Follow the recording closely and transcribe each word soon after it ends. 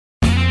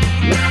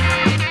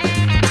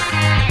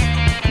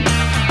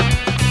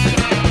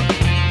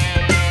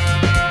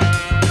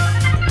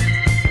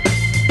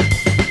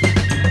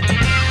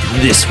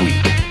This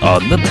week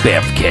on the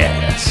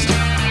Bamfcast.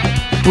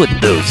 Put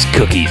those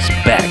cookies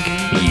back,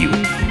 you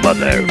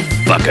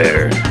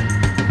motherfucker.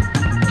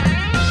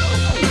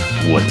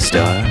 1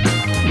 star,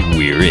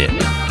 we're in.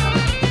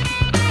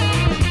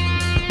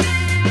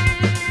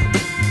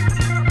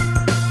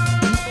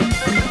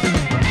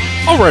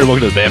 All right, welcome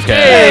to the Bamfcast.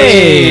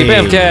 Hey,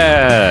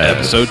 Bamfcast!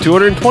 Episode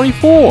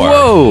 224.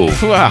 Whoa!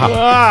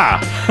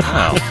 Wow.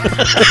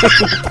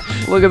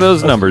 Look at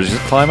those numbers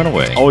just climbing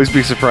away. Always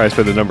be surprised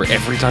by the number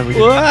every time we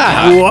do.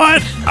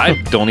 What?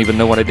 I don't even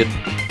know what I did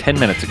 10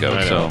 minutes ago,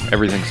 I so know.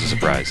 everything's a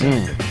surprise.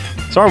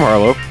 So I'm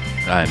Harlow,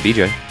 I'm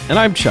BJ. And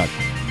I'm Chuck.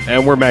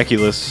 and we're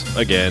Maculus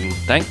again.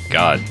 Thank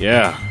God.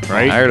 Yeah,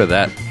 right? Tired of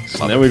that.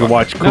 And then we can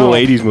watch cool No.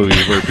 80s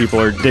movies where people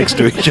are dicks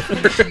to each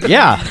other.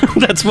 Yeah,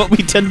 that's what we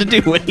tend to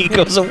do when he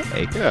goes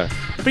away. Yeah.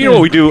 But you know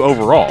what we do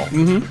overall?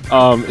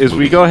 Is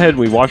we go ahead and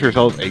we watch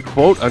ourselves a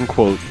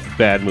quote-unquote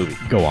bad movie.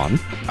 Go on.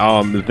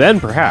 Then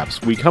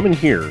perhaps we come in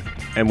here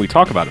and we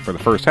talk about it for the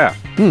first half.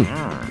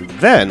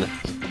 Then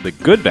the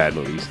good bad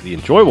movies, the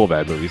enjoyable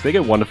bad movies, they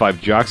get 1 to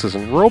 5 jocks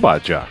and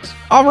robot jocks.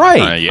 All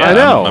right. Yeah, I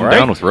know, I'm right?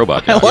 down with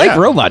robot. I like Yeah.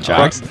 robot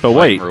jocks. But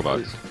wait,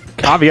 robots.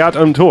 caveat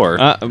emptor.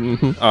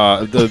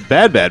 Mhm. The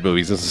bad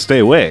movies, this is Stay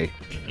Away,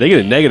 they get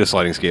a negative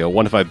sliding scale,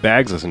 1 to 5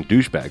 bags and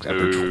douchebags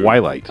after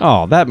Twilight.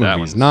 Oh, that That movie's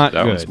one's- not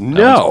that good. one's-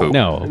 No,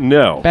 poop.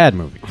 No. Bad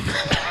movie.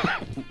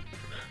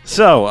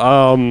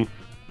 So,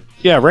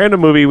 yeah, random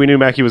movie. We knew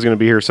Mackie was going to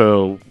be here,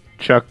 so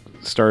Chuck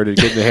started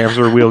getting the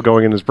hamster wheel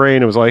going in his brain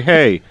and was like,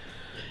 hey,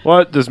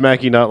 what does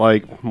Mackie not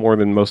like more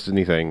than most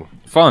anything?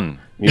 Fun.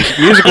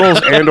 Musicals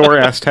and or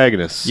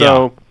antagonists.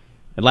 So,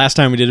 And last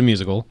time we did a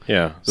musical.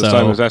 yeah, this So-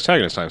 time was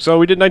antagonist time. So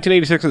we did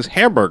 1986's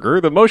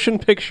Hamburger, the motion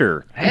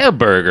picture.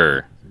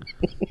 Hamburger.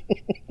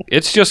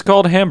 It's just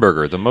called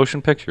Hamburger, the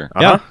motion picture.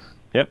 Yeah.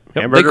 Yep.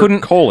 Hamburger, They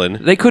couldn't colon.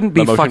 They couldn't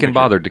be The motion fucking picture.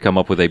 bothered to come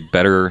up with a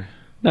better.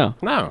 No.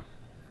 No.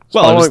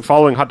 Well, it was,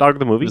 Following Hot Dog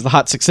the movie. it was the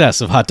hot success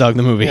of Hot Dog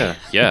the movie. Yeah.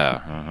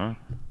 Yeah. Uh-huh.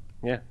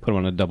 Yeah. Put him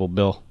on a double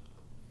bill.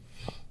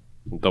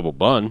 Double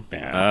bun.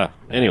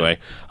 Anyway,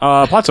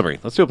 plot summary.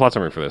 Let's do a plot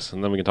summary for this,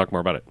 and then we can talk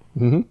more about it.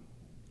 Mm-hmm.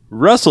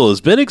 Russell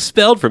has been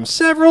expelled from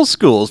several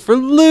schools for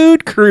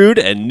lewd, crude,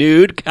 and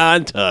nude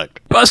conduct.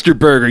 Buster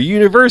Burger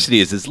University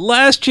is his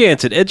last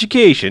chance at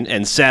education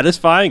and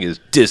satisfying his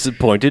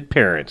disappointed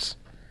parents.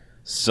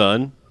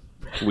 Son,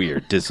 we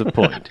are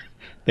disappointed.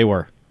 They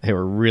were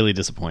really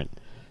disappointed.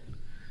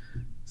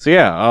 So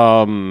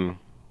yeah,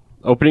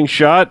 opening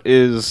shot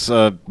is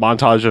a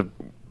montage of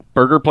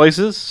burger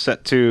places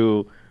set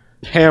to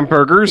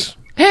hamburgers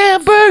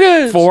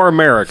Hamburgers for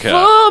America.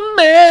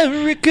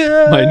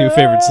 America. My new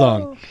favorite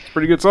song.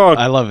 Pretty good song.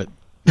 I love it.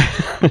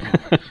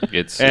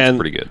 It's and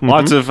pretty good.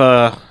 Lots of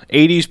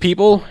 80s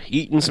people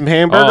eating some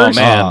hamburgers. Oh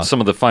man, Ah. some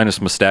of the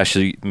finest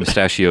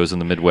mustachios in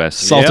the Midwest.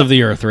 Salt Yep. of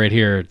the earth right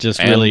here. Just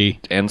and, really.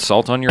 and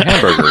salt on your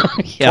hamburger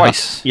Yeah.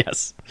 twice.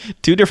 Yes.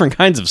 2 different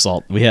kinds of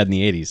salt we had in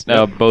the 80s.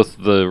 Now both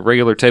the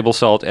regular table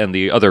salt and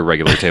the other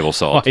regular table Oh,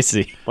 salt. I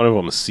see. One of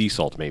them was sea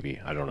salt, maybe.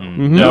 I don't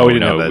know. No, we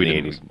didn't have that we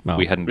in the didn't. 80s. No.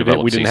 We hadn't We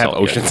developed didn't sea have salt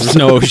yet. oceans. There's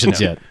no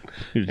oceans yet.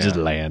 It was just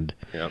land.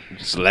 Yeah.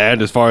 Just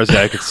land as far as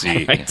I could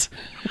see. Right.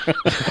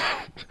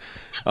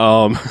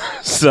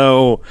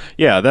 So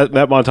yeah, that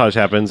montage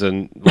happens,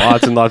 and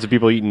lots of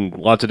people eating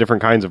lots of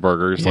different kinds of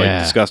burgers, like Yeah.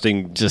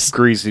 disgusting, Just-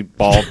 greasy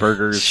ball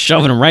burgers.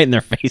 Shoving them right in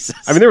their faces.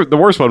 I mean, the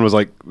worst one was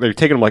like they're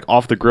taking them like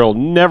off the grill,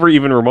 never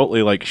even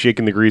remotely like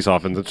shaking the grease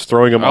off, and just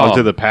throwing them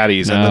onto the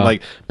patties, and then No.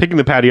 like picking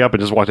the patty up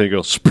and just watching it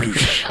go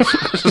sploosh,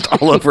 just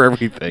all over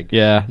everything.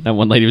 Yeah, that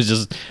one lady was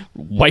just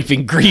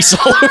wiping grease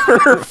all over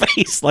her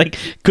face. Like,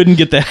 couldn't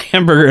get the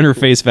hamburger in her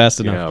face fast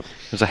enough. Yeah.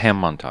 There's a ham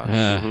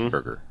montage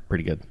burger.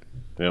 Pretty good.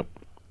 Yep.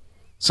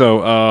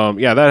 So,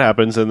 yeah, that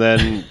happens, and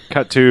then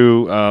cut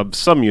to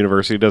some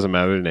university, doesn't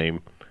matter the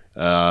name,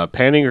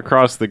 panning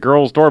across the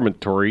girls'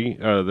 dormitory,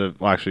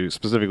 actually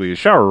specifically the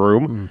shower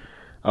room,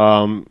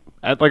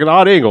 at like an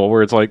odd angle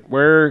where it's like,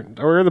 where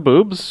are the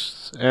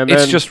boobs? And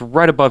It's then just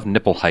right above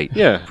nipple height.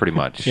 Yeah. pretty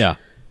much. Yeah.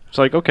 it's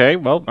like, okay,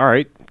 well, all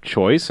right,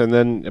 choice. And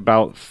then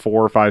about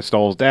 4 or 5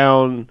 stalls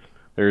down,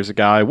 there's a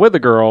guy with a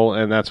girl,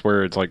 and that's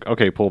where it's like,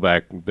 okay, pull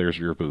back, there's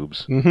your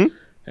boobs. Mm-hmm.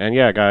 And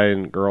yeah, guy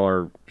and girl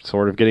are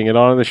sort of getting it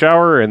on in the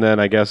shower, and then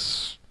I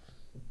guess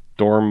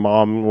dorm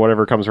mom,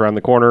 whatever, comes around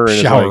the corner and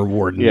Shower is like,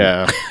 warden.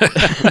 Yeah.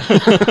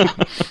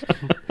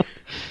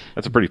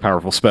 That's a pretty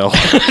powerful spell.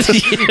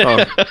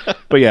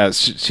 But yeah,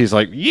 she's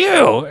like,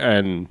 you!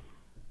 And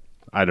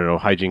I don't know,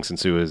 hijinks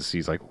ensue as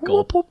he's like,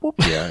 whoop, whoop, whoop.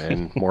 Yeah,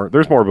 and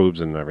there's more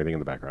boobs and everything in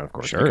the background, of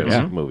course. Sure, because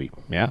yeah. movie.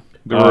 Yeah.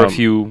 There were a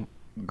few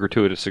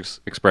gratuitous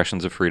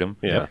expressions of freedom.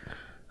 Yeah.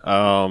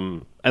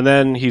 And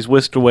then he's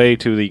whisked away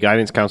to the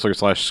guidance counselor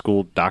 /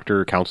 school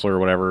doctor, counselor,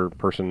 whatever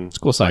person.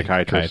 School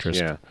psychiatrist.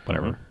 Yeah.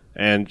 Whatever.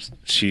 And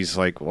she's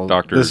like, well,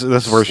 Doctor this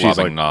is where she's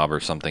like, knob or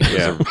something.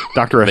 yeah,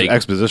 Doctor vague-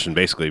 Exposition,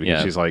 basically, because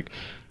Yeah. she's like,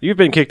 you've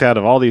been kicked out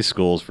of all these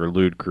schools for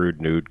lewd, crude,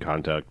 nude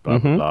conduct, blah,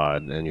 blah, blah,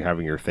 and you're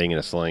having your thing in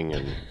a sling.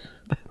 And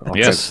all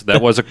Yes, kinds-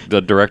 that was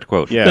the direct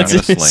quote. Yeah. That's I'm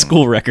gonna his sling.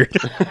 school record.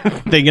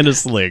 Thing in a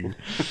sling.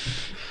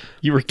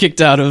 You were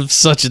kicked out of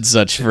such and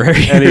such for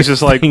And he's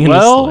just like, being in a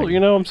well,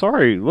 sling." I'm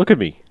sorry. Look at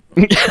me.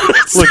 Look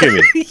at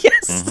me.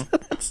 Yes.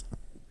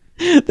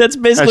 That's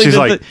And basically she's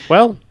like,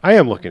 well, I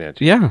am looking at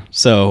you. yeah.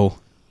 So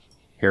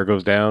Hair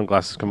goes down,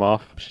 glasses come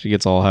off. she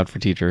gets all hot for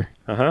teacher.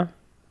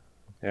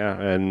 Yeah,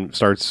 and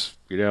starts,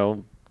 getting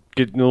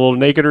a little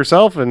naked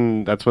herself,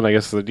 and that's when I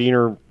guess the dean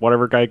or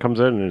whatever guy comes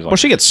in and is like, Well,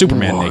 she gets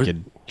Superman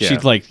naked. Yeah.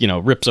 She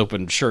rips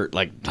open shirt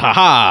like,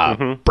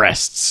 haha,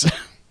 breasts.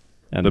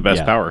 And the best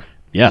yeah. power.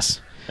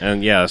 Yes.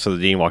 And yeah, so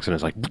the dean walks in and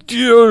is like,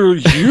 you,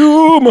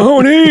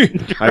 Mahoney!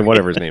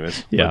 Whatever his name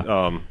is. Yeah.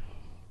 But,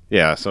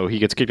 yeah, so he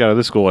gets kicked out of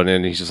this school, and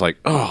then he's just like,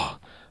 oh,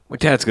 my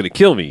dad's going to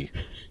kill me.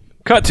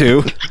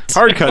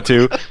 Hard cut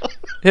to,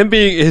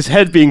 his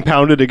head being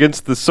pounded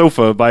against the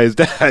sofa by his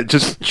dad,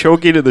 just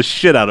choking the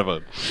shit out of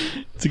him.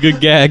 It's a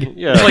good gag.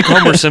 Yeah. It's like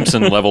Homer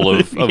Simpson level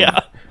of Yeah.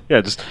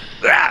 Yeah, just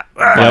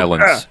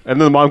violence. and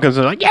then the mom comes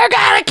in like, "You're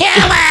gonna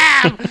kill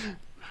him!"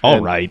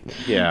 All right.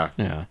 Yeah,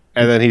 Yeah.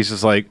 and then he's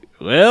just like,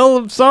 "Well,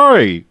 I'm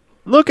sorry.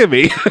 Look at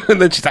me."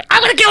 And then she's like,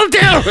 "I'm gonna kill him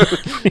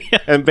too."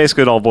 And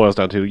basically, it all boils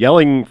down to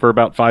yelling for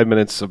about 5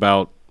 minutes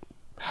about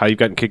how you've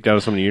gotten kicked out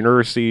of so many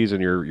universities,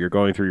 and you're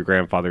going through your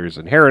grandfather's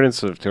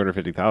inheritance of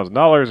 $250,000,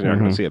 and you're not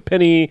going to see a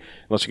penny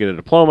unless you get a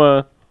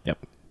diploma. Yep.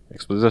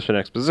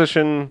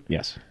 Exposition.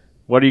 Yes.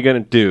 What are you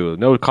going to do?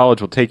 No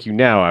college will take you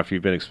now after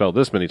you've been expelled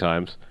this many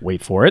times.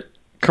 Wait for it.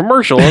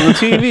 Commercial on the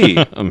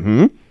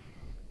TV.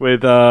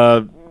 With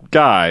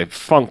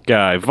funk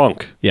guy,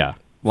 Vunk. Yeah.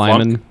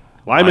 Lyman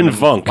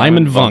Vunk.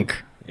 Lyman Vunk.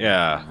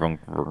 Yeah.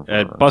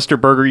 At Buster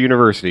Burger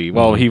University.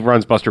 Well, he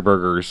runs Buster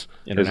Burgers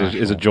is a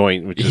International.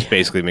 joint, which is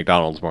basically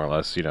McDonald's, more or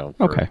less, for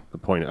Okay. the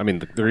point. I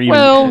mean, they're even,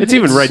 Well, it's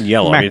even red and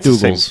yellow. I mean, it's the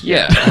same. McDougal's.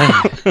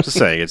 Yeah. Just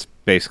saying, it's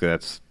basically,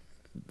 that's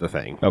the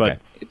thing. Okay. But,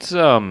 It's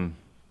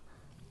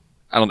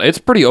I don't know. It's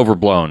pretty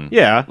overblown.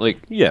 yeah. Like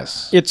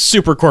Yes. It's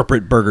super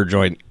corporate burger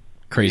joint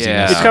craziness.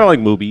 Yeah. It's kind of like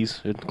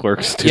movies and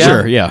Clerks, too. Yeah.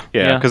 Sure, yeah.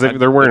 Yeah, Yeah, because I-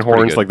 they're wearing that's pretty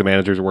horns good. like the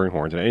managers are wearing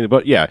horns.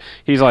 But yeah,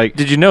 he's like,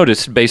 Did you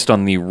notice, based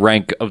on the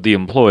rank of the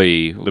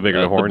employee, the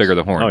bigger the horns. The bigger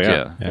the horns, Oh,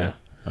 yeah. Yeah.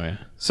 Oh yeah.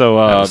 So,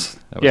 was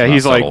yeah, not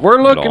he's like, subtle we're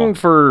at looking all.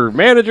 for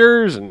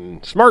managers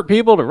and smart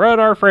people to run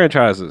our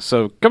franchises.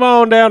 So come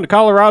on down to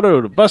Colorado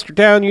to Buster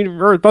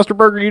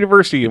Burger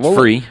University, and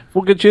free.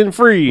 We'll get you in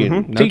free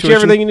and No teach you tuition.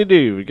 everything you need to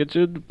do. Get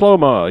you a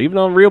diploma, even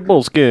on real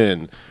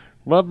bullskin.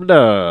 Blah,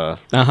 blah,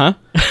 Uh-huh.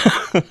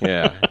 blah.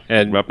 Yeah,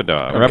 and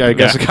Rub-a-dub. I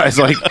guess the guy's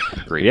like,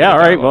 Great yeah, all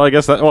right. dialogue. Well, I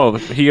guess that. Well,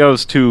 he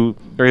goes to.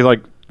 Or he's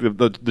like,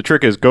 the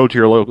trick is go to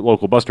your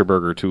local Buster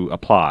Burger to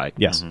apply.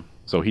 Yes.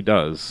 So he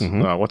does.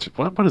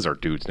 What is our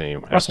dude's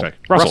name? Russell. Hashtag.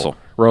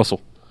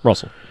 Russell.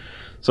 Russell.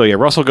 So yeah,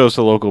 Russell goes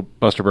to the local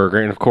Buster Burger,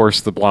 and of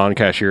course the blonde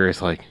cashier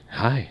is like,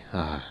 "Hi,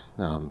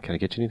 can I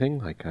get you anything?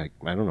 Like, I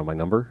don't know my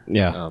number.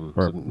 Yeah. Or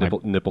Or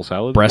nipple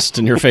salad. Breast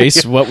in your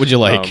face. What would you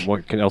like?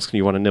 What else can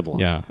you want to nibble on?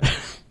 Yeah.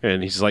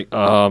 And he's like,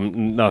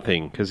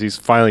 nothing, because he's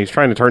trying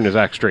to turn his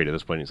act straight at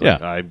this point. He's like,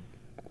 Yeah.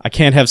 I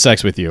can't have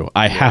sex with you.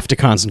 I have to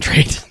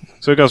concentrate.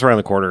 So he goes around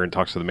the corner and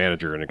talks to the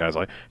manager, and the guy's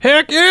like,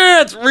 "Heck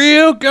yeah, it's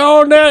real.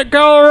 Go on that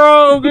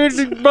Colorado, get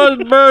to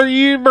Buster Burger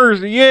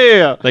University,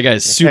 yeah." That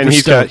guy's super and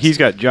stoked. he's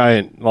got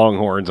giant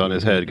longhorns on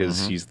his head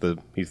because he's the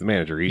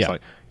manager. He's Yeah.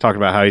 like talking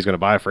about how he's going to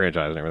buy a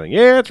franchise and everything.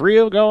 Yeah, it's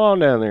real. Go on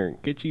down there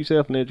and get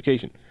yourself an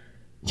education.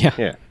 Yeah.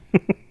 Yeah.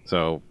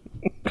 So,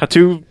 cut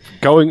to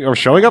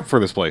showing up for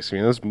this place. I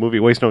mean, this movie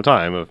wastes no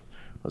time.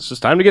 It's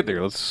just time to get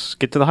there. Let's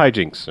get to the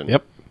hijinks. And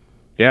Yep.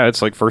 yeah,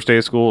 it's like first day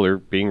of school. They're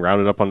being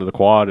rounded up onto the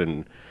quad,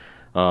 and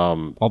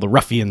All the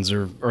ruffians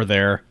are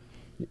there.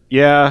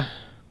 yeah,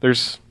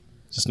 there's.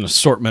 Just an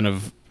assortment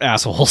of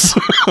assholes.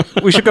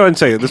 We should go ahead and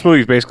say it. This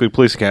movie is basically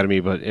Police Academy,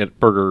 but at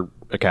Burger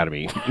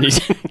Academy.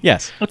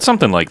 Yes. It's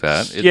something like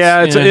that. It's,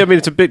 Yeah, Yeah. I mean,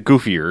 it's a bit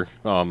goofier,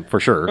 for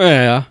sure.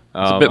 Yeah.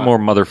 it's a bit more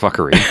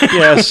motherfuckery.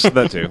 Yes,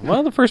 that too.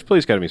 Well, the first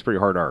Police Academy is pretty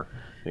hard R.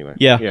 Anyway.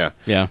 Yeah.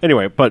 Yeah.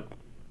 Anyway, but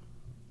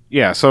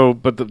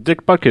the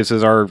Dick Butkus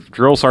is our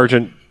drill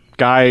sergeant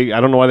guy.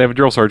 I don't know why they have a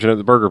drill sergeant at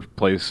the burger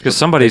place. Because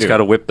somebody's They do. got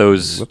to whip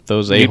those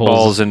those meatballs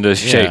a-holes. into Yeah.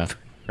 shape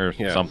or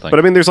Yeah. something. But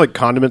I mean, there's like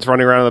condiments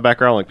running around in the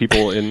background, like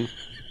people in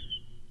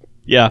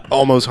Yeah.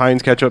 almost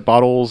Heinz ketchup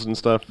bottles and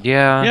stuff.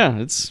 yeah, Yeah.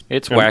 It's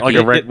it's And wacky. like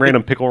a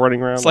random pickle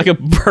running around. it's like a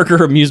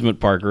burger amusement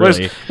park,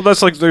 really. Well,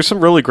 that's like there's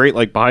some really great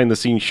like behind the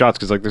scenes shots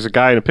because like there's a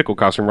guy in a pickle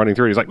costume running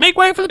through. And he's like, "Make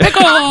way for the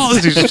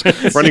pickles!" He's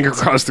just running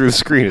across through the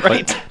screen. It's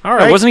like, all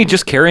right, Wasn't he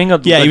just carrying a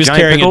Yeah, he was giant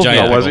carrying a pickle?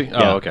 giant Oh, was he? pickle.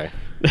 Yeah. Oh, okay.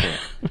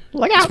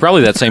 It's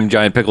probably that same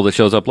giant pickle that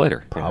shows up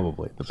later.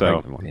 Probably.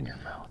 So In your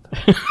mouth.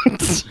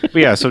 but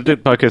yeah, so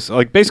Dick Butkus,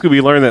 like basically we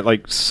learned that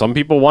like some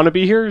people want to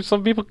be here,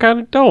 some people kind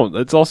of don't.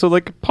 It's also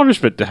like a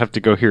punishment to have to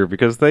go here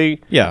because they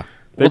Yeah.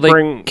 they Well,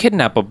 bring they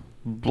kidnap a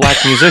black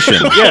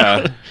musician.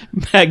 yeah.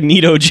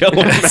 Magneto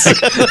Jones.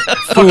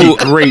 Fucking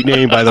great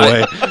name, by the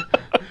way.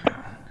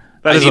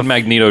 I need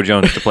Magneto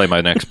Jones to play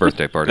my next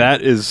birthday party.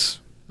 That is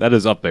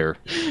up there.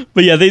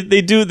 But yeah,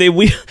 they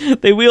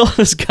wheel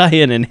this guy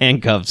in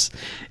handcuffs,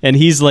 and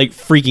he's like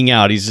freaking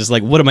out. He's just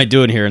like, "What am I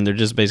doing here?" And they're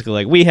just basically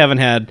like, "We haven't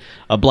had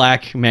a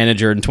black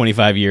manager in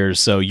 25 years,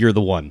 so you're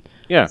the one."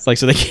 Yeah. It's like,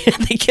 so they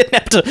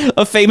kidnapped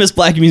a famous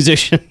black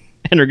musician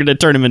and are going to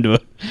turn him into a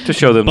To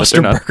show them that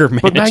Buster they're not. Burger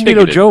But manager.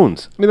 Magneto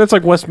Jones. I mean, that's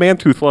like Wes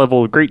Mantooth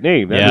level great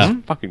name. That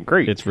is fucking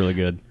great. It's really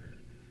good.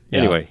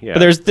 Anyway, yeah.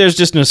 But there's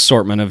just an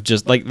assortment of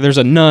just like there's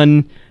a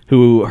nun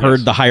who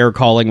heard the higher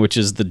calling, which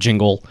is the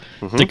jingle,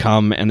 to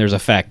come, and there's a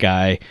fat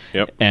guy.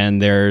 Yep. And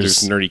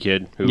There's a nerdy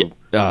kid who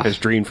has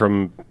dreamed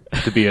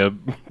to be a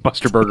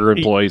Buster Burger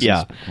employee.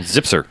 yeah.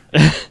 Zipser.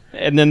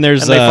 And then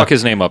there's And they fuck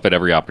his name up at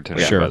every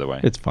opportunity, sure, by the way.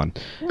 it's fun.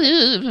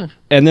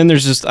 And then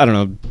there's just I don't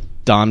know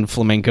Don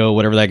Flamenco,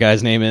 whatever that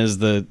guy's name is.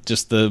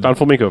 Don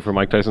Flamenco from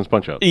Mike Tyson's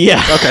Punch Out.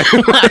 Yeah. Okay.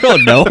 I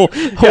don't know.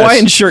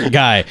 Hawaiian shirt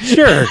guy.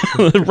 Sure.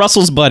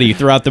 Russell's buddy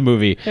throughout the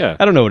movie. Yeah.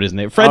 I don't know what his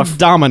name. Fred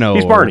Domino.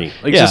 He's Barney.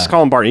 Like, yeah. just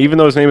call him Barney, even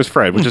though his name is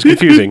Fred, which is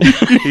confusing.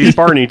 He's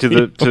Barney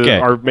to Okay.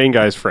 our main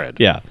guy's Fred.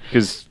 Yeah.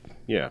 Because,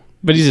 yeah.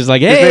 But he's just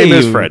like, hey, name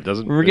is Fred,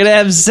 doesn't- we're going to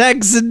have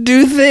sex and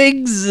do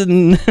things.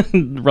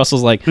 And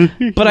Russell's like,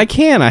 but I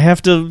can't. I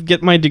have to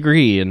get my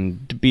degree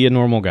and to be a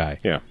normal guy.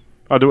 Yeah.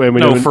 Oh,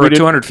 for a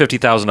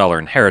 $250,000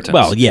 inheritance.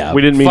 Well, yeah.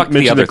 We didn't Fuck the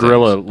mention the other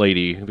gorilla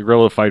lady, the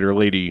gorilla fighter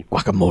lady.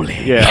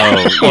 Guacamole. Yeah.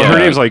 Well, yeah. her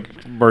name's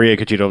like Maria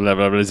Cachito, blah,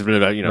 blah, blah, blah,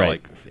 blah, you know,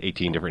 Right. like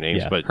 18 different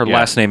names. Yeah. But Her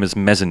last name is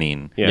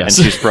Mezzanine, Yeah. and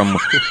she's from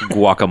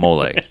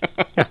Guacamole.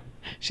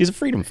 She's a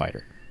freedom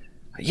fighter.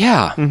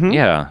 Yeah,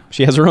 yeah.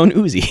 She has her own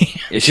Uzi.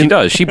 She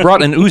does. She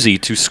brought an Uzi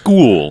to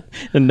school.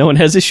 And no one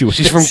has issue with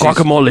She's it. from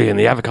Guacamole in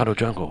the avocado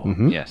jungle.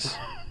 Yes.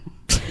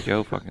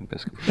 Joe fucking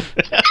Biscuit.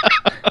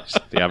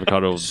 The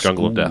avocado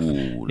jungle of death.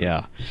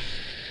 Yeah.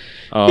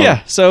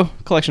 Yeah, so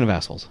collection of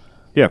assholes.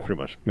 Yeah,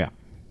 pretty much. Yeah.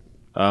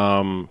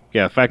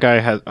 Yeah, fat guy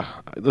has.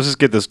 Let's just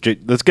get this.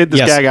 Let's get this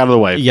Yes. gag out of the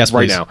way. Yes,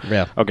 right please. now.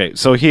 Yeah. Okay,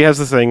 so he has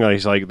the thing. That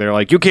he's like, they're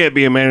like, you can't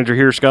be a manager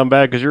here,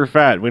 scumbag, because you're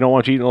fat. We don't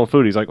want you eating all the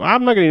food. He's like, well,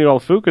 I'm not going to eat all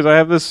the food because I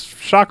have this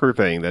shocker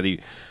thing that he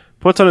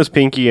puts on his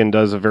pinky and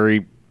does a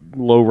very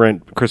low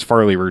rent Chris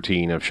Farley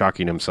routine of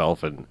shocking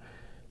himself, and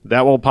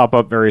that will pop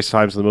up various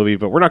times in the movie.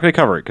 But we're not going to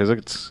cover it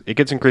because it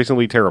gets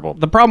increasingly terrible.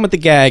 The problem with the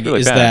gag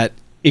really is bad. that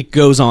it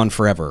goes on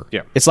forever.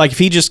 Yeah. It's like if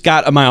he just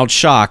got a mild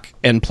shock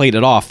and played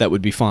it off, that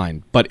would be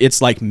fine. But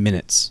it's like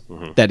minutes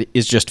that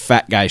is just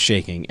fat guy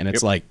shaking, and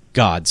it's like,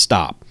 God,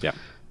 stop. Yeah,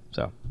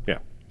 So yeah.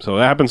 So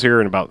that happens here,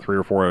 and about 3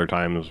 or 4 other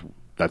times.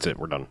 That's it.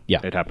 We're done.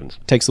 Yeah. It happens.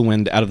 takes the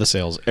wind out of the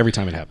sails every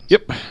time it happens.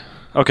 Yep.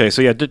 Okay,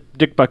 so yeah,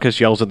 Dick Butkus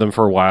yells at them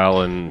for a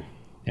while and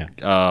Yeah.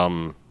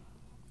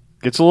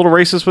 gets a little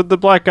racist with the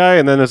black guy,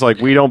 and then it's like,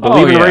 we don't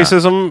believe in yeah.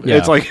 racism. Yeah.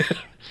 It's like,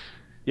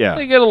 yeah.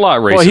 They get a lot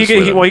racist. Well, with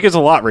him. he gets a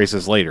lot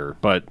racist later,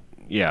 but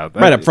yeah.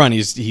 Right up front,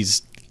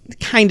 he's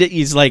kind of,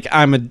 he's like,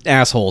 I'm an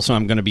asshole, so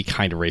I'm going to be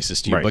kind of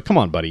racist to you. Right. But come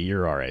on, buddy,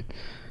 you're all right.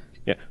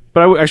 Yeah.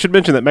 But I should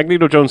mention that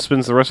Magneto Jones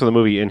spends the rest of the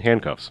movie in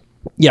handcuffs,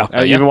 Yeah.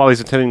 even while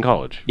he's attending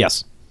college.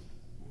 Yes.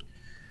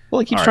 Well,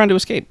 he keeps trying to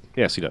escape.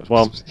 Yes, he does.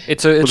 Well,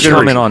 It's a good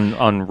comment reason.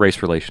 on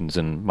race relations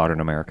in modern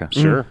America.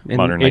 Sure. In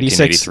Modern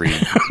 86.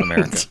 1983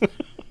 America.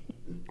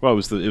 well,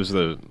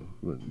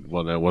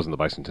 well, no, it wasn't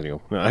the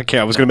bicentennial. No, I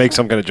can't. I was going to make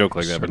some kind of joke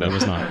like that, but no, It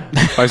was not.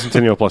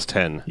 bicentennial plus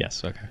 10.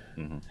 Yes, okay.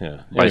 Yeah.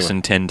 Anyway,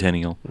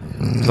 Bicentennial.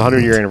 it's the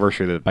 100-year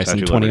anniversary of the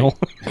Statue of Liberty.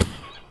 Bicentennial.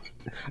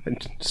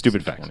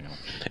 Stupid facts.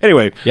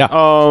 Anyway, Yeah.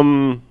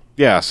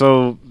 yeah.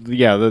 So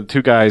yeah, the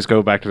two guys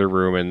go back to their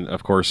room, and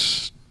of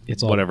course,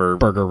 It's all whatever.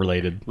 burger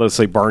related. Let's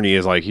say Barney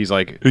is like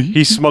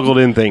he smuggled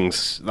in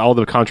things, all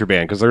the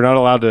contraband, because they're not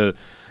allowed to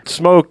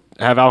smoke,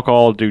 have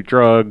alcohol, do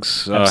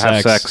drugs,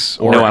 have sex,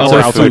 or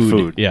outside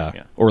food.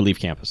 Yeah. Or leave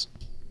campus.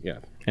 Yeah.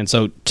 And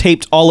so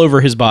taped all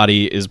over his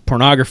body is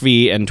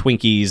pornography and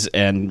Twinkies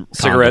and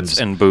Cigarettes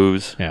condoms. and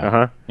booze. Yeah. Uh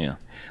huh. Yeah.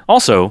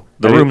 Also,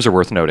 the I mean- rooms are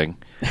worth noting.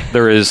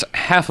 There is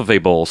half of a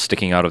bowl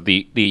sticking out of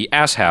the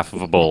ass half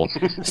of a bowl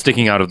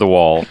sticking out of the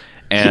wall,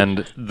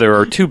 and there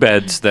are 2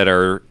 beds that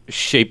are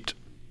shaped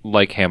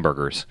like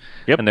hamburgers.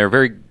 Yep. And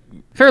they're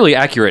fairly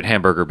accurate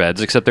hamburger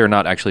beds, except they're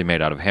not actually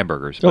made out of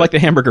hamburgers. They're like the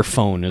hamburger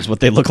phone is what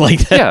they look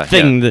like. That Yeah,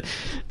 thing. yeah.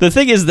 The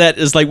thing is that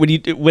is like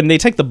when they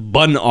take the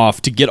bun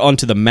off to get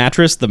onto the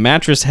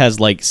mattress has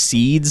like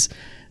seeds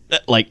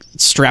like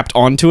strapped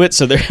onto it.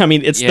 So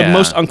it's the Yeah.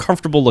 most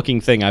uncomfortable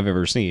looking thing I've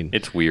ever seen.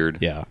 It's weird.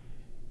 Yeah.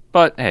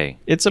 But hey,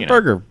 It's a you know,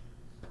 burger.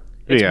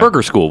 It's Yeah.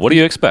 burger school. What do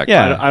you expect?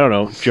 Yeah. I don't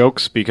know,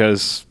 jokes,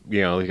 because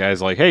the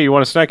guy's like, hey, you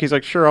want a snack? He's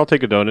like, sure, I'll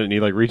take a donut, and he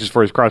like reaches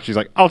for his crotch. He's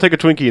like, I'll take a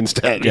Twinkie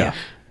instead. Yeah.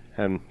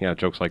 And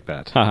jokes like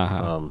that. Ha, ha,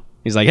 ha.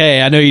 He's like,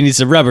 hey, I know you need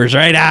some rubbers,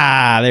 right?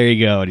 There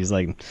you go. And he's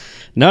like,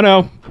 no,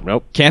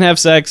 Nope. can't have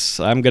sex.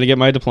 I'm going to get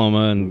my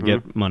diploma and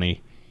get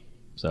money.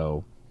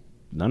 So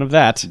none of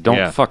that. And Don't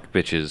Yeah. fuck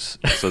bitches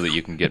so that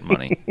you can get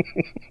money.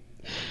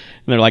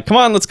 they're like, come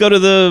on, let's go to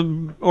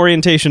the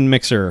orientation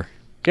mixer.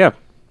 Yeah.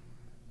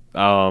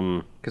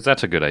 Because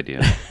that's a good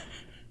idea.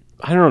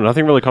 I don't know.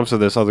 Nothing really comes to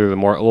this other than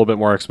a little bit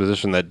more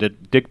exposition that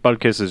Dick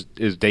Butkus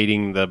is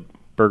dating the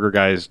burger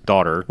guy's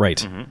daughter.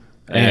 Right.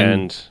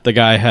 And the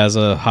guy has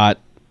a hot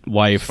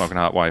wife Fucking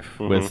hot wife.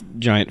 with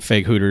giant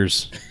fake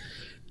hooters.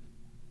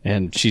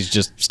 And she's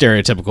just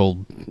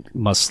stereotypical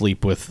must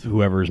sleep with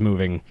whoever's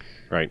moving.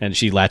 right. And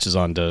she latches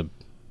on to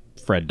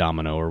Fred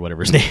Domino or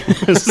whatever his name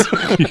is.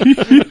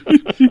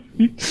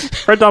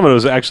 Fred Domino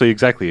is actually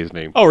exactly his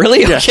name. Oh,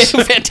 really? Okay,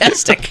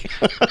 fantastic.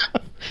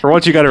 For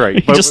once, you got it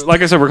right. But just-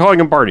 like I said, we're calling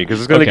him Barney because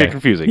it's going to Okay. get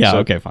confusing. Yeah, So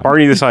okay, fine.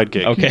 Barney the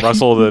sidekick. Okay.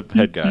 Russell the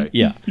head guy.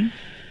 Yeah.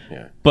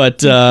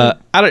 But I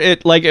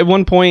don't. Like at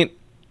one point,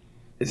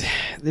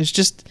 there's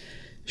just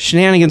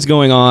shenanigans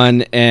going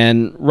on,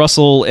 and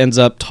Russell ends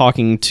up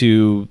talking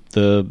to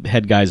the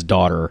head guy's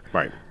daughter.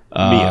 Right.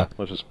 Mia.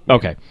 Let's just.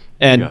 Okay.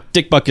 And Yeah.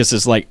 Dick Butkus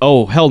is like,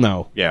 "Oh hell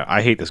no! Yeah,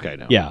 I hate this guy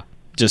now. Yeah,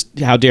 just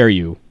how dare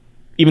you!"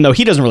 Even though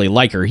he doesn't really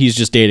like her, he's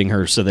just dating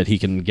her so that he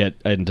can get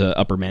into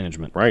upper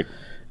management. Right.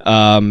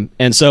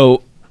 And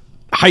so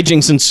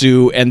hijinks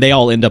ensue, and they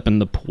all end up in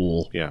the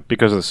pool. Yeah,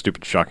 because of the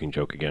stupid shocking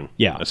joke again.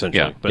 Yeah.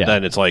 Essentially. Yeah. But Yeah.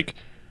 then it's like,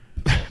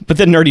 But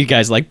then nerdy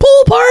guy's like,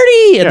 "Pool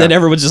party!" And Yeah. then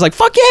everyone's just like,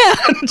 "Fuck yeah!"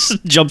 and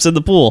just jumps in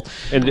the pool.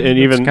 and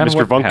even kinda Mr.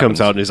 what Funk happens.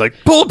 comes out and he's like,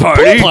 pool Pool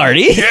party.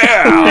 party!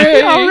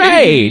 Yeah. All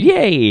right!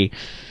 Yay!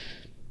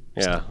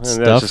 Yeah. And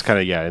Stuff. that's just kind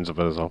of, ends up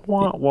as a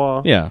wah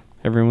wah. Yeah,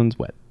 everyone's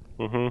wet.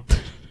 Mm-hmm.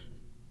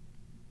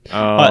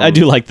 I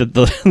do like that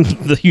the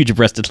the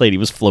huge-breasted lady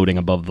was floating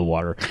above the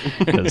water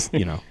because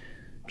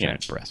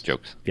giant breast.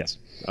 Jokes. Yes.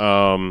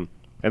 And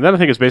then I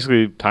think it's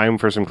basically time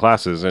for some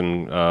classes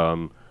and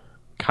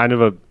kind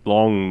of a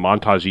long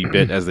montagey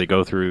bit as they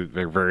go through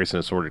their various and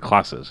assorted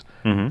classes.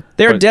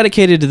 They're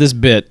dedicated to this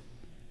bit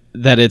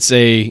that it's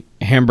a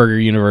hamburger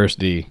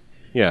university.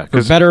 Yeah, For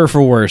because better or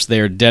for worse, they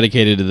are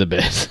dedicated to the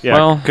bit. yeah,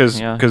 Well, because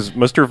yeah.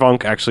 Mr.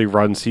 Funk actually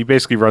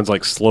basically runs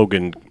like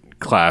slogan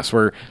class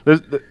where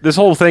this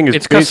whole thing is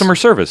It's customer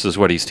service is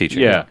what he's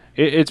teaching. Yeah,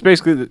 it's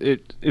basically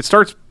it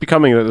starts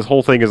becoming that this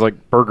whole thing is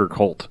like burger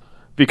cult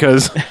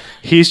because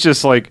he's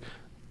just like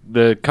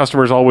the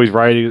customer's always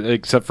right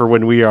except for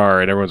when we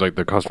are, and everyone's like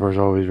the customer's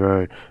always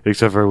right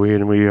except for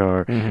when we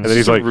are, and then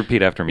he's like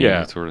repeat after me, Yeah.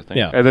 that sort of thing.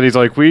 Yeah. and then he's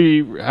like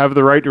we have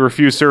the right to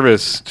refuse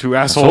service to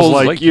assholes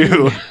like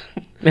you.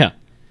 Yeah.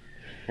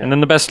 And then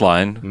the best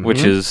line,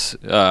 which is,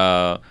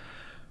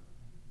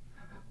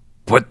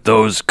 "Put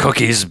those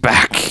cookies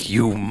back,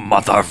 you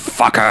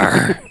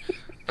motherfucker."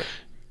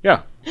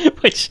 Yeah,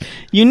 Which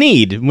you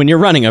need when you're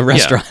running a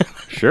restaurant.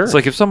 sure. It's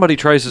like if somebody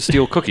tries to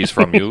steal cookies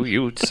from you,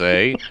 you'd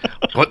say,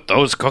 "Put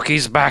those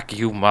cookies back,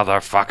 you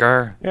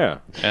motherfucker." yeah,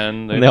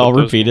 And They all put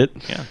those- repeat it.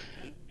 Yeah.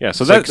 yeah.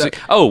 So It's that, like-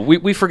 oh,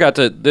 we forgot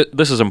to.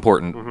 This is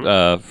important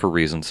for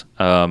reasons.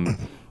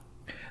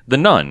 The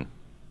nun,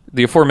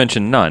 the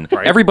aforementioned nun.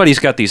 Right. Everybody's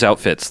got these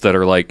outfits that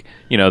are like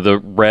the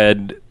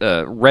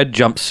red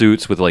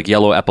jumpsuits with like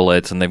yellow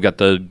epaulets, and they've got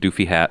the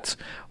doofy hats.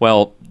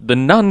 Well, the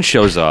nun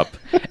shows up,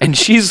 and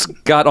she's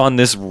got on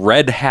this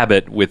red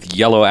habit with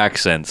yellow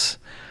accents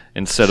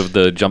instead of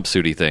the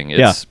jumpsuity thing. It's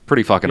Yeah.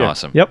 pretty fucking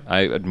awesome. Yep.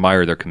 I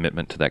admire their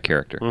commitment to that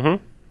character.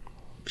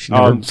 She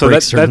never so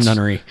breaks her that's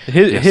nunnery.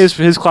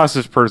 his class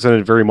is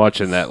presented very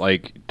much in that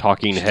like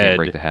talking can't head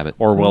break the habit.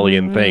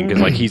 Orwellian thing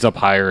because like he's up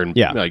higher and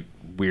Yeah. like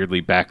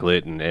weirdly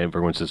backlit and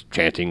everyone's just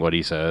chanting what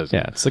he says.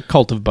 Yeah, it's the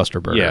cult of Buster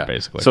Burger, Yeah,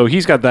 basically. So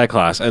he's got that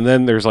class, and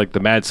then there's like the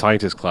mad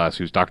scientist class,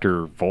 who's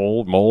Dr.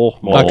 Mole,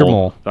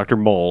 Dr.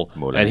 Mole.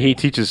 and he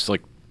teaches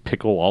like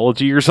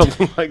pickleology or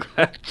something like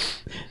that.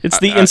 It's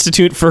the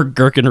Institute for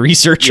Gherkin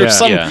Research or Yeah.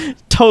 some Yeah.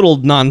 total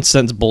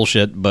nonsense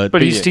bullshit, but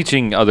But he's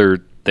teaching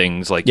other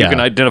things like Yeah. you can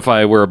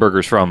identify where a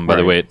burger's from by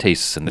the Right. way it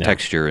tastes and the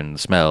texture and the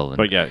smell. And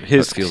But yeah, what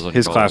his it feels like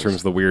his it classroom's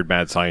follows. the weird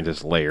mad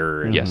scientist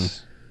layer. And,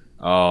 Yes.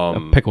 a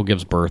pickle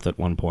gives birth at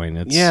one point.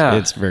 It's Yeah.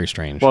 it's very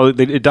strange. Well,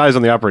 it dies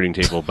on the operating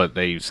table, but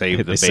they save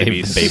the They save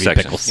babies. the baby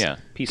C-section. pickles. Yeah.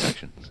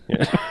 P-section.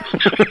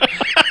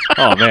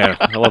 Oh man,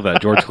 I love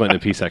that George Clinton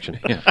P section.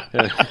 Yeah.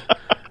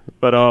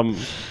 But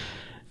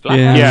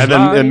yeah. yeah, and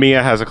then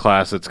Mia has a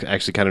class that's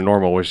actually kind of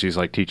normal, where she's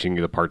like teaching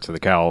you the parts of the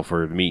cow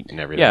for the meat and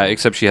everything. Yeah,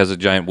 except she has a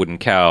giant wooden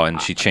cow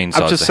and she I'm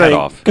chainsaws just the head saying,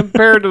 off.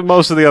 compared to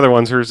most of the other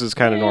ones, hers is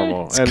kind of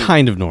normal. It's And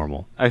kind of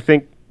normal. I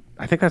think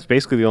that's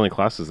basically the only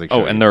classes they.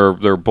 Oh, show and you.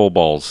 there are bull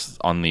balls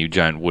on the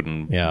giant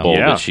wooden Yeah. bowl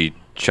Yeah. that she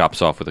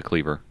chops off with a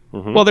cleaver.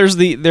 Well, there's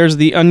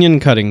the onion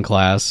cutting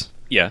class,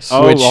 Yes.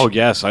 Oh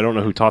yes, I don't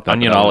know who taught that.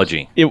 but that was-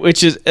 Onionology.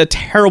 which is a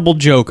terrible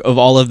joke of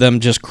all of them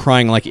just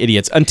crying like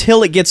idiots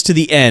until it gets to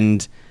the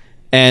end.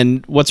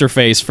 And what's her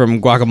face from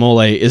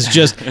Guacamole is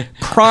just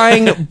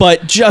crying,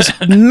 but just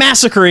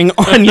massacring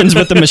onions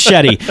with the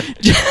machete.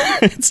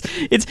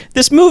 it's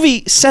this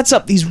movie sets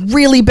up these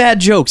really bad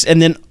jokes,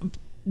 and then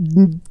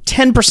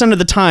 10% of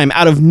the time,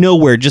 out of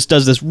nowhere, just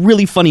does this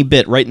really funny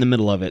bit right in the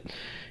middle of it.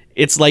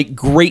 It's like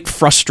great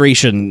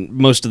frustration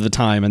most of the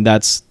time, and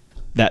that's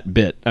that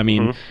bit. I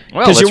mean, Well,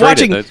 because let's you're rate it.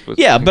 watching, That's what-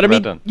 yeah, but I about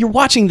mean, done. you're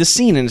watching the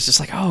scene, and it's just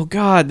like, oh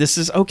god, this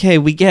is okay.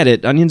 We get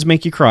it. Onions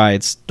make you cry.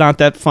 It's not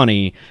that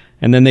funny.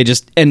 And then they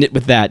just end it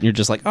with that, and you're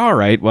just like, all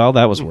right, well,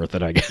 that was worth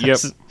it, I guess.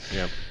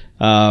 Yep.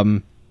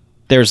 Yep.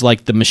 There's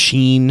like the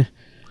machine.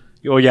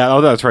 Oh yeah.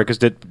 Oh, that's right. Because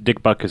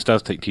Dick Butkus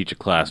does teach a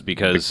class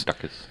because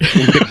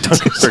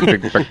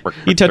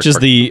He touches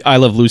the I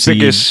Love Lucy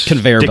Dickus-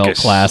 conveyor belt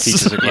Dickus class.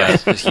 teaches a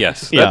class.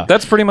 Yes. Yeah.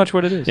 That's pretty much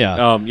what it is.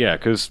 Yeah. Yeah,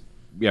 because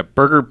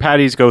burger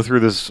patties go through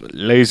this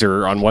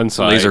laser on one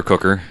side. Laser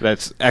cooker.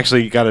 That's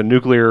actually got a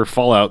nuclear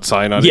fallout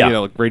sign on it. Yeah. You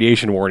know, like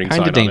radiation warning sign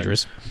Kind of on it.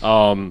 dangerous.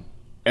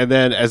 And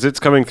then as it's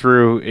coming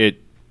through, it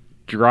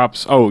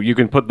drops. Oh, you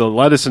can put the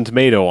lettuce and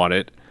tomato on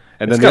it,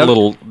 and It's then got the a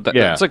oth- little.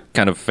 yeah. That's a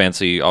kind of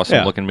fancy, awesome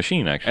Yeah. looking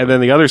machine, actually. And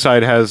then the other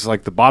side has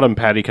like the bottom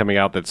patty coming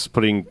out that's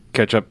putting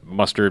ketchup,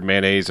 mustard,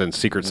 mayonnaise, and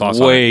secret sauce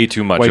on it. Way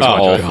too much Way of too much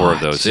all of it. four of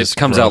those. it's It just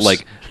comes out gross.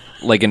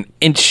 like an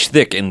inch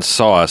thick in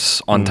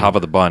sauce on top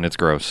of the bun. It's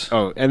gross.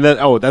 Oh, and then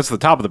that's the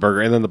top of the burger,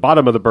 and then the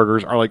bottom of the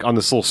burgers are like on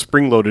this little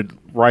spring-loaded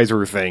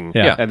riser thing.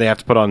 Yeah. And they have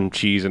to put on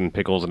cheese and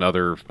pickles and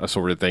other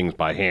assorted things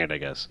by hand, I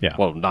guess. Yeah.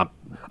 Well, not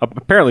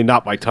apparently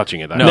not by touching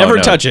it. No, Never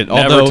touch it.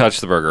 Never although touch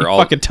the burger. He All-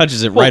 fucking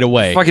touches it right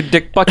away. Fucking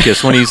Dick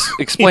Butkus, when he's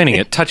explaining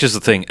it, touches the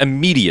thing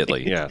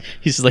immediately. Yeah.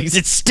 He's like,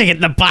 stick it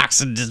in the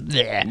box and just.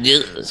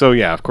 bleh." So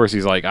yeah, of course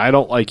he's like, I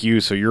don't like you,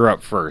 so you're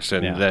up first,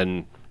 and Yeah.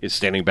 then is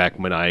standing back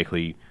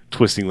maniacally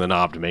twisting the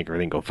knob to make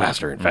everything go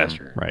faster and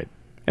faster. Right.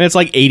 And it's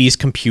like 80s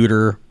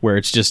computer where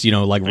it's just,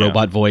 like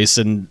robot voice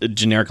and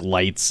generic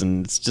lights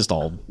and it's just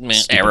all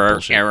stupid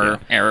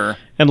bullshit. Error.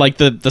 And like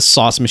the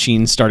sauce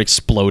machines start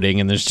exploding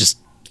and there's just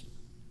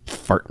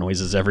fart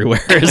noises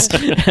everywhere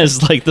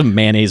as like the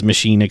mayonnaise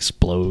machine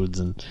explodes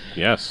and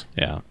Yes.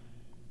 yeah.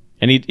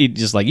 And he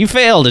just like, you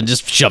failed, and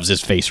just shoves his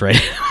face right.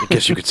 I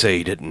guess you could say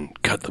he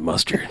didn't cut the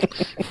mustard.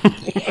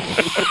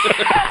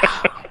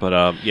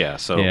 But yeah,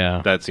 so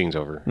Yeah. that scene's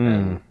over.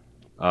 And,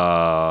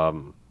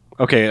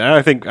 okay, and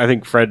I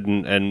think Fred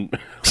and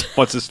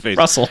what's his face?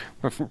 Russell.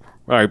 All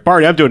right,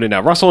 Barney, I'm doing it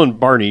now. Russell and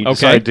Barney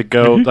decide to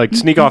go like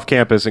sneak off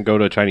campus and go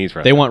to a Chinese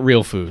restaurant. They want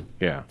real food.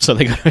 Yeah. So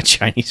they go to a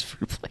Chinese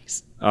food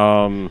place.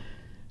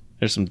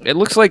 There's some. It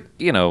looks like,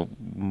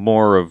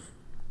 more of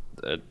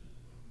a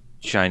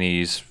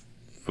Chinese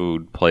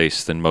food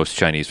place than most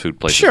Chinese food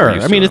places. Sure. we're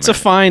used I to mean, in it's a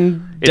America.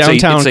 fine It's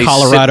downtown it's a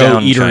Colorado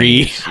sit-down eatery.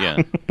 Chinese,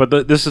 Yeah.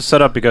 But this is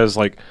set up because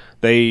like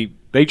they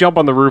jump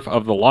on the roof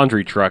of the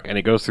laundry truck and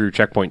it goes through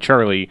Checkpoint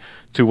Charlie,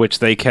 to which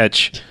they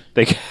catch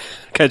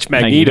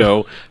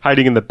Magneto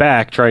hiding in the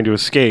back trying to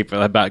escape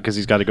because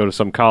he's got to go to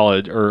some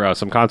college or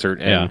some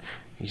concert, and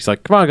he's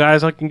like, "Come on,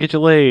 guys, I can get you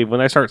laid when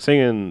I start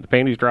singing. The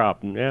panties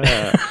drop." And,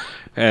 yeah,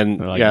 and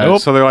like, yeah, "Nope."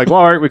 so they're like, "Well,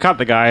 all right, we caught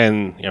the guy,"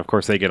 and of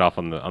course they get off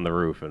on the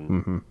roof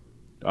and.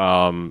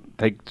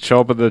 They show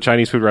up at the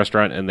Chinese food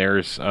restaurant, and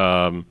there's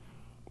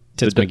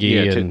Tits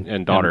McGee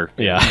and daughter,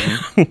 yeah.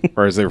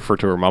 or as they refer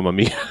to her, Mamma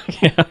Mia.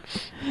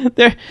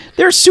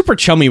 They're super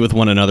chummy with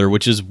one another,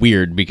 which is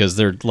weird because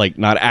they're like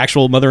not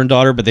actual mother and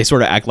daughter, but they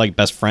sort of act like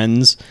best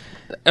friends.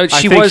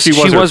 She think was she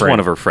was her one friend.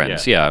 of her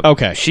friends. Yeah. Yeah.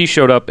 Okay. She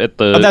showed up at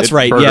the that's at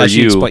right. Burger Yeah,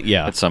 she U expla-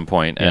 yeah. at some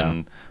point, Yeah.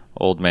 and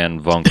old man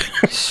Vunk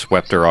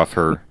swept her off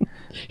her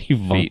He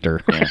vunked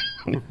her. Yeah.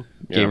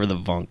 Gave her the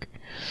vunk.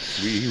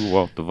 We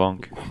walk the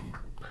Vunk.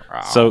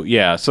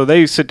 So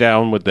they sit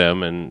down with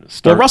them and Well,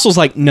 start. Russell's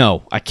like,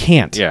 no, I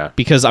can't. Yeah.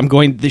 Because I'm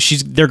going.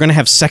 They're going to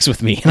have sex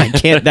with me, and I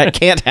can't. That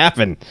can't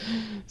happen.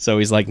 So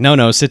he's like,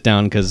 no, sit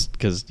down, because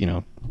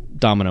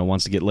Domino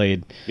wants to get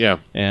laid. Yeah,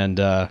 And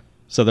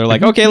so they're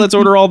like, okay, let's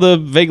order all the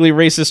vaguely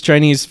racist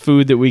Chinese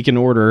food that we can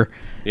order.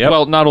 Yep.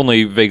 Well, not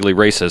only vaguely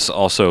racist,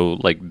 also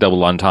like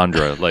double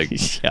entendre. Like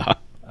Yeah.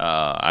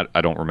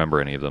 I don't remember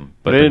any of them.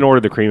 but they didn't order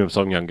the cream of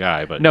some young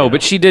guy. But No, you know.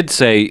 but she did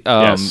say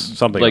Yes,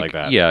 something like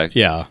that. Yeah,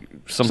 Yeah.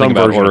 something Some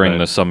about version of ordering it.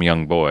 the some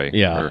young boy.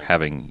 Yeah.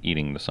 or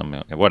eating the some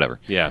young, whatever.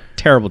 yeah.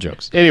 Terrible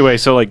jokes. Anyway,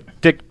 so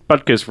like Dick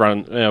Butkus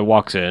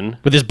walks in.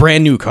 With his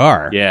brand new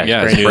car. Yeah,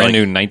 Yeah, brand it's brand like-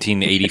 new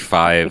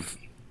 1985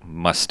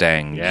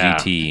 Mustang Yeah.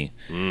 GT.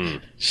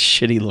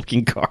 Shitty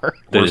looking car.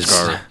 That Worst is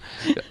car.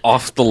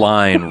 off the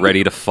line,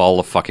 ready to fall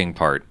a fucking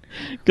apart.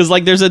 Because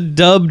like there's a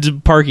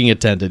dubbed parking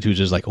attendant who's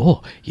just like,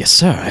 oh, yes,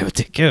 sir, I will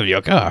take care of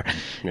your car.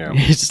 Yeah.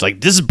 It's just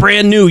like, this is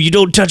brand new. You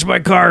don't touch my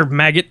car,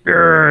 maggot.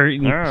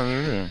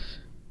 Urgh.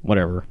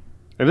 Whatever.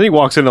 And then he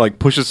walks in and like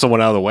pushes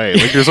someone out of the way.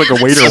 Like there's like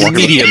a waiter walking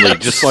Immediately,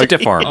 just like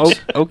stiff arms.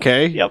 Oh,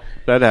 okay. Yep.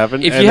 That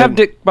happened. If And you have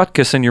then- Dick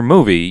Butkus in your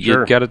movie,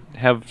 Sure. you got to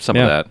have some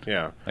Yeah. of that.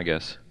 Yeah. I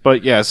guess.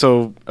 But yeah,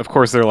 so of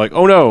course they're like,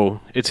 "Oh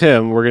no, it's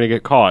him. We're gonna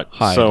get caught.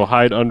 Hide. So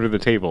hide under the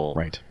table."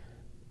 Right.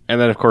 And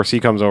then of course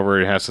he comes over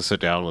and has to sit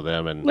down with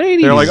them, and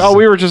Ladies. they're like, "Oh,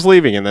 we were just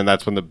leaving." And then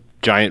that's when the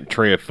giant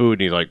tray of food,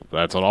 and he's like,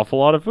 "That's an awful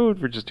lot of food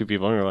for just two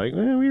people." And they're like,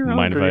 "We were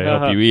Mind if hungry, I help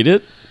haha." you eat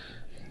it?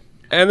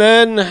 And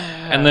then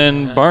And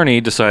then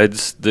Barney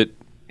decides that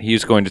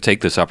he's going to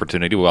take this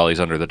opportunity while he's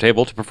under the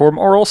table to perform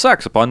oral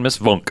sex upon Miss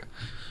Vunk.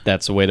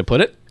 That's a way to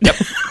put it. Yep.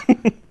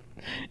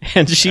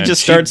 And she And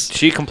just starts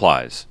She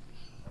complies.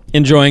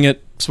 enjoying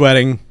it,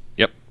 sweating,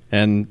 Yep.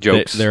 and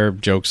Jokes. there are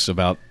jokes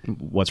about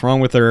what's wrong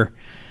with her.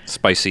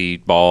 Spicy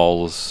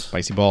balls.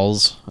 Spicy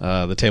balls.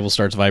 The table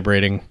starts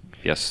vibrating,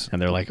 Yes.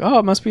 and they're like, "Oh,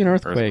 it must be an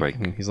earthquake." Earthquake.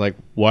 And he's like,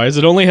 "Why is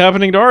it only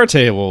happening to our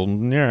table?"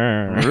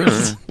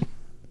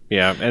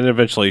 yeah, and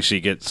eventually she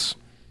gets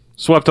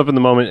swept up in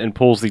the moment and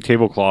pulls the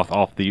tablecloth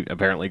off the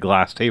apparently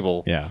glass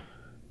table. Yeah.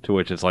 To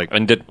which it's like,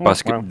 And Dick wow.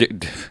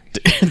 Biscuit.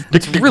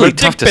 It's really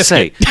tough to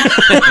say.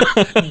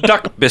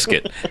 Duck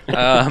biscuit.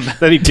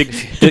 Then he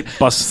dick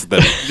busts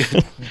them.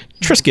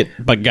 Triscuit,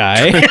 but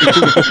guy.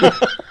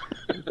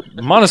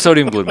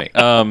 Monosodium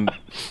glutamate.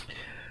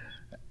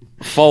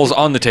 Falls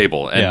on the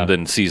table and Yeah.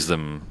 then sees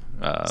them.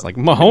 It's like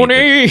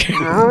Mahoney,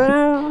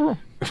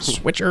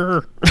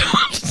 Switcher.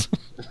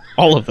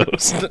 All of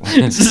those.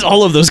 This is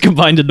all of those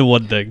combined into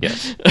one thing.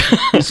 Yes.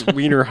 It's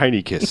Wiener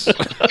Heinekiss.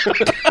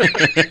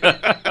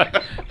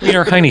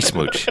 Wiener Heine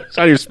Smooch. It's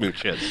not your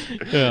smooch yet.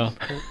 Yeah.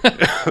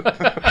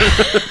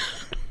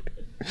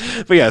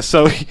 But yeah,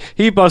 so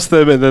he busts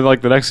them, and then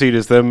like the next scene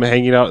is them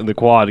hanging out in the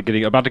quad,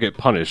 about to get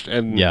punished,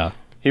 and Yeah.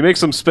 he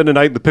makes them spend a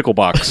night in the pickle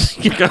box.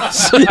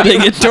 Because- They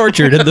get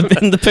tortured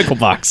in the pickle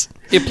box.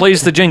 It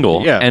plays the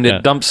jingle, Yeah. and Yeah.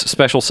 it dumps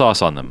special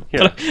sauce on them.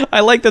 yeah.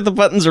 I like that the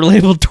buttons are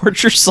labeled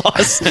torture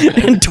sauce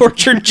and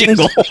torture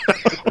jingle.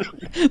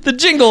 The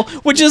jingle,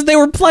 which is they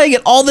were playing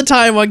it all the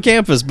time on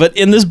campus, but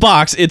in this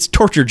box, it's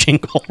torture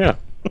jingle. Yeah.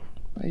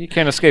 You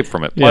can't escape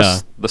from it. Plus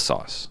Yeah. the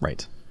sauce.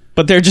 Right.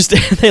 But they're just,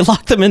 they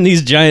lock them in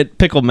these giant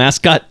pickle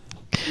mascot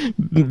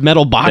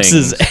metal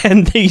boxes, Things.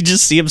 and they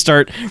just see him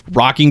start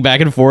rocking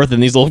back and forth,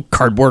 and these little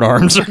cardboard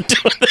arms are doing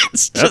it.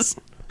 It's just,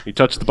 You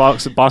touch the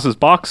boss's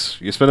box,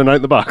 you spend a night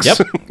in the box. yep.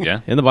 Yeah.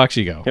 In the box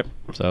you go. Yep.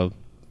 So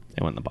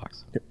they went in the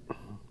box.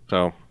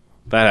 So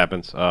that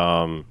happens.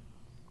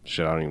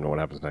 Shit, I don't even know what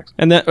happens next.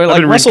 And then, I've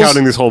like, been Russell's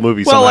recounting this whole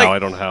movie somehow. I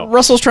don't know how.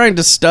 Russell's trying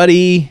to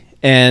study,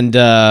 and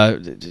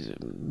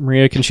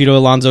Maria Conchita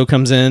Alonso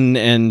comes in,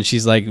 and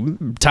she's like,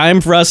 "Time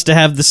for us to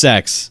have the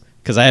sex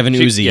because I have an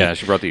Uzi." Yeah,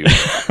 she brought the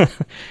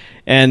Uzi.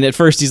 And at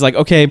first he's like,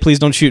 "Okay, please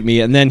don't shoot me,"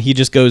 and then he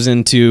just goes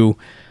into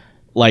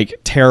like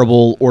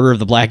terrible Order of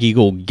the Black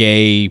Eagle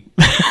gay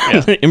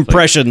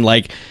impression,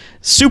 like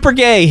super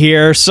gay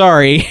here.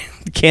 Sorry,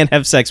 can't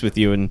have sex with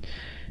you. And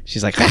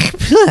she's like,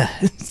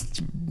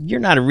 "You're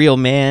not a real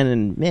man,"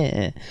 and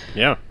meh.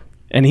 Yeah.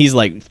 And he's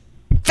like,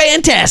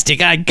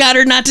 "Fantastic! I got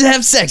her not to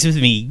have sex with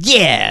me.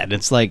 Yeah." And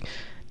it's like,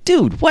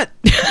 dude, what?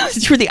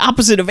 You're the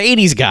opposite of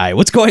 80s guy.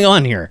 What's going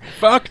on here?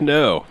 Fuck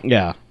no.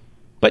 Yeah.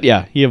 But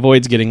yeah, he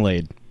avoids getting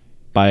laid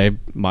by a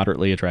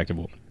moderately attractive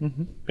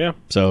woman. Yeah.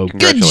 So good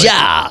Congratulations.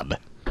 job.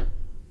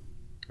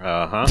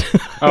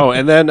 Oh,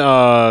 and then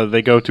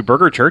they go to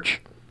Burger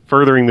Church,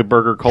 furthering the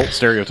burger cult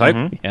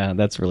stereotype. Yeah,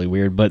 that's really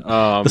weird, but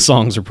the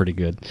songs are pretty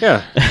good.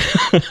 Yeah.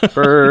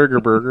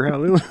 burger,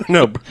 hallelujah.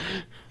 No.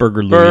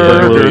 Burger Louie.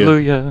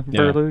 Hallelujah. Yeah.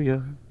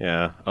 Hallelujah.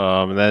 Yeah.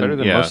 And then Better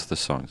than yeah. most of the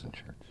songs in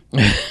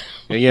church.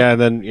 Yeah,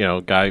 and then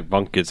Guy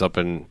Vunk gets up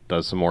and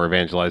does some more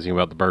evangelizing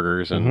about the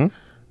burgers, and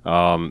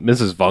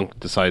Mrs. Vunk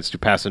decides to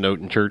pass a note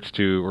in church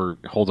or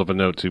holds up a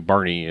note to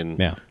Barney, and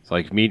Yeah. it's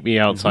like, meet me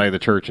outside the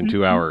church in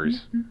 2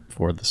 hours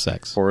For the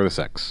sex. for the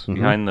sex.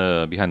 Behind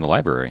the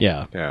library.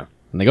 Yeah. Yeah,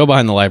 And they go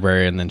behind the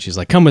library, and then she's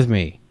like, "Come with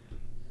me."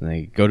 And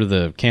they go to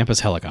the campus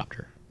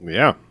helicopter.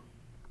 yeah,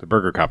 the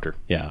burger copter.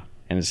 Yeah.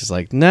 And it's just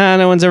like, nah,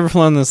 no one's ever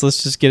flown this.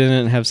 Let's just get in it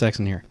and have sex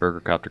in here. Burger,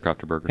 copter,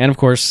 burger. And of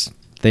course,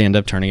 they end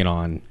up turning it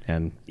on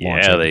and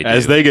launch it.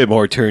 As they get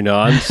more turned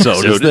on,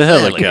 so does the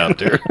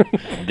helicopter.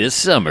 This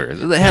summer,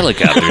 the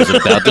helicopter's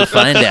about to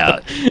find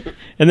out.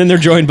 And then they're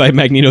joined by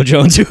Magneto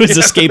Jones, who has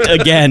escaped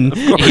again.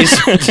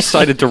 He's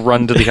decided to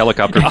run to the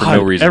helicopter for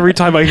no reason. Every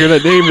time I hear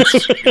that name,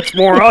 it's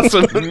more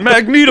awesome.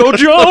 Magneto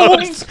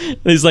Jones!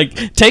 He's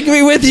like, "Take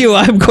me with you.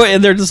 I'm going."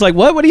 And they're just like,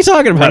 "What? What are you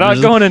talking about?" We're not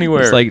It's going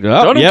anywhere. It's like,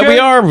 "Oh, Don't yeah, care." we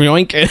are.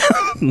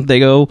 Yoink. They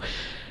go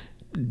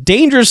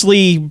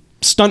dangerously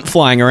stunt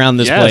flying around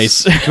this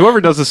Yes. place.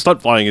 Whoever does the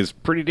stunt flying is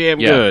pretty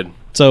damn Yeah. good.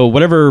 So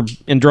whatever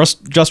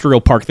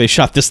industrial park they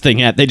shot this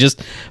thing at, they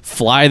just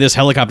fly this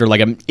helicopter like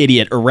an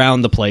idiot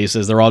around the place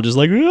as they're all just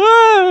like,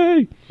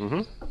 "Hey!"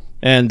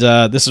 And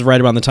this is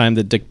right around the time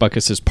that Dick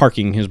Buckus is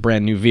parking his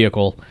brand new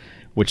vehicle,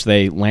 which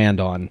they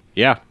land on.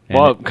 Yeah.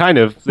 Well, kind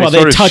of. They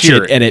sort of touch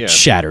shear it and it yeah.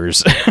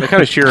 shatters. They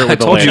kind of shear it with I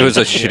the told you it landing. was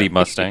a shitty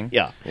Mustang.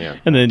 Yeah. Yeah.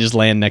 And then just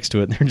land next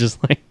to it, and they're just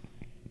like,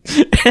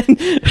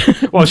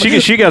 Well, she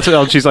gets it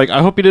out. She's like,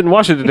 "I hope you didn't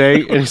wash it today."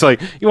 And he's like,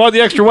 "You want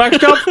the extra wax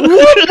cup?"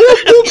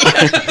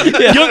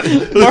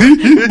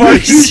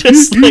 Marty's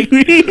just like,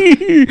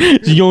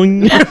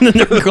 yoing, and then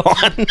they're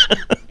gone.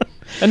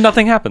 And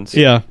nothing happens.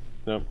 Yeah.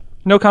 No.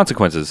 No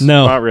consequences.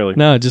 No. Not really.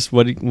 No, just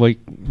what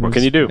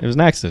can you do? It was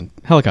an accident.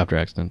 Helicopter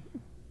accident.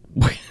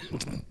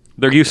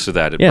 They're used to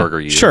that at Yeah,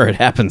 Burger U. sure, it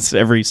happens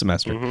every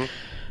semester.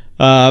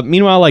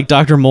 Meanwhile, like,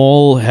 Dr.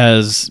 Mole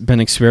has been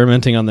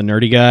experimenting on the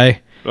nerdy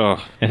guy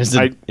Oh, and has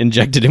I-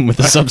 injected him with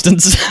a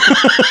substance.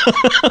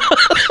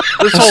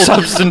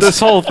 this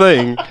whole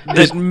thing.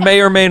 That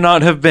may or may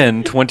not have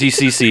been 20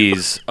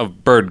 cc's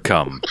of bird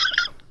cum.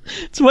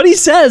 It's what he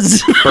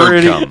says.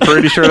 Bird cum.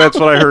 Pretty sure that's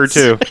what I heard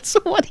too. It's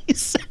what he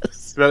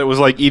says. That it was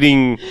like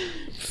eating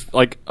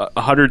like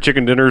 100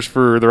 chicken dinners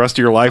for the rest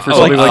of your life or Like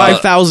something like that.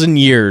 5,000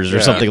 years or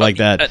something like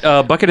that.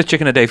 A bucket of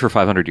chicken a day for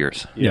 500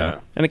 years. Yeah.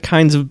 And it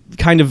kind of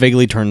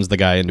vaguely turns the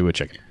guy into a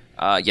chicken.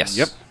 Yes.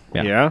 Yep.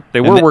 Yeah. Yeah.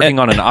 They were working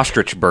on an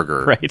ostrich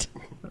burger. Right.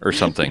 Or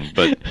something,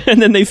 but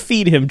And then they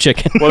feed him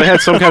chicken. Well, they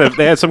had some kind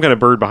of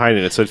bird behind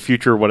it. It said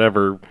future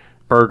whatever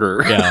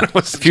burger. Yeah. It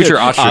was- future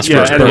ostrich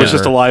Yeah, burger. and it was burger.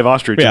 just a live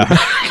ostrich. Yeah.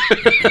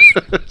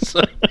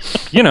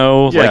 You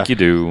know, Yeah. like you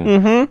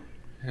do.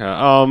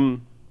 Yeah,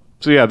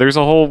 So yeah, there's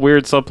a whole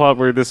weird subplot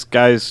where this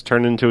guy's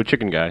turned into a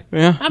chicken guy.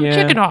 Yeah. I'm a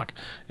chicken hawk.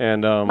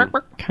 And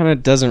Kind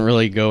of doesn't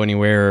really go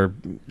anywhere or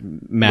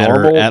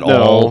matter normal at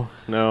all.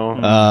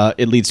 No.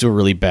 It leads to a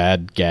really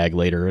bad gag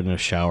later in a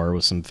shower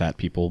with some fat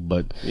people,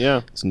 but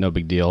Yeah. it's no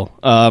big deal.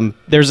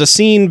 There's a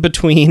scene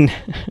between,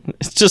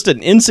 it's just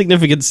an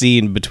insignificant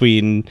scene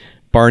between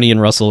Barney and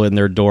Russell in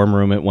their dorm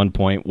room at one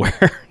point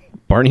where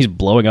Barney's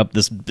blowing up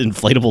this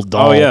inflatable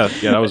doll. Oh yeah.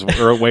 Yeah, that was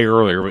way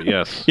earlier, but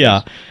yes.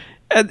 Yeah.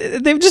 And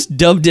they've just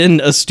dubbed in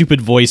a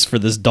stupid voice for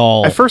this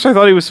doll. At first I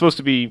thought he was supposed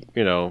to be,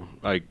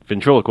 like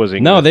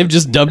ventriloquizing. No, they've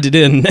just dubbed it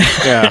in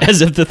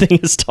as if the thing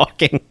is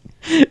talking.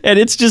 And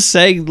it's just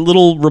saying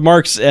little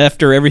remarks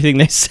after everything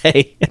they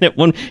say. And at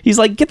one, he's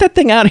like, get that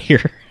thing out of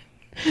here.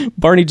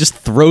 Barney just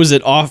throws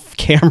it off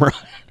camera.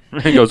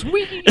 He goes,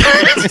 wee.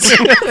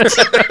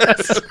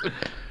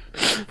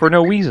 For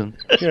no reason.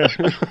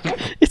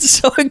 It's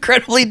so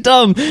incredibly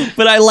dumb.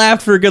 But I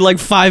laughed for a good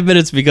 5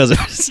 minutes because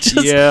it's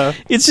just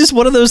it's just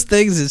one of those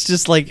things. It's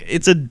just like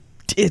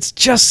it's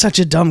just such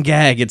a dumb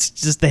gag. It's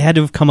just they had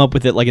to have come up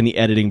with it in the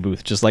editing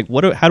booth. Just like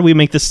how do we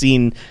make this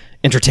scene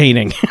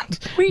entertaining?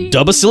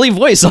 Dub a silly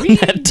voice on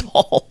that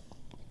doll.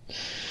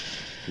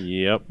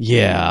 Yep.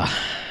 Yeah.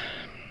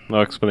 No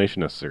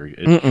explanation necessary.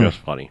 It's just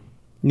funny.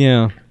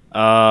 Yeah.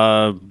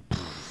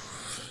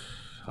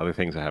 Other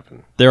things that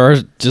happen. There are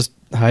just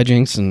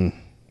hijinks and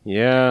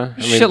Yeah.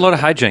 Shitload of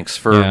hijinks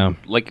for Yeah.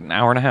 an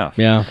hour and a half.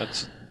 Yeah.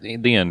 That's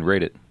the end.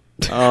 Rate it.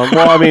 all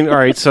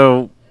right,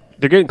 so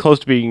they're getting close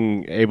to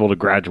being able to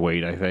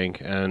graduate, I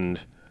think, and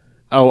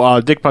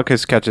Dick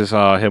Butkus catches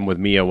him with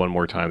Mia one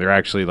more time. They're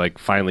actually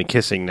finally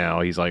kissing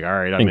now. He's like, all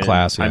right, I'm In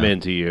class, I'm yeah.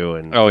 into you,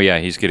 and Oh yeah,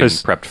 he's getting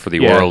 'Cause- prepped for the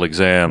yeah. oral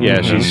exam.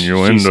 yeah, she's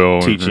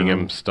Innuendo. teaching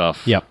him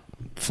stuff. Yep.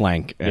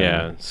 Flank. And,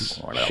 Yeah, it's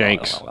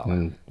Shanks.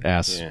 And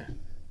ass. Yeah.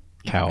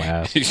 Cow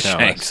ass.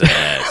 Shanks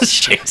ass.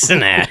 Shanks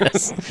and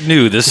ass.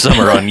 New this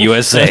summer on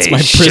USA. That's my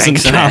prison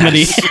Shanks and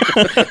comedy.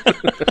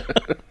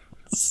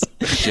 ass.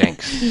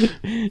 Shanks.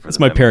 It's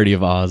my parody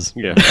of Oz.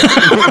 Yeah.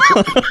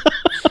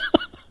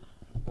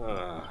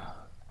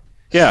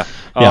 Yeah.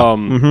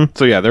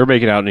 So yeah, they're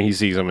making out, and he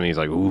sees him, and he's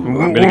like, "Ooh,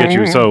 I'm gonna get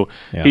you." So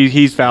Yeah.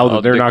 he's vowed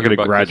that they're Dick not going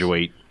to Butkus.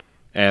 graduate,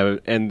 and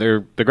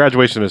the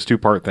graduation is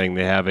 2-part thing.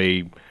 They have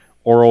a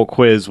oral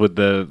quiz with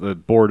the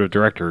board of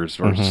directors,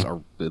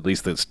 or at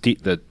least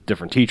the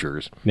different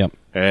teachers. Yep.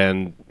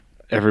 And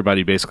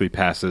everybody basically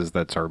passes.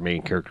 That's our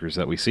main characters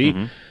that we see,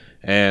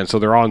 and so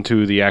they're on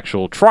to the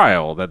actual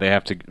trial that they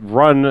have to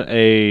run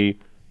a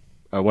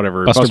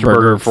Buster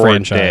Burger for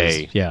franchise.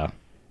 a day. Yeah.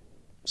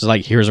 So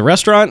here's a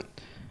restaurant.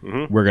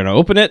 We're going to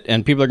open it,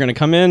 and people are going to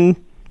come in,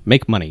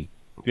 make money.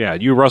 Yeah,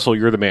 you, Russell,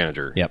 you're the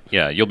manager. Yep.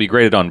 Yeah, you'll be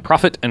graded on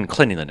profit and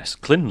cleanliness.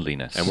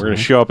 And we're going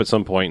to show up at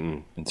some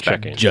point and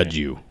check in. Judge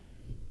you.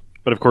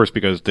 But of course,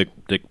 because Dick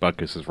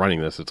Butkus is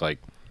running this, it's like,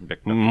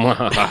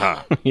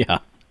 Yeah.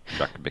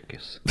 Dr.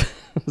 Bickus.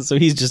 So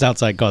he's just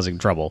outside causing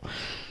trouble.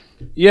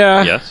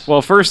 yeah. Yes.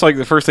 Well, first,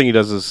 the first thing he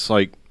does is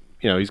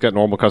he's got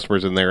normal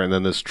customers in there, and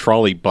then this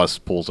trolley bus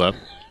pulls up.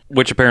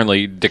 Which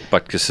apparently Dick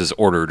Butkus has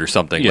ordered or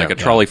something. Yeah. Like a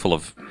trolley full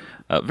of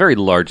very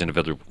large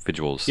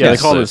individuals. Yeah, Yes,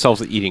 they call the- themselves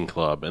the Eating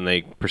Club, and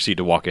they proceed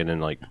to walk in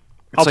and I'll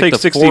it's take the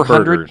 60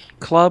 400 burgers.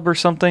 Club or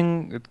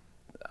something.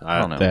 I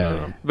don't know.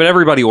 They- But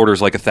everybody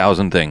orders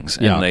 1,000 things,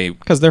 Yeah. and they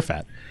Because they're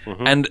fat.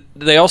 and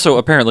they also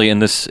apparently in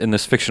this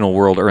fictional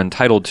world are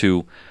entitled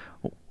to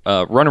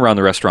run around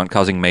the restaurant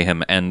causing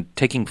mayhem and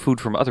taking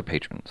food from other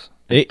patrons.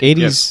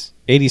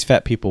 80s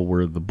fat people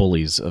were the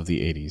bullies of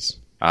the 80s.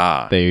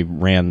 Ah, They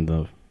ran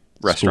the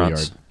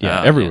Restaurants. schoolyard. Yeah,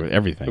 Ah, everywhere,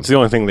 everything. It's the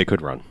only thing they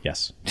could run.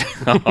 Yes.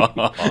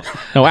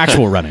 No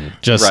actual running.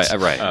 Just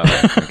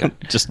right.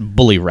 just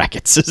bully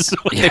rackets is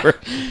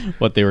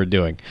what they were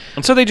doing.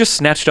 And so they just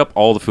snatched up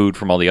all the food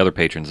from all the other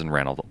patrons and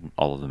ran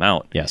all of them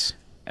out. Yes.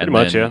 And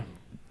Pretty much, then yeah.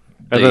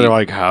 And then they're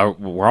like,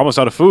 we're almost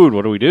out of food.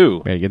 What do we do?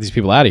 We gotta get these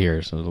people out of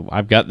here. So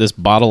I've got this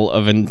bottle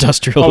of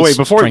industrial. Oh wait,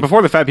 before strength-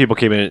 the fat people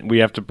came in, we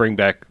have to bring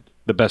back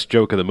the best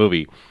joke of the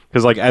movie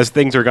because as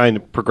things are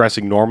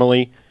progressing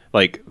normally,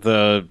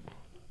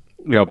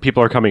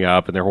 people are coming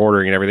up and they're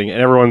ordering and everything,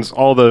 and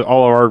all of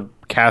our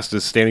cast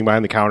is standing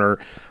behind the counter,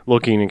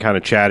 looking and kind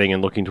of chatting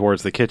and looking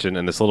towards the kitchen,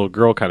 and this little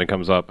girl kind of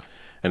comes up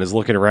and is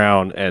looking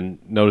around and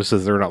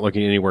notices they're not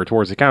looking anywhere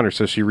towards the counter,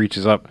 so she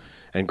reaches up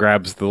and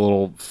grabs the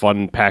little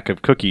fun pack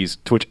of cookies,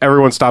 to which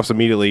everyone stops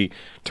immediately,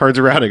 turns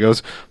around and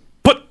goes,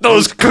 "Put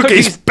those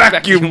cookies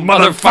back, you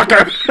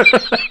motherfucker!"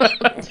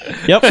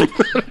 Yep.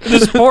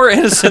 this poor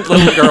innocent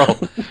little girl.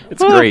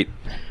 It's great.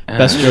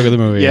 Best joke of the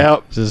movie.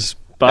 Yep. Just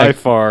By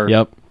far.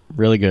 Yep.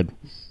 Really good.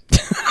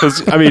 Because,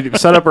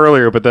 set up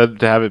earlier, but then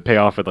to have it pay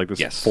off at this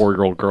Yes.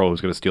 4-year-old girl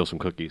who's going to steal some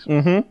cookies.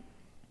 Mm-hmm.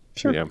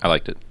 Sure. Yeah. I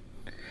liked it.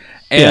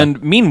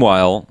 And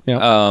meanwhile,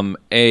 Yeah.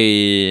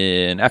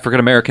 an African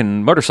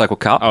American motorcycle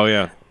cop Oh,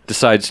 yeah.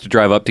 decides to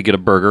drive up to get a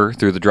burger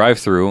through the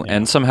drive-thru,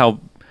 and somehow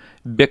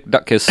Bick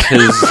Duckus,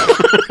 his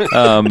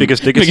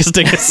Biggest Biggest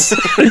dingus.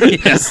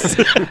 yes,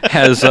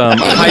 has Do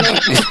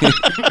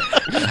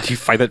you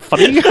find that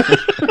funny?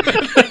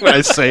 When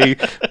I say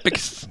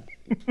biggest...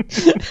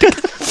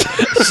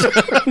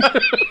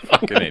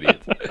 fucking idiot.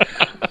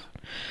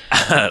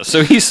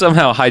 So he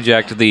somehow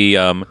hijacked the.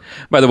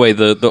 By the way,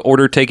 the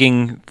order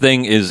taking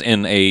thing is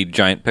in a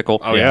giant pickle.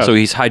 Oh, yeah. So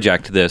he's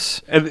hijacked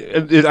this. And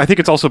I think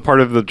it's also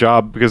part of the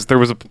job because there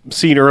was a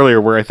scene earlier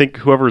where I think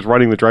whoever's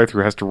running the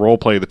drive-thru has to role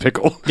play the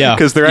pickle. Yeah.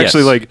 Because they're Yes.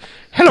 actually like,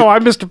 "Hello,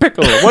 I'm Mr.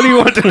 Pickle. What do you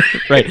want?"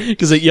 Right,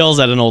 because it yells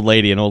at an old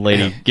lady. An old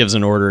lady gives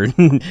an order,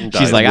 and she's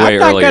Dies like, way "I'm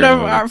not earlier in the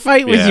movie. gonna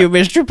fight with Yeah. you,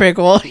 Mr.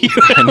 Pickle."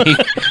 And he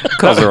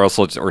calls her all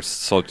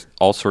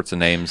sorts of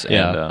names.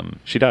 Yeah. And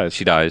She dies.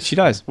 She dies. She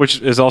dies.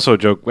 Which is also a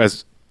joke.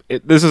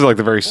 This is like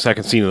the very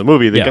second scene of the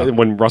movie. Yeah.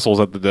 When Russell's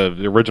at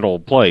the original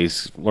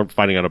place,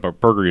 finding out about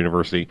Burger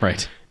University.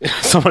 Right.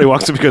 Somebody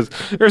walks up because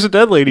there's a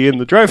dead lady in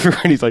the drive-thru,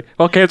 and he's like,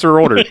 "Well, cancel her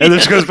order," and then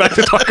she goes back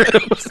to talking.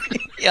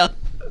 Yeah.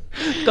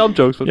 Dumb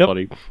jokes, but Yep.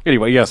 funny.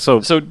 Anyway, yeah. So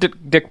So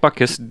Dick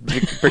Buckus,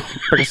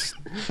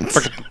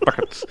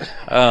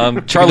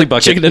 Charlie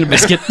Bucket. Chicken and a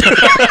biscuit.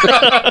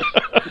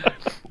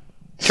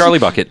 Charlie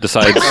Bucket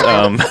decides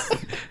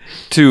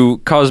to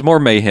cause more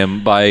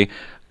mayhem by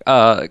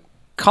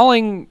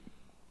calling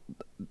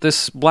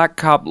this black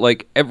cop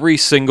like every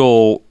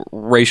single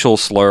racial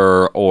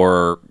slur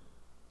or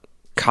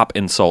cop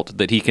insult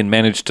that he can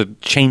manage to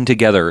chain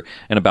together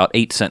in about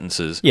 8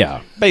 sentences.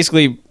 Yeah,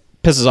 basically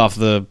pisses off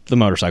the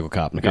motorcycle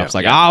cop, and the cop's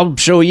like, Yeah. "I'll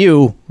show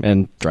you,"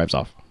 and drives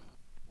off.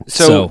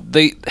 So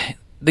they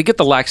get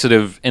the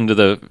laxative into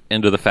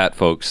the fat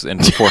folks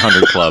into the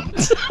 400 Club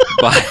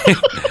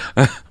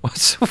by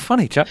what's so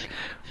funny, Chuck?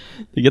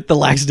 You get the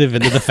laxative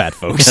into the fat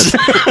folks.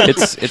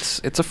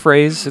 It's a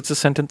phrase, it's a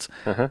sentence.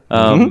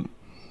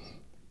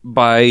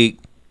 By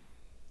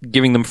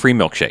giving them free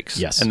milkshakes.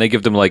 Yes. And they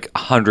give them like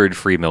 100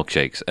 free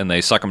milkshakes, and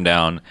they suck them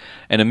down,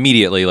 and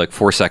immediately, like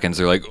 4 seconds,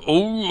 they're like,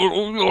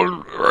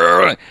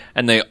 oh,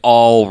 and they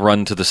all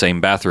run to the same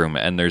bathroom,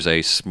 and there's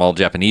a small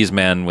Japanese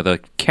man with a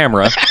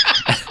camera,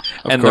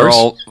 and they're course.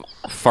 all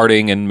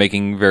farting and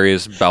making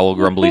various bowel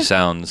grumbly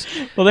sounds.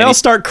 Well, they all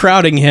start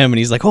crowding him, and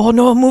he's like, "Oh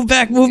no, move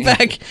back!"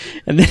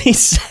 And then he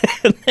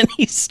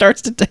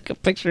starts to take a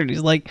picture, and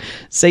he's like,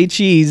 "Say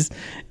cheese."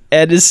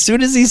 And as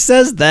soon as he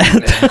says that,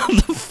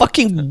 the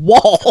fucking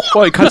wall.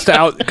 well, it cuts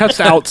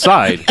to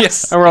outside.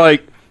 Yes. And we're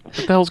like, "What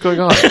the hell's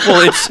going on?"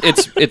 Well,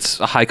 it's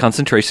high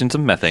concentrations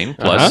of methane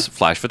plus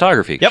flash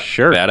photography. Yep.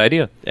 Sure. Bad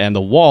idea. And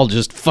the wall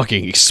just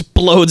fucking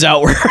explodes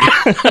outward.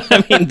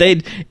 I mean,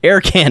 they'd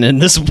air cannon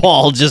this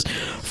wall just.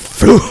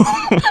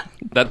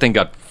 That thing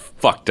got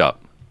fucked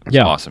up. It's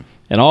Yeah. awesome.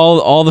 And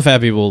all the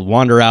fat people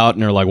wander out,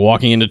 and they're like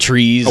walking into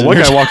trees. and One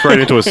they're guy walked right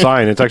into a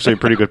sign. It's actually a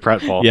pretty good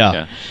pratfall.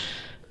 Yeah.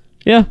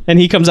 Yeah, and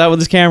he comes out with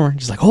his camera.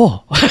 He's like,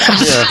 "Oh,"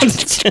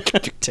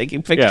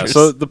 taking pictures. Yeah,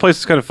 so the place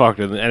is kind of fucked,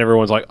 and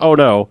everyone's like, "Oh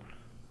no,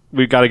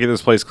 we've got to get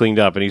this place cleaned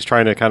up." And he's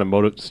trying to kind of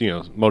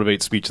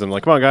motivate speech them,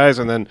 like, "Come on, guys!"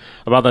 And then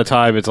about that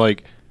time, it's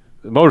like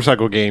the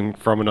motorcycle game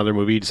from another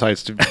movie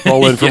decides to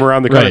roll in from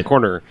around the Right.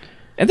 corner.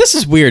 And this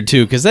is weird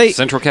too, because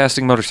Central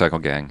Casting Motorcycle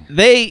Gang.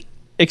 they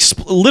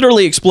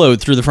literally explode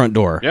through the front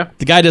door. Yeah.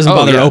 The guy doesn't Oh,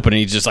 bother to yeah. open it.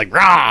 He's just like,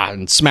 rah,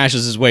 and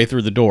smashes his way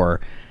through the door.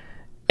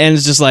 And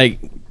it's just like,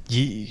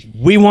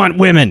 we want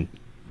women.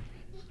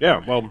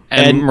 Yeah, well,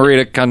 And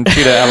Marita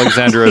Conchita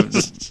Alexandra.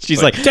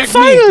 She's like, "Take me,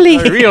 finally.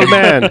 a real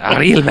man." A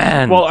real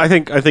man. Well, I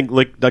think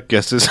Lick Duck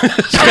Guest has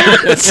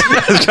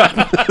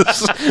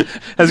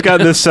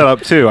gotten this set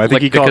up too. I think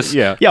Lick he called Dickus.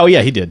 yeah. Yeah, oh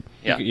yeah, he did.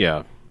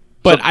 Yeah.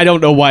 But I don't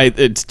know why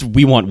it's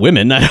we want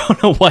women. I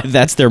don't know why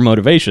that's their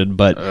motivation.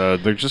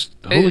 But They're just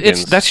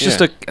hooligans. that's just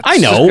Yeah. I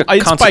know just a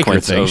it's a biker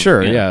consequence thing. of-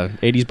 Sure, yeah.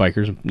 80s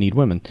bikers need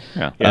women.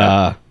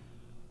 Yeah.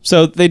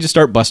 So they just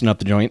start busting up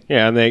the joint.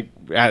 Yeah, and they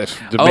demand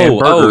Oh,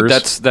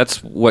 burgers.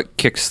 that's what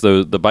kicks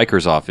the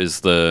bikers off.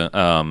 Is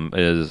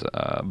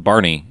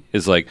Barney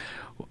is like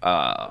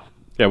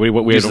yeah,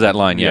 we uses that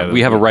line. Yeah,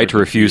 we have a right to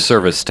refuse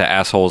service to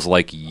assholes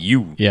like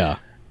you. Yeah.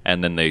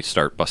 And then they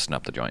start busting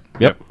up the joint.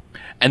 Yep.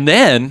 And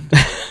then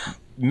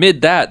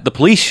mid that, the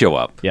police show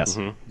up. Yes.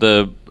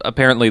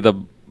 Apparently the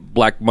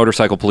Black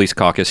Motorcycle Police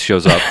Caucus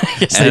shows up.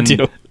 Yes, and they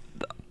do.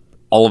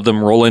 all of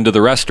them roll into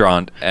the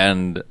restaurant,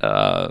 and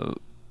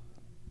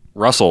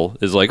Russell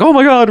is like, "Oh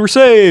my God, we're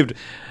saved!"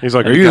 He's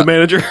like, "Are you the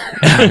manager?"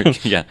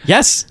 Yeah.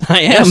 Yes,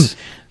 I am. Yes.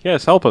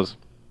 Yes, help us.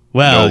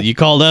 Well, No. you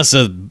called us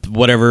a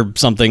whatever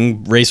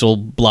something racial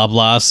blah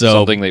blah. So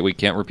Something that we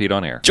can't repeat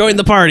on air. join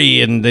the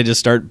party, and they just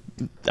start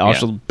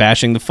also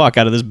bashing the fuck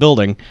out of this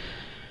building.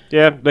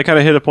 Yeah, they kind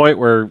of hit a point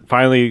where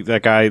finally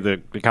that guy,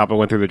 the cop that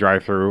went through the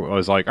drive-thru,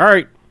 was like, "All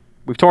right,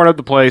 we've torn up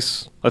the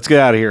place. Let's get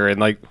out of here." And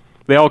like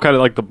they all kind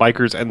of like the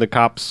bikers and the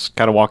cops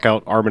kind of walk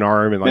out arm in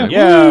arm and like,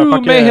 "Yeah, Woo,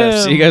 fuck mayhem."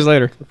 yeah, See you guys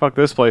later. fuck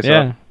this place Yeah,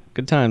 up."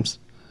 good times.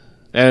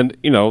 And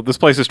this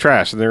place is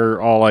trash, and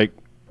they're all like,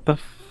 "The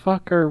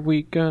fuck are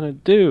we gonna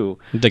do?"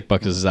 Dick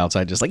Buckus is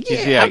outside, just like,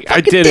 yeah, I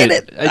fucking did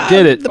it. I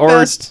did it. The Or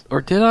best.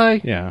 did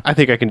I? Yeah. I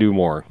think I can do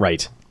more.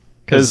 Right.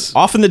 'Cause- Because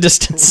off in the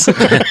distance,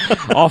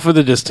 Off of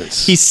the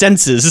distance. he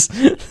senses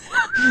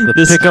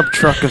this pickup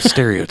truck of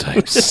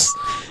stereotypes.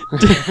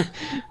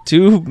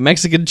 two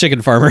Mexican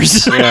chicken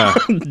farmers Yeah.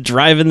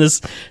 driving this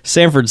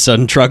Sanford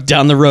Son truck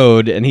down the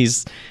road, and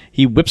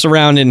he whips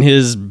around in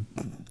his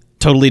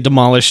totally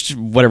demolished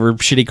whatever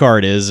shitty car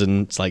it is,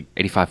 and it's like,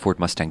 85 Ford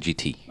Mustang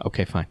GT.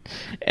 okay, fine.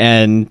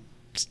 And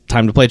it's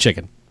time to play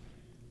chicken,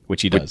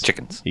 which he does.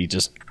 chickens. He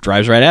just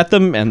drives right at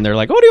them, and they're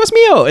like, "Oh, Dios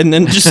mío!" And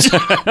then just,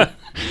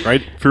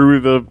 Right through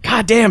the.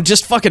 God damn,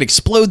 just fucking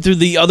explode through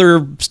the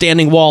other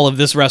standing wall of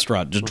this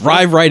restaurant. Just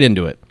drive right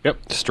into it.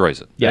 Yep. Destroys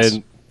it. Yes.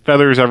 And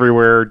feathers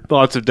everywhere.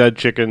 Lots of dead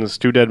chickens.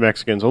 2 dead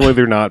Mexicans. Only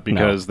they're not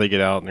because they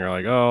get out and they're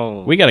like,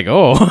 oh. We gotta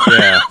go.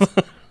 Yeah.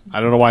 I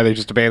don't know why they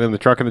just abandoned the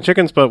truck and the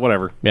chickens, but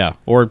whatever. Yeah,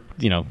 or,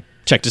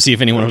 check to see if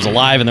anyone was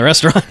alive in the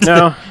restaurant.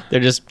 No. They're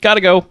just,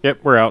 gotta go. Yep,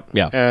 we're out.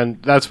 Yeah.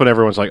 And that's when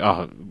everyone's like,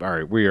 oh, all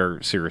right,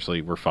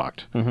 we're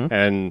fucked.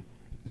 And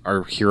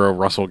our hero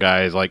Russell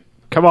guy is like,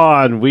 come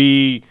on,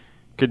 we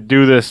could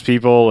do this,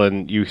 people.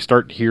 And you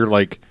start to hear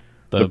like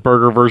the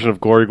burger version of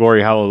Glory,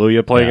 Glory,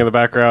 Hallelujah playing in the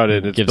background,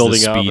 and it's Gives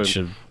building the up. speech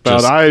And of about,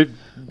 just- I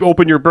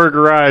open your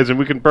burger eyes and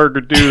we can burger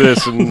do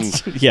this.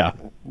 And Yeah.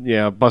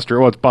 yeah, Buster,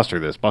 well, it's Buster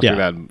this. Buster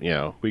Yeah.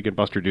 that, we can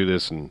Buster do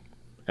this. And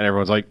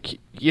everyone's like,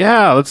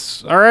 yeah,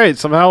 let's, all right,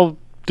 somehow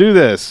do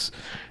this.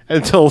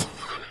 Until...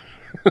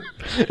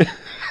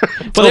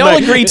 But they all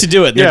agree to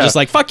do it. They're Yeah. just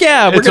like, fuck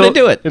yeah, we're Until- gonna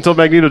do it. Until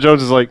Magneto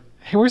Jones is like,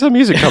 hey, where's that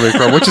music coming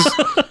from? Which is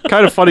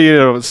kind of funny in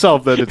and of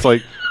itself that it's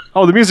like,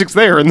 oh, the music's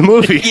there in the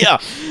movie. Yeah.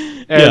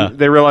 And Yeah.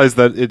 they realize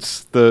that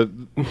it's the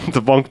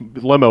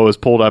Vunk limo is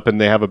pulled up and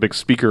they have a big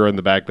speaker in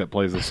the back that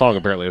plays the song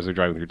apparently as they're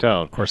driving through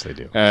town. Of course they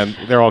do. And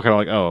they're all kind of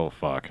like, oh,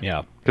 fuck.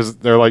 Yeah. Because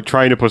they're like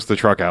trying to push the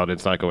truck out.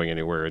 It's not going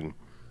anywhere. And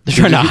They're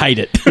trying to hide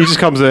it. he just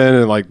comes in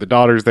and like the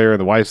daughter's there and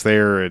the wife's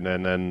there. And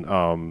then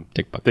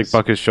Dick Buckus. Dick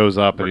Buckus shows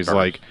up and he's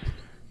like,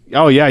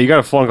 oh, yeah, you got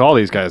to flunk all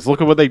these guys.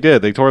 Look at what they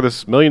did. They tore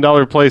this $1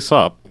 million place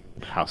up.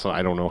 How? So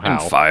I don't know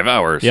how. In 5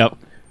 hours. Yep.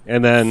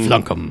 And then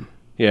Flunk 'em.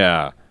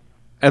 yeah.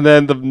 And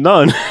then the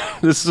nun,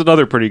 this is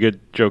another pretty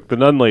good joke. The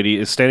nun lady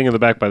is standing in the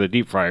back by the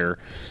deep fryer,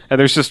 and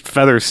there's just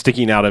feathers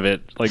sticking out of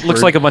it. Like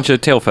Looks like a bunch of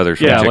tail feathers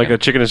from yeah, a chicken. like a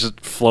chicken is just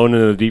flown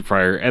into the deep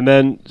fryer. And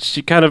then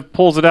she kind of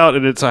pulls it out,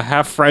 and it's a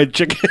half-fried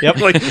chicken. Yep.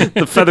 Like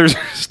the feathers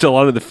are still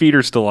on it, the feet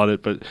are still on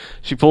it, but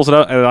she pulls it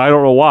out, and I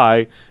don't know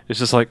why. It's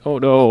just like, oh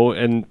no,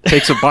 and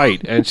takes a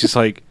bite, and she's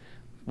like,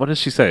 what does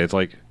she say? It's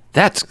like,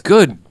 That's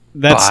good.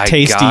 That's by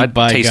tasty God.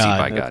 by tasty God.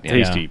 by God. Yeah.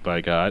 tasty,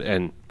 by God.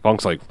 And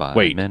Funk's like, By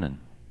wait, Menon.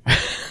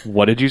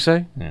 what did you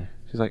say? Yeah.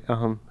 She's like,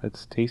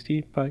 it's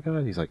tasty, by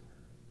God. He's like,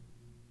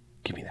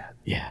 give me that.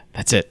 Yeah,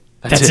 that's it.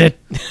 That's it.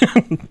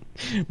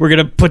 We're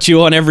gonna put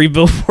you on every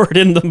billboard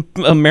in the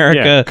America.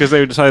 Yeah, because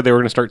they decided they were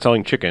going to start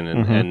selling chicken,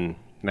 and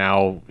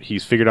now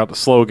he's figured out the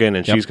slogan,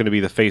 and she's going to be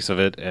the face of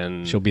it.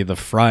 And She'll be the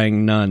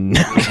frying nun.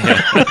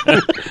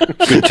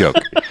 Good joke.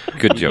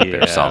 Good joke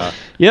there. Solid.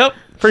 Yep.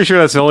 pretty sure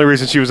that's the only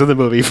reason she was in the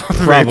movie from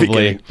the very Probably.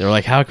 beginning. They're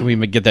like, how can we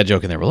get that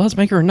joke in there? Well, let's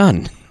make her a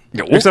nun.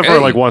 Except for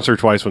like once or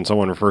twice when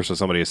someone refers to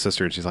somebody as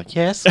sister, and she's like,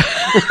 "Yes,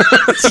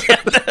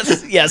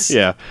 Yes.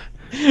 yeah,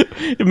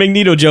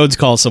 Magneto Jones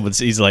calls someone.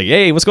 He's like,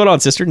 "Hey, what's going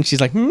on, sister?" And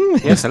she's like,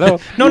 yes, hello."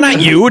 "No,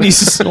 not you." And he's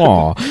just,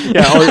 "Aw."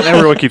 Yeah,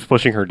 everyone keeps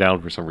pushing her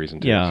down for some reason.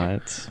 Too. Yeah,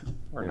 it's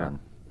Yeah.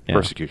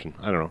 Persecution.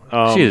 I don't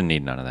know. She didn't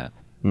need none of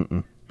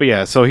that. But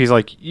yeah, so he's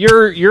like,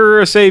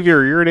 "You're a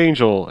savior. You're an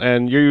angel,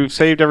 and you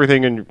saved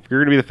everything, and you're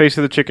going to be the face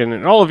of the chicken,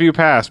 and all of you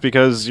pass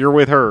because you're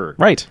with her.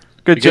 right.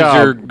 Good Because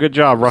you're job. Good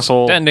job,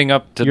 Russell. Standing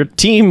up to Your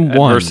team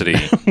won. adversity.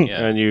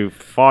 Yeah. And you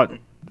fought.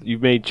 You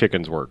made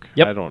chickens work.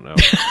 Yep. I don't know.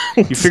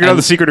 You figured out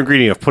the secret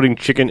ingredient of putting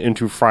chicken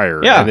into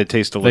fryer, Yeah. and it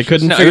tastes They delicious.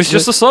 couldn't No, it was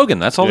just a slogan.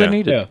 That's all Yeah. they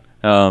needed.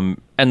 And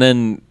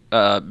then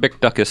Bick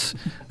Duckus.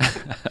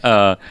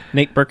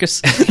 Nate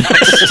Burkus.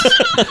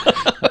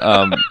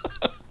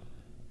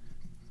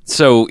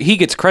 So he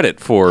gets credit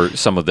for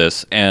some of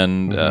this,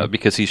 and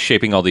because he's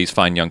shaping all these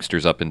fine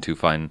youngsters up into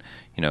fine,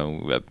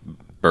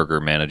 burger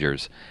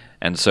managers,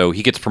 and so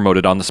he gets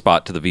promoted on the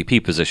spot to the VP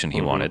position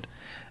he wanted,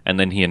 and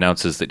then he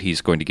announces that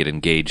he's going to get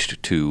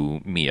engaged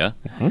to Mia,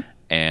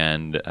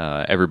 and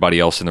everybody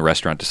else in the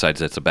restaurant decides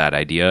that's a bad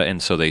idea,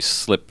 and so they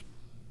slip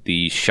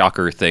the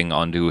shocker thing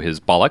onto his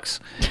bollocks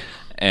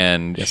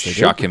and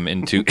shock him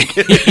into.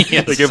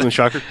 Yes. They give him the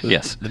shocker.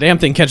 Yes. The damn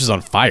thing catches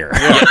on fire.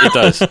 Yeah, it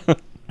does.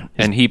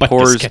 And he butt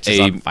pours just catches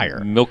a on fire.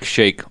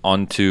 milkshake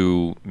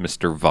onto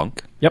Mr. Vunk,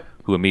 Yep.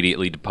 who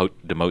immediately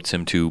demotes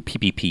him to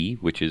PPP,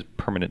 which is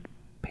Permanent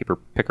Paper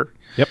Picker.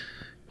 Yep.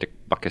 Dick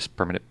Buckus,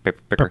 Permanent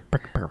Paper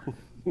Picker.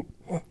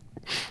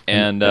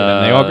 And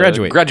then they all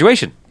graduate.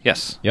 Graduation,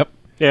 yes. Yep.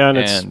 Yeah, and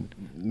it's And-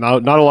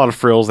 not a lot of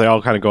frills. They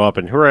all kind of go up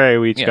and hooray,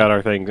 we each Yeah. got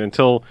our thing.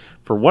 Until,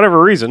 for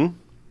whatever reason,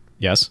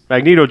 Yes.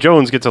 Magneto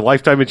Jones gets a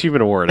Lifetime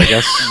Achievement Award, I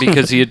guess.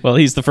 Because he had, Well,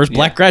 he's the first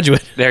black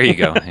graduate, there you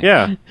go.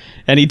 Yeah.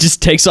 and he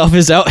just takes off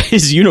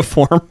his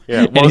uniform.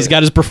 Yeah, and well, he's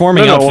got his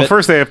performing No, outfit. well,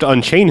 first they have to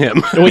unchain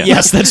him. Well,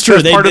 yes, that's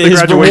true. That's part of the His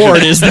graduation.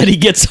 reward is that he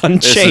gets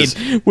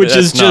unchained, which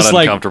is that's not just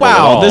like, uncomfortable at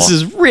wow, all. this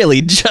is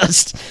really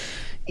just.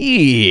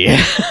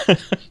 Yeah.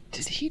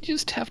 Did he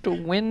just have to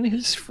win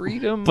his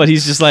freedom? But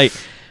he's just like,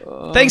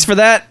 thanks for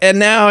that, and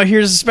now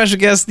here's a special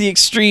guest, the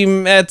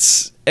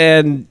Extremettes,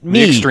 and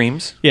me. the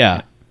extremes.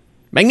 Yeah.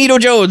 Magneto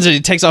Jones, and he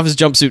takes off his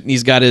jumpsuit and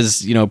he's got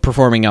his,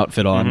 performing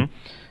outfit on.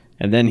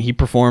 And then he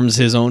performs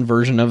his own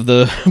version of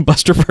the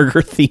Buster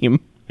Burger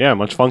theme. Yeah,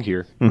 much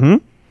funkier.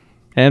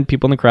 And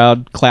people in the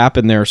crowd clap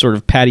in their sort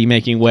of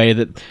patty-making way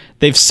that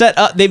they've set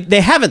up.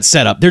 They haven't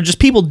set up. They're just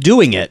people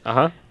doing it.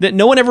 That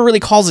no one ever really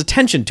calls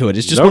attention to it.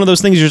 It's just one of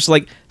those things you're just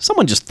like,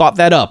 someone just thought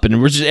that up, and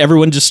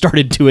everyone just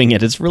started doing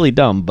it. It's really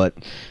dumb, but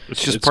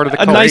It's just part of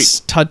the a culture. nice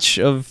touch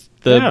of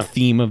the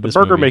theme of this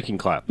burger movie. making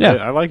clap. Yeah.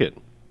 I like it.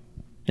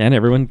 And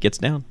everyone gets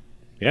down.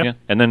 Yeah. Yeah.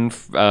 And then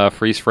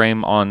freeze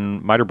frame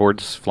on miter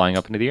boards flying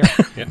up into the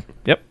air.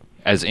 Yep.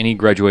 As any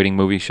graduating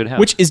movie should have.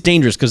 Which is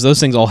dangerous because those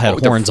things all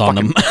had horns on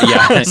them.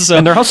 yeah. So-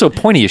 and they're also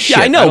pointy as shit.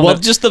 Yeah, I know. don't Well,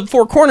 just the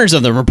four corners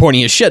of them are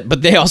pointy as shit,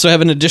 but they also have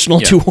an additional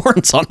two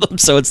horns on them.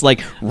 So it's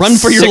like, run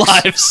for your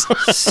lives.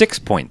 6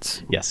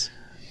 points. Yes.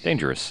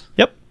 Dangerous.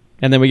 Yep.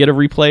 And then we get a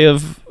replay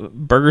of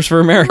Burgers for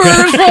America.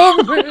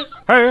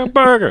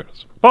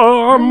 Hamburgers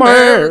for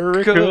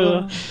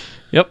America.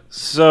 Yep.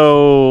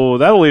 So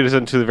that'll lead us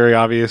into the very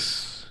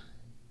obvious.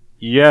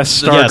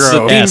 Yes, Stargrove. Yes, The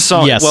theme Yes,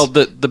 song. yes. Well,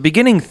 the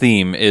beginning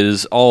theme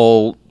is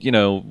all,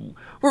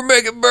 we're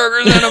making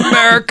burgers in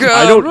America.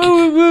 I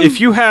don't.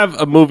 If you have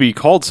a movie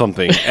called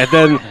something, and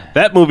then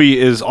that movie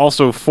is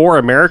also for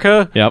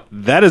America, Yep.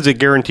 that is a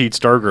guaranteed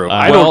Stargrove.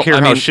 I well, don't care I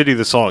how mean, shitty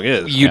the song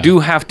is. You do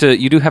have to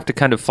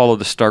kind of follow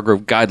the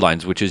Stargrove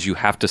guidelines, which is you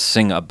have to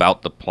sing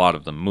about the plot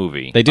of the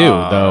movie. They do,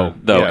 though.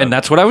 though, yeah. and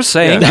that's what I was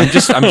saying. I'm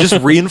just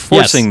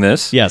reinforcing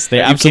this. Yes, they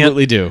You can't-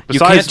 absolutely do. You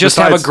Besides- can't just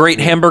have a besides- great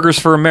Hamburgers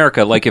for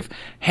America. Like if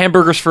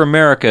Hamburgers for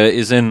America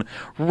is in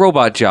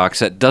Robot Jocks,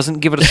 that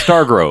doesn't give it a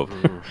Stargrove.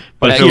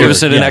 But That if it gives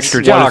was- it an yes. extra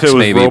What Jocks, if it was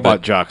maybe. Robot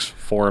but- Jocks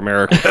for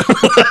America?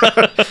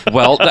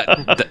 well,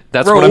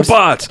 that's what I'm saying.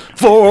 Robots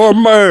for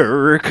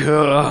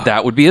America.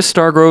 That would be a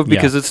Stargrove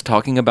because Yeah. it's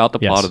talking about the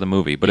plot Yes. of the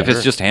movie. But if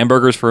it's just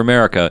Hamburgers for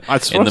America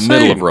That's in what the I'm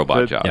middle saying. of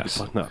Robot That-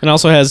 Jocks, No. And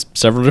also has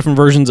several different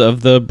versions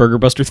of the Burger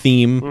Buster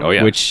theme,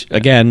 yeah. which,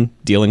 again,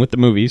 dealing with the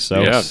movie.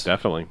 So Yeah,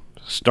 definitely.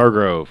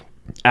 Stargrove.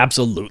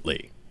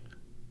 absolutely.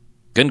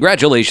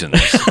 congratulations,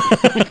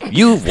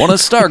 you've won a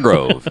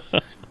Stargrove.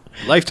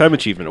 Lifetime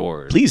Achievement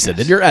Award. Please send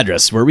in your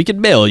address where we can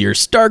mail your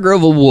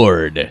Stargrove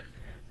Award.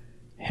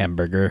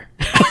 Hamburger.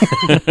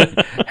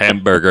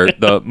 Hamburger,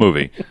 the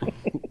movie.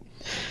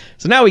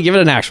 So now we give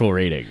it an actual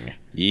rating.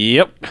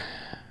 Yep.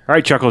 All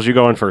right, Chuckles, you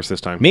go in first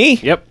this time. Me?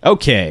 Yep.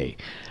 Okay.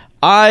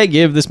 I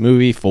give this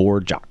movie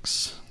 4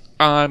 jocks.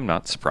 I'm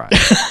not surprised.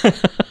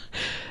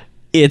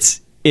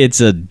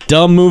 It's a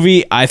dumb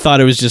movie. I thought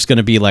it was just going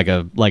to be like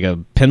a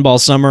Pinball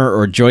Summer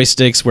or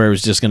Joysticks, where it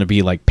was just going to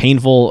be like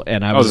painful.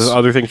 And I Oh, was there's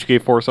other things you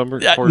gave 4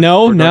 summers?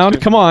 no,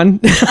 come on.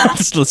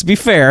 Let's be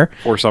fair.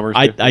 4 summers.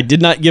 I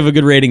did not give a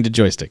good rating to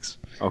Joysticks.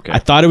 Okay. I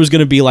thought it was going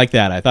to be like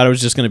that. I thought it was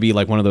just going to be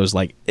like one of those,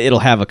 like, it'll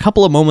have a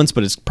couple of moments,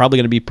 but it's probably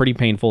going to be pretty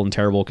painful and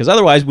terrible, because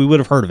otherwise we would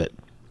have heard of it.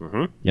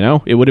 You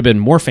know, it would have been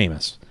more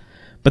famous.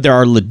 But there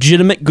are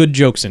legitimate good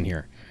jokes in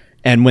here.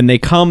 And when they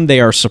come, they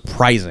are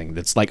surprising.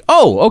 It's like,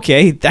 oh,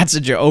 okay, that's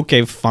a joke.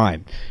 Okay,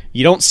 fine.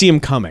 You don't see them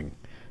coming.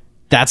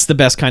 That's the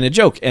best kind of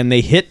joke. And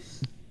they hit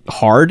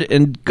hard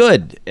and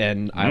good.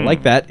 And I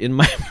like that in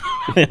my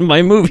in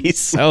my movies.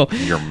 So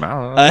Your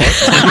mouth.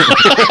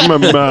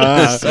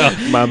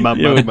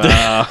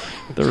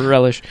 the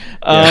relish.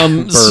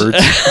 Birds.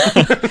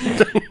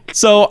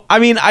 So, I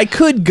mean, I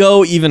could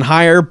go even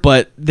higher,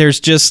 but there's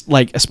just,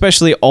 like,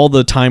 especially all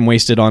the time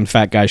wasted on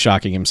fat guy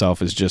shocking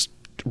himself is just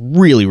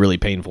really, really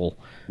painful.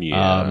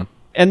 Yeah.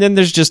 And then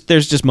there's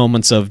just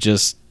moments of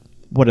just,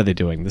 what are they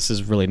doing? This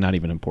is really not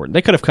even important.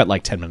 They could have cut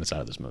like 10 minutes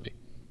out of this movie.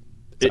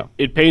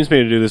 It pains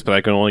me to do this, but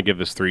I can only give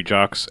this 3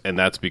 jocks, and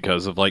that's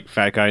because of like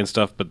Fat Guy and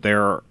stuff. But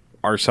there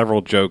are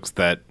several jokes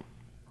that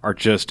are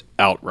just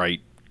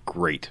outright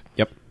great.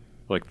 Yep.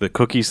 Like the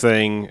cookies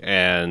thing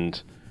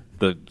and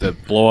the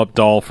blow up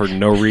doll for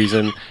no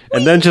reason,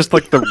 and then just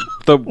like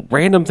the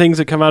random things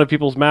that come out of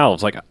people's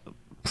mouths. Like,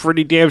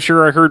 pretty damn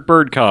sure I heard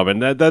bird come,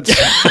 and that's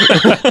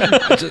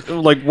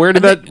like, where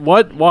did that?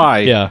 What? Why?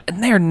 Yeah.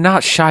 And they're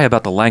not shy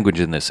about the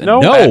language in this.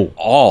 No. At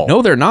all.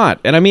 No, they're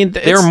not. And I mean,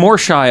 They're more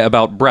shy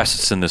about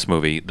breasts in this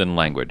movie than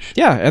language.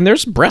 Yeah, and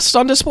there's breasts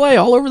on display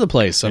all over the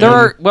place. I There mean,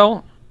 are,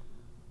 well,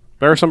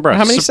 There are some breasts.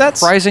 How many sets?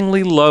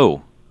 surprisingly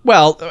low.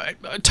 Well,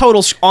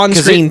 total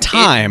on-screen It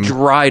time.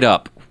 dried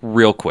up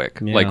real quick.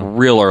 Like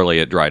real early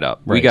it dried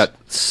up. We Right. got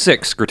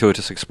 6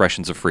 gratuitous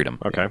expressions of freedom.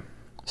 Okay.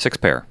 6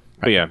 pair.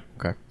 But yeah.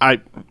 Okay.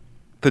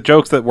 The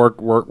jokes that work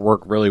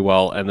really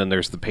well, and then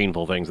there's the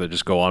painful things that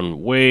just go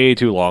on way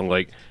too long.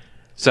 Like,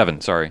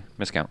 7, sorry.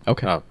 Miscount.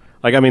 Okay.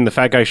 like I mean, the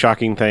fat guy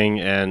shocking thing,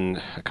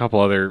 and a couple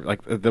other, like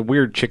the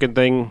weird chicken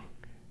thing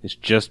is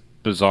just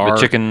bizarre.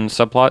 The chicken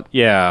subplot?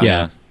 Yeah.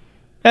 Yeah.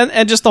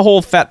 And just the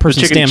whole fat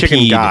person Chicken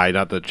stampede. guy,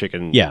 not the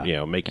chicken. Yeah. You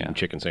know, making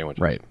chicken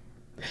sandwiches. Right.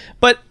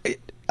 But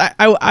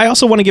I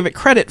also want to give it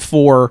credit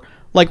for,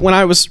 like, when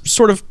I was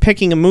sort of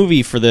picking a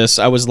movie for this,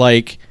 I was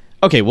like,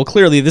 okay, well,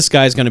 clearly this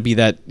guy's going to be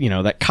that, you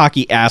know, that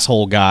cocky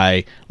asshole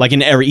guy. Like,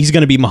 he's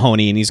going to be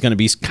Mahoney, and he's going to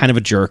be kind of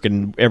a jerk,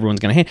 and everyone's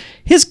going to hate.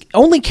 His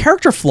only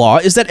character flaw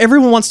is that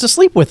everyone wants to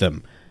sleep with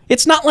him.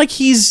 It's not like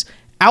he's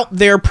out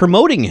there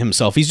promoting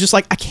himself. He's just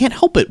like, I can't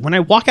help it. When I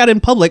walk out in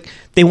public,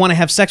 they want to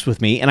have sex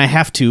with me, and I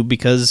have to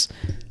because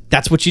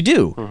that's what you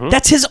do.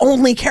 That's his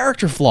only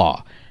character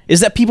flaw. is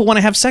that people want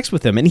to have sex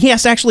with him, and he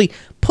has to actually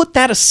put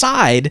that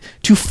aside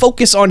to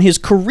focus on his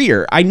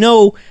career. I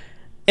know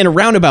in a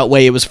roundabout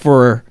way it was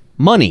for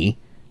money,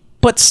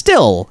 but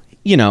still,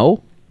 you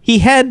know, he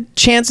had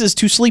chances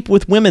to sleep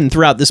with women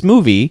throughout this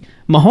movie.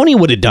 Mahoney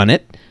would have done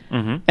it.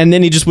 And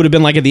then he just would have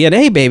been like at the end,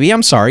 "Hey, baby,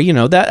 I'm sorry. You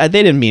know that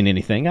they didn't mean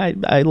anything.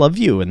 I love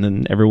you." And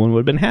then everyone would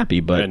have been happy.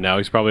 But And now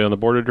he's probably on the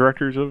board of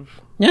directors of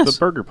Yes, the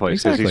burger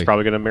place because exactly. he's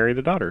probably going to marry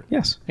the daughter.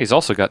 yes, He's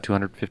also got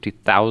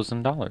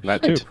 $250,000.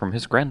 That too. From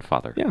his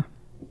grandfather. yeah.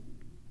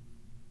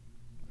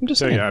 I'm just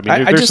So saying. yeah,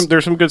 I mean,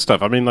 there's some good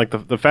stuff. I mean, like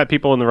the fat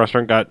people in the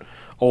restaurant got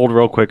old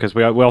real quick because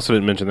we also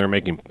didn't mention they're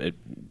making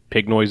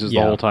pig noises the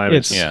whole time.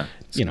 It's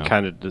It's you know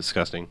kind of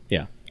disgusting.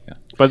 yeah.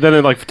 But then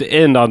it, like to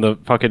end on the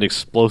fucking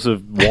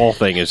explosive wall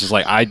thing is just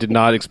like I did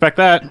not expect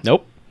that.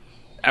 Nope.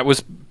 That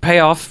was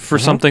payoff for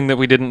something that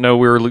we didn't know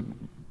we were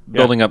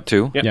building up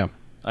to. Yeah. Yeah.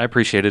 I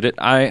appreciated it.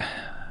 I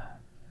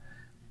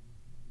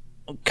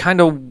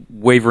kind of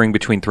wavering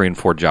between 3 and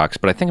 4 jocks,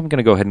 but I think I'm going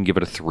to go ahead and give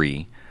it a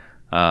 3,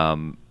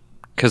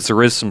 because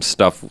there is some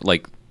stuff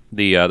like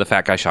the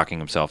fat guy shocking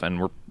himself,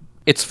 and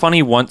it's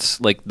funny once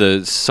like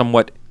the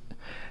somewhat.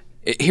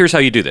 Here's how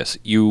you do this: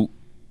 you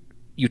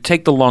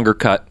take the longer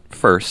cut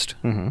first,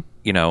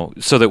 you know,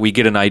 so that we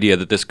get an idea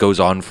that this goes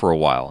on for a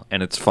while,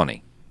 and it's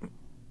funny.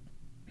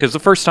 Because the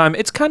first time,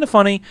 it's kind of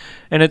funny,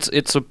 and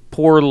it's a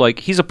poor, like,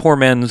 he's a poor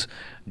man's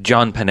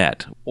John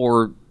Panette,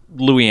 or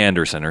Louis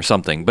Anderson, or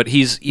something. But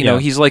he's, you know,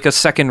 he's like a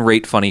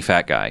second-rate funny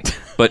fat guy.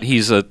 But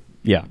he's a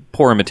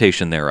poor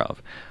imitation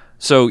thereof.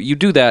 So you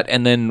do that,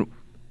 and then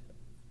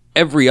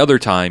every other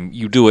time,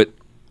 you do it,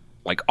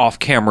 like,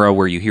 off-camera,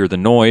 where you hear the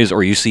noise,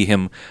 or you see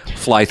him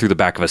fly through the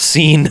back of a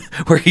scene,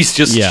 where he's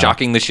just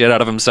shocking the shit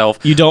out of himself.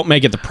 You don't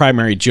make it the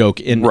primary joke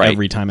in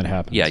every time it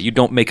happens. Yeah, you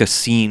don't make a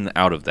scene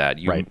out of that.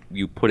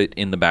 You put it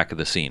in the back of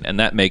the scene, and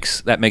that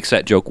makes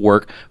that joke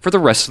work for the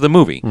rest of the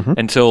movie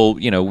until,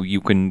 you know, you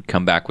can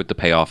come back with the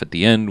payoff at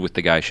the end with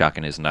the guy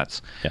shocking his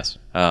nuts. Yes.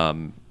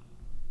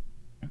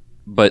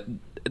 But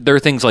there are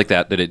things like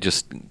that it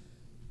just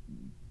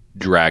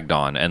dragged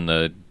on, and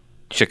the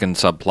chicken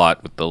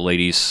subplot with the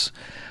ladies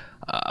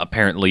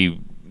apparently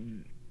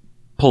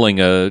pulling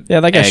a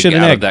that guy egg shit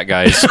an out egg. of that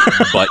guy's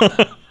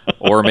butt,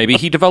 or maybe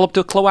he developed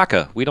a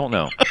cloaca. We don't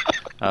know.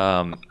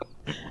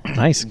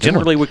 Nice. Good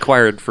Generally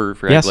required for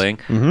Yes.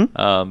 egg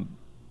laying.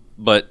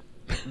 But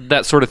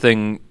that sort of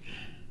thing,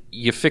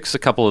 you fix a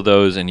couple of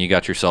those and you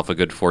got yourself a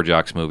good 4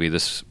 jocks movie.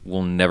 This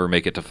will never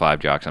make it to 5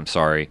 jocks. I'm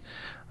sorry.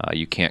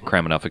 You can't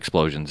cram enough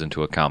explosions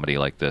into a comedy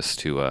like this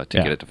to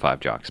get it to 5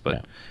 jocks.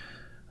 But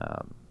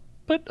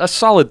but a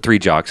solid 3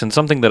 jocks, and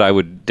something that I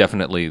would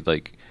definitely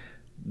like.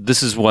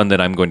 This is one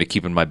that I'm going to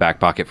keep in my back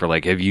pocket for,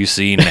 like, have you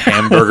seen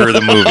Hamburger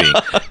the movie?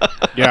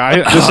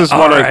 Yeah, this is one.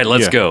 All right,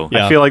 let's go.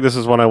 I feel like this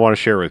is one I want to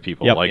share with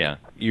people. Yep. Like, Yeah.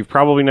 you've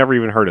probably never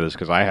even heard of this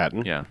because I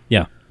hadn't. Yeah.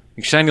 Yeah.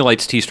 Shiny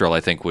Lights T-Stroll, I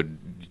think, would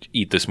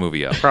eat this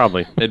movie up.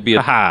 Probably. It'd be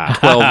a Ha.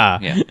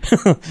 12.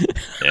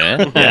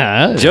 Yeah.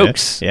 Yeah.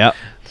 Jokes. Yeah.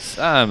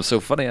 I'm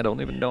so funny, I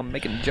don't even know I'm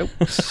making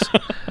jokes.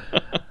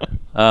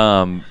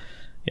 Yeah.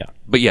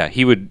 But yeah,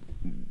 he would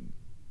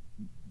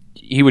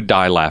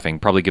die laughing.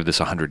 Probably give this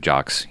 100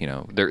 jocks. You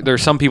know, there are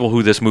some people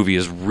who this movie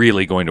is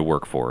really going to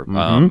work for,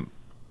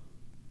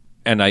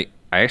 and I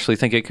actually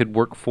think it could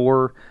work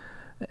for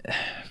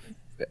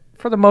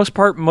the most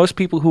part, most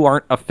people who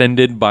aren't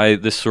offended by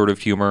this sort of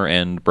humor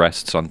and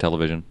breasts on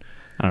television.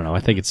 I don't know. I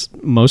think it's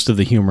most of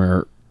the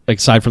humor,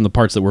 aside from the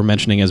parts that we're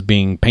mentioning as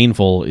being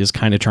painful, is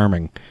kind of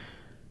charming.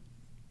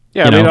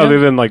 Yeah, You I mean, know? other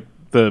than like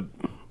the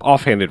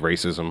offhanded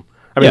racism.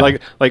 I mean, Yeah.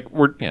 like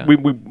Yeah. we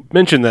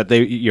mentioned that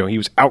he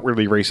was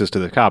outwardly racist to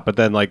the cop, but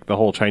then like the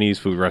whole Chinese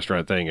food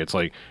restaurant thing, it's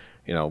like,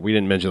 you know, we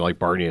didn't mention like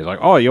Barney is like,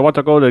 oh, you want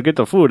to go to get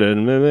the food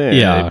and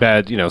Yeah.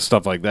 bad, you know,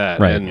 stuff like that.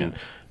 Right. And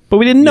But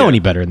we didn't know Yeah. any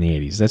better in the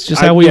 80s. That's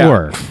just how we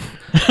were.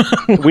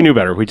 we knew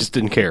better. We just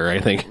didn't care. I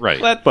think.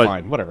 Right. But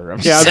Fine, whatever.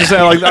 yeah, I'm just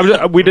saying. Like,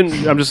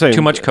 I'm just saying.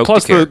 Too much Coke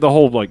Plus to care. the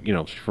whole like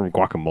from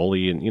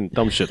guacamole and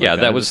dumb shit. Yeah,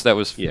 like that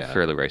was Yeah.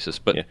 fairly racist.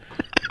 But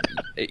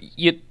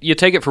you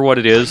take it for what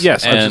it is.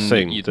 Yes, I'm and just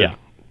saying. You, Yeah. you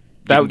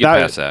can get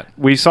past that.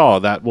 We saw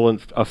that will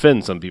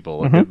offend some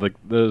people, like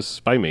the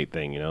spy mate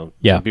thing. You know,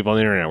 Yeah. Some people on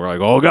the internet were like,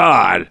 "Oh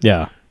God,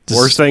 Yeah.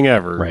 worst thing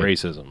ever, Right.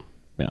 racism."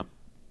 Yeah.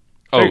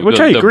 Oh, Which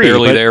the, I the agree,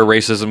 barely but- there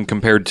racism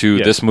compared to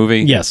Yeah. this movie.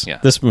 Yes. Yeah.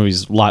 This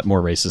movie's a lot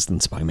more racist than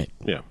Spy Mate,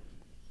 Yeah.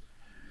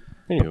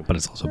 Anywho, but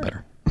it's also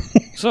better.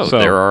 So So,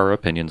 there are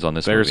opinions on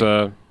this there's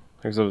movie.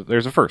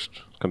 there's a first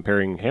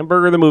comparing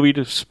Hamburger the movie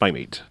to Spy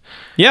Mate.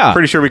 Yeah.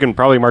 Pretty sure we can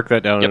probably mark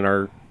that down in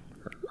our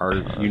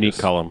unique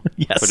column.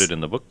 Yes. Put it in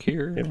the book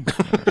here.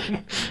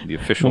 The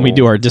official. When we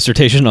do our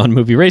dissertation on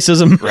movie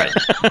racism. Right.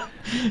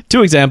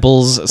 2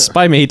 examples,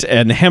 Spy Mate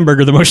and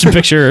Hamburger the Motion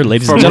Picture,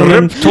 ladies and From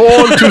gentlemen. Rip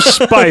Torn to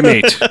Spy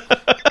Mate.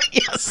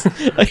 Yes.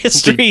 A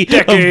history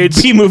Decades.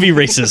 of B-movie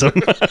racism.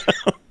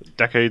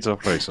 Decades of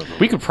racism.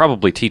 We could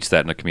probably teach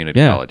that in a community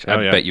Yeah. college. I Oh,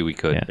 yeah. bet you we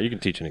could. Yeah. You can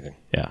teach anything.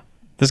 Yeah.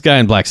 This guy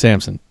in Black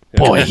Samson.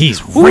 Boy, he's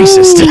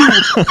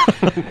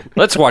racist.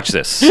 Let's watch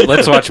this.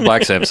 Let's watch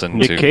Black Samson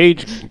Nick too.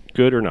 Cage,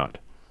 good or not?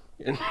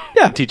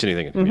 Yeah. teach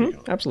anything at community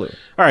college. Absolutely.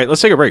 All right,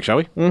 let's take a break, shall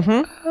we?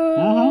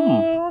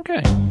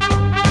 Okay.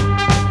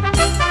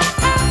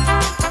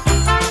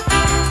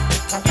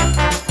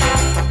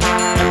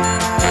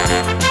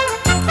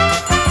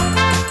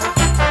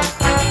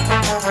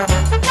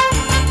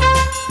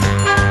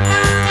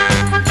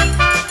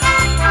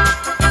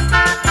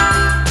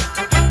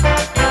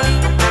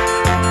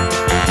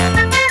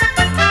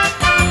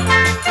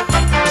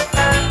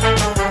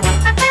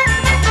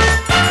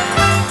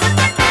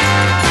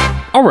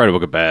 All right,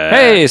 welcome back.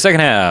 Hey,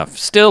 second half.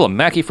 Still a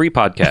Mackie free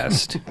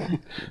podcast.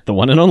 The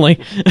one and only.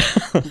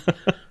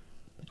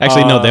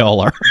 Actually, no, they all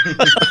are.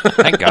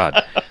 Thank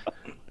God.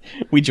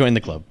 We joined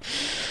the club.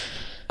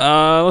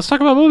 Let's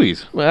talk about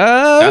movies.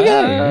 I don't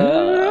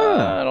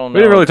know. We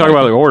didn't really talk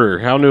about the order.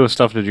 How new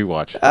stuff did you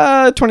watch?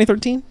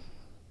 2013.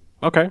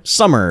 Okay.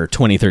 Summer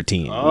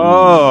 2013.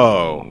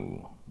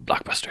 Oh.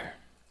 Blockbuster.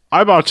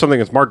 I bought something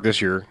that's marked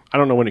this year. I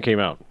don't know when it came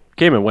out.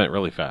 Came and went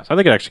really fast. I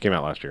think it actually came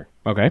out last year,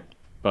 Okay.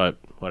 but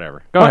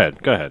whatever. Go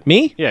ahead. Go ahead.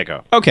 Me? Yeah,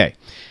 go. Okay.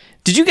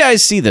 Did you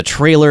guys see the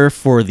trailer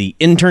for The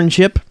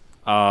Internship?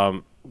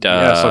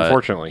 Yes,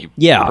 unfortunately.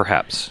 Yeah.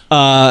 Perhaps.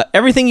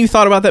 Everything you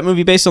thought about that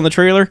movie based on the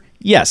trailer?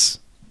 Yes.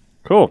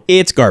 Cool.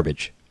 It's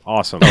garbage.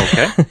 Awesome.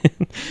 Okay.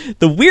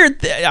 The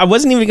weird I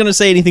wasn't even going to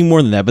say anything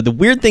more than that, but the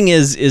weird thing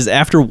is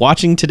after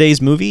watching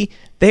today's movie,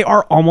 they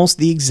are almost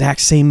the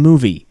exact same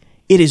movie.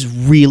 It is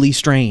really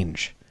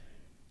strange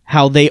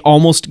how they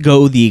almost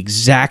go the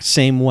exact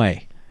same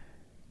way.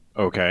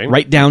 Okay.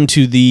 Right down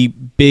to the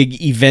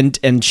big event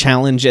and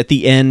challenge at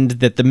the end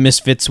that the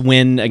Misfits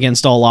win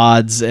against all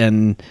odds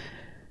and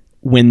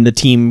win the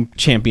team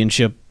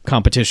championship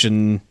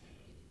competition,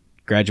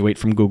 graduate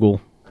from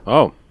Google.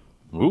 Oh.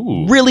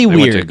 Ooh. Really they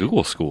weird went to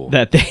Google school.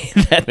 That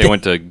they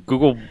went to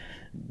Google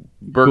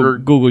Burger,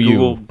 Google U.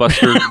 Google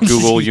Buster,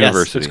 Google Yes.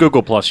 University. It's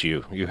Google plus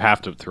you. You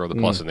have to throw the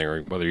plus in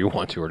there whether you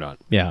want to or not.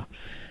 Yeah.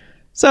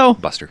 So,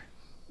 Buster.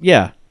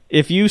 yeah,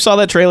 if you saw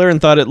that trailer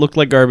and thought it looked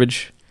like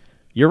garbage,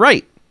 you're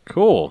right.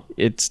 Cool.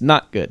 It's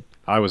not good.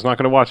 I was not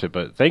going to watch it,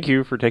 but thank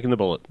you for taking the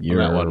bullet on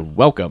that one.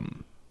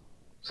 welcome.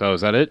 So is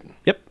that it?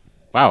 Yep.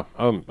 Wow.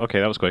 Okay,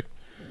 that was quick.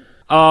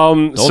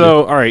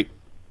 So, all right.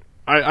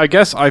 I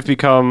guess I've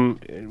become,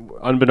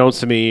 unbeknownst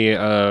to me,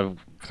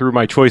 through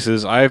my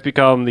choices, I have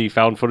become the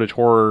found footage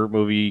horror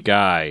movie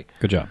guy.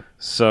 Good job.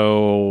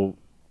 So,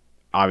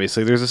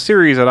 obviously, there's a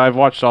series that I've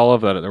watched all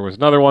of. That there was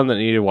another one that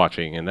needed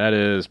watching, and that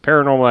is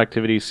Paranormal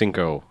Activity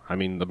 5. I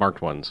mean, the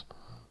marked ones.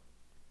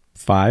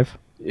 5.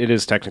 It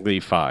is technically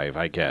 5,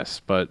 I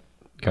guess, but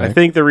Okay. I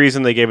think the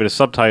reason they gave it a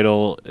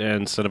subtitle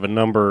instead of a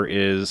number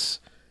is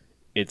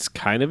it's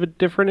kind of a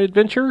different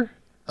adventure.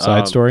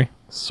 Side story.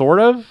 Sort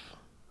of. Is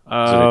it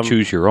a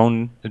choose your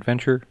own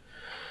adventure?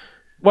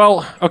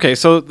 Well, okay,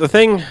 so the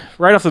thing,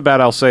 right off the bat,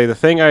 I'll say the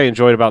thing I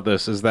enjoyed about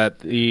this is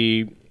that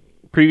the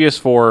previous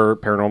 4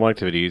 Paranormal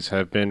Activities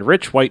have been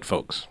rich white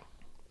folks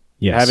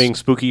Yes. having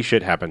spooky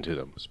shit happen to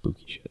them.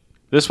 spooky shit.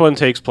 This one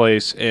takes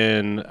place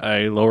in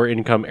a lower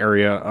income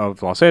area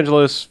of Los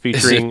Angeles, Is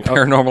featuring it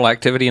Paranormal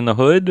Activity in the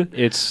Hood?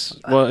 it's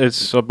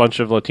a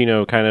bunch of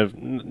Latino kind of,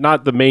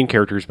 not the main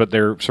characters, but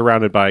they're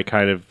surrounded by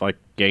kind of like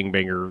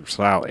gangbanger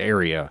style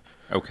area.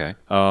 Okay.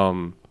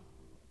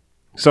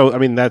 So I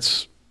mean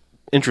that's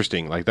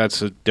interesting. Like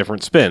that's a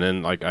different spin,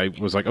 and like I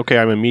was like, okay,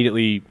 I'm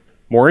immediately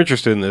more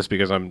interested in this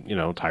because I'm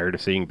tired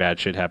of seeing bad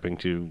shit happening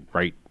to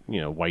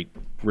white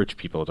rich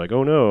people. It's like,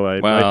 oh no,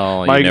 You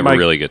never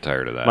really get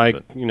tired of that. my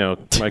but-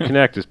 my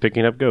Kinect is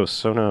picking up ghosts.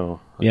 So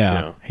no,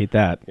 Yeah. Hate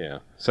that. yeah.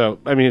 So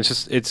I mean, it's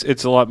just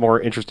it's a lot more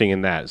interesting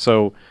in that.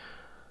 So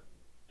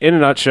in a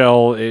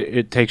nutshell,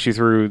 it takes you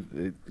through.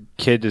 The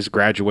kid is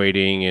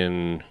graduating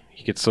and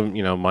he gets some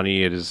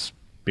money at his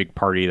big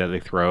party that they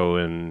throw,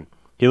 and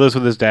he lives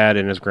with his dad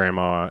and his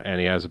grandma, and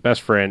he has a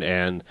best friend,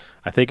 and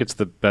I think it's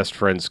the best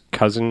friend's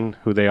cousin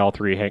who they all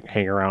three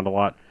hang around a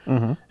lot.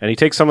 Mm-hmm. And he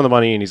takes some of the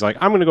money and he's like,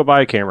 I'm going to go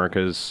buy a camera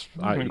because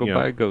I'm going to go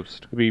buy a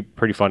ghost. it'd be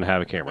pretty fun to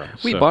have a camera.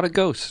 We So- bought a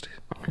ghost.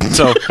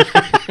 so,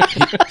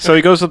 so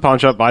he goes to the pawn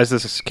shop, buys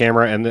this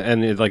camera, and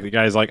like the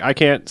guy's like, I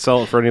can't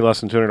sell it for any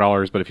less than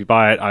 $200, but if you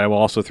buy it, I will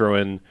also throw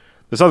in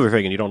this other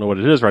thing, and you don't know what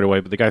it is right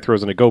away. But the guy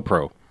throws in a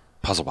GoPro.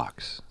 Puzzle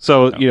box.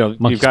 So Monkey's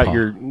you've got paw.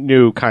 your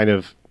new kind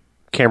of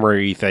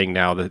camera-y thing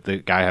now that the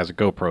guy has a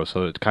GoPro.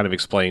 So it kind of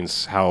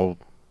explains how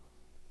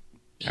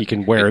he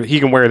can wear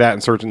that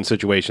in certain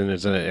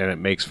situations, and it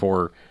makes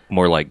for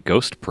More like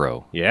Ghost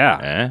Pro.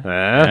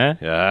 yeah.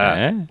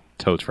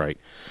 Totes right.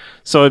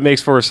 So it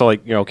makes for us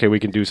like, okay, we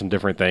can do some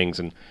different things.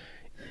 And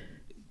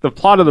the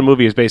plot of the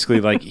movie is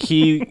basically like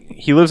he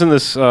lives in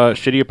this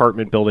shitty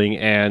apartment building,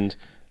 and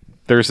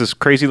there's this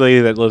crazy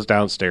lady that lives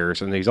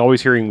downstairs, and he's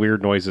always hearing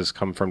weird noises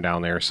come from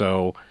down there.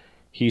 So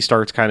he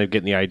starts kind of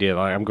getting the idea,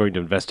 like, I'm going to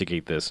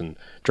investigate this, and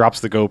drops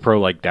the GoPro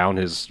like down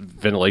his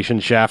ventilation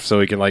shaft so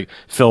he can like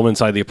film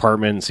inside the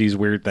apartment and sees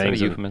weird Is that a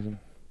things. And- euphemism?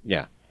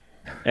 yeah.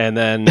 And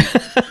then,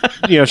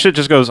 shit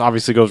just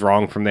obviously goes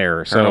wrong from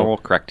there. So,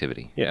 Paranormal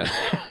Correctivity. yeah.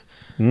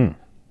 You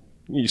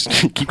just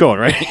keep going,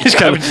 right?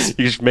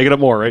 You just make it up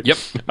more, right? Yep.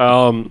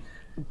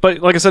 But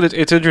like I said,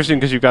 it's interesting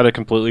because you've got a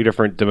completely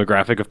different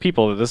demographic of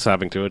people that this is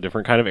happening to, a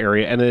different kind of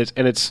area, and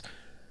it's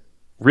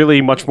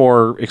really much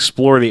more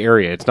explore the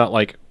area. It's not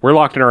like we're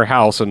locked in our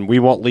house and we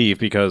won't leave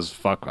because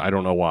fuck, I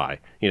don't know why.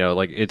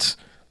 Like it's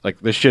like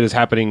this shit is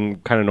happening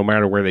kind of no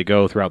matter where they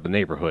go throughout the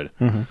neighborhood,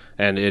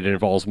 and it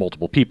involves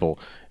multiple people.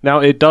 Now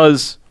it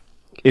does,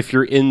 if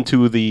you're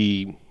into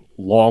the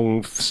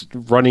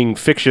long-running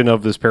fiction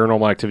of this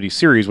Paranormal Activity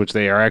series, which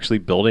they are actually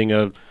building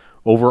a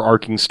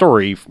overarching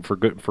story for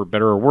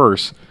better or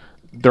worse.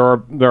 There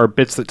are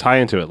bits that tie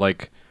into it,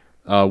 like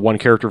one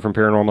character from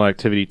Paranormal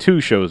Activity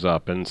 2 shows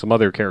up, and some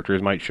other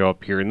characters might show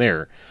up here and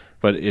there,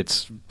 but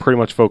it's pretty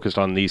much focused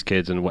on these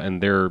kids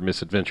and their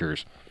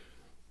misadventures.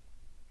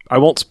 I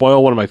won't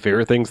spoil one of my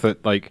favorite things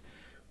that, like,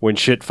 when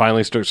shit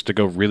finally starts to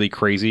go really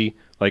crazy,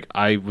 like,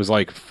 I was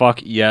like, fuck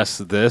yes,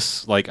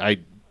 this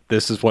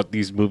is what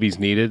these movies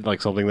needed,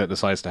 like something that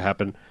decides to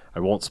happen. I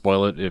won't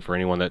spoil it for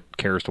anyone that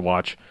cares to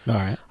watch. All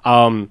right.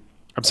 I'm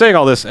saying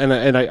all this, and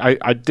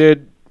I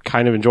did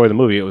kind of enjoy the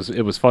movie. It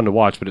was fun to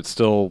watch, but it's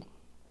still,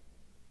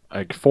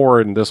 like,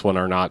 4 and this one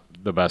are not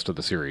the best of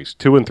the series.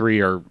 2 and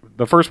 3 are,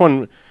 the first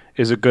one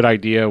is a good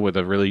idea with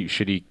a really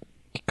shitty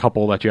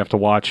couple that you have to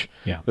watch.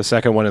 Yeah. The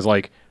second one is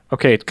like,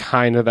 okay, it's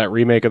kind of that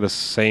remake of the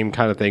same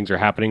kind of things are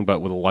happening,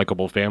 but with a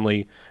likable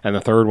family. And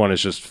the third one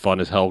is just fun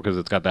as hell because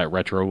it's got that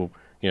retro,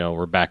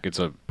 we're back. It's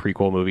a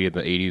prequel movie in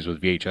the 80s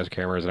with VHS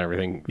cameras and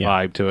everything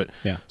vibe to it.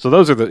 Yeah. So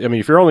those are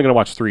if you're only going to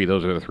watch 3,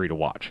 those are the 3 to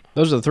watch.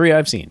 Those are the 3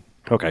 I've seen.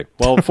 Okay.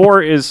 Well,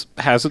 4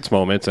 has its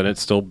moments, and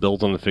it's still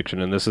built on the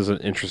fiction, and this is an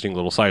interesting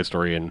little side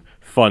story and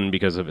fun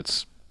because of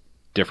its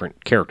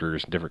different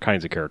characters, different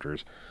kinds of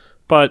characters.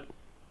 But,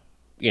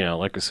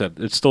 like I said,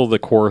 it's still the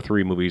core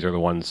 3 movies are the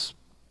ones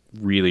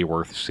really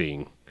worth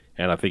seeing.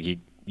 And I think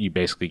you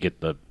basically get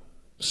the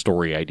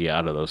story idea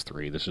out of those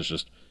 3. This is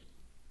just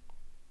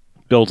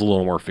builds a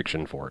little more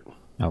fiction for it.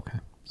 Okay.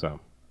 So,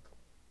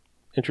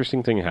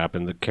 interesting thing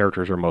happened. The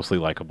characters are mostly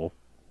likable.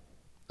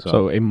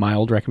 So a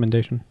mild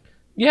recommendation?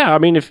 Yeah, I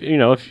mean,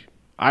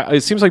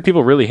 it seems like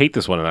people really hate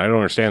this one, and I don't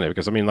understand it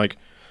because, I mean, like,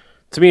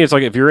 to me, it's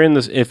like if you're in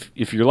this,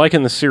 if you're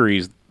liking the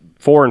series,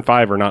 4 and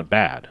 5 are not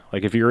bad.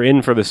 Like, if you're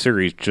in for the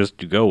series, just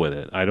to go with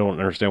it. I don't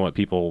understand what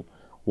people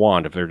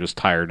want if they're just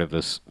tired of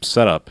this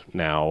setup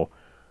now.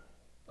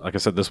 Like I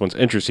said, this one's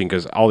interesting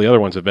because all the other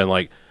ones have been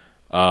like,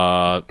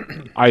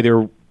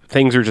 either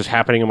things are just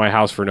happening in my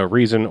house for no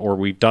reason, or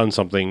we've done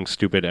something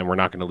stupid and we're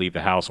not going to leave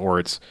the house, or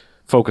it's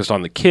focused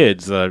on the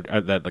kids that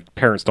like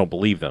parents don't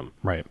believe them.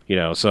 Right.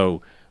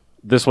 So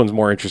this one's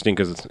more interesting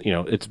because it's,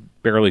 it's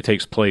barely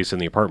takes place in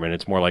the apartment.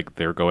 It's more like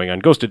they're going on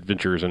ghost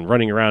adventures and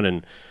running around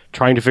and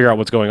trying to figure out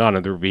what's going on,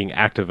 and they're being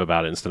active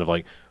about it instead of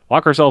like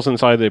lock ourselves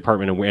inside the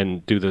apartment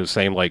and do the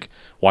same, like,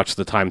 watch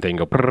the time thing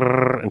go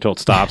until it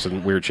stops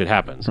and weird shit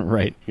happens.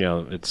 Right.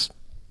 It's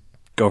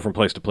go from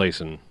place to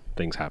place and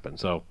things happen.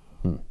 So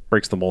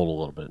breaks the mold a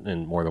little bit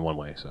in more than one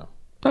way. So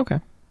Okay.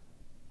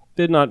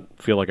 did not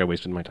feel like I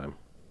wasted my time.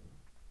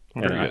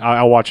 And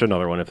I'll watch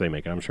another one if they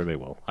make it. I'm sure they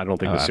will. I don't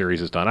think the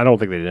series is done. I don't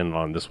think they did it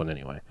on this one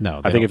anyway.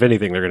 No, I think if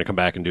anything, they're going to come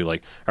back and do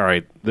like, all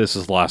right, this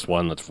is the last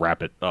one. Let's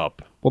wrap it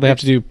up. Well, they have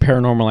to do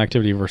Paranormal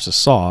Activity versus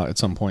Saw at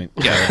some point.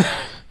 Yeah.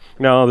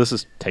 No, this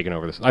is taking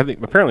over this. I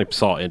think apparently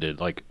Saw ended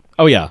like.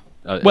 Oh yeah.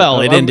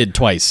 It ended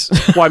twice.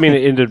 Well, I mean,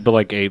 it ended, but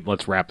like a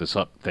let's wrap this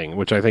up thing,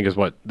 which I think is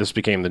what this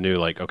became the new,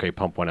 like, okay,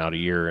 pump one out a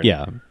year. And,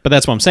 yeah, but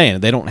that's what I'm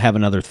saying. They don't have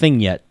another thing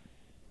yet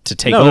to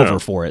take No. over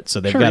for it, so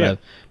they've got to.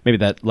 Maybe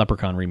that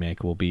Leprechaun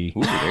remake will be.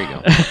 Ooh, there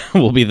you go.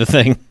 will be the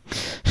thing.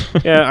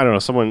 Yeah, I don't know.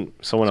 Someone else.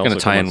 It's going to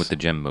tie in with the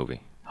Gem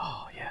movie.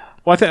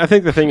 Well, I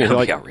think the thing is, That'll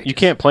like, be outrageous. you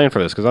can't plan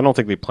for this because I don't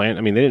think they planned.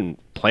 I mean, they didn't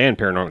plan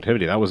Paranormal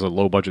Activity. That was a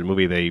low budget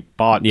movie they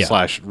bought /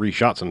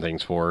 reshot some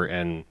things for,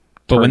 and.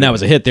 But when that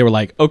was a hit, they were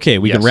like, "Okay,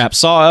 we can Yes. wrap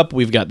Saw up.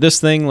 We've got this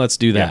thing. Let's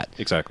do that."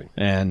 Yeah, exactly.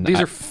 And These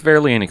are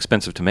fairly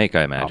inexpensive to make,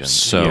 I imagine.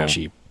 So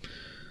cheap.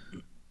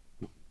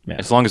 Yeah.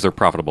 as long as they're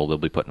profitable, they'll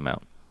be putting them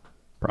out.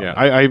 Yeah,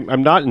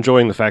 I'm not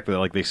enjoying the fact that,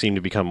 like, they seem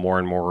to become more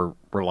and more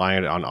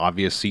reliant on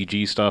obvious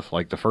CG stuff.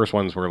 Like, the first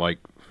ones were, like,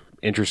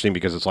 interesting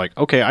because it's like,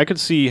 okay, I could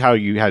see how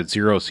you had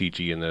 0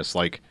 CG in this,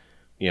 like,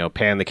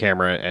 pan the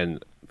camera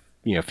and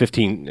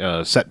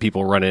 15 set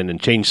people run in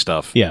and change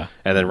stuff, Yeah.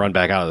 and then run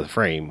back out of the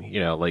frame,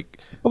 like.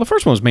 Well, the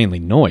first one was mainly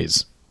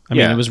noise. I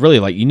mean, Yeah. it was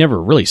really like you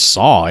never really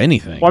saw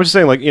anything. Well, I'm just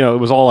saying, like, it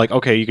was all like,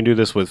 okay, you can do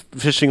this with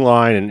fishing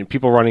line and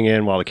people running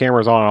in while the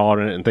camera's on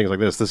it and things like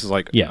this. This is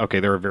like, Yeah.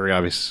 okay, there are very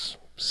obvious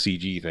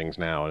CG things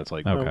now, and it's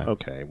like, Okay.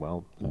 okay,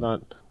 well,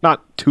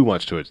 not too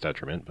much to its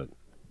detriment, but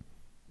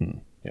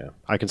yeah,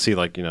 I can see,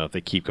 like, if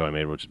they keep going,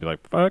 maybe we'll just be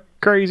like, fuck,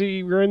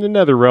 crazy, we're in the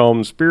nether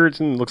realm, spirits,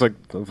 and it looks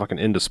like the fucking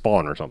end of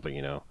Spawn or something,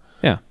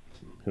 Yeah,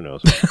 who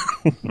knows?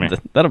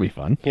 that'll be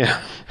fun.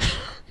 Yeah,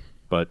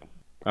 but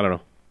I don't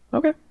know.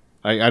 Okay,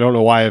 I don't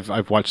know why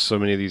I've watched so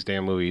many of these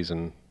damn movies,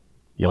 and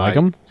you like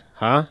them?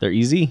 huh? They're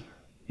easy.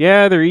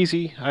 Yeah, they're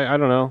easy. I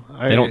don't know.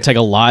 They don't take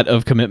a lot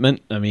of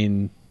commitment. I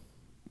mean,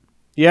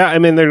 Yeah, I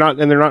mean, they're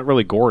not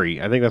really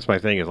gory. I think that's my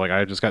thing. Is like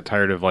I just got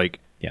tired of, like,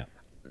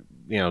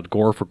 yeah,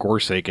 gore for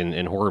gore's sake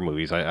in horror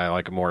movies. I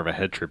like more of a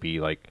head trippy,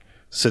 like,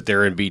 sit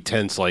there and be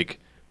tense, like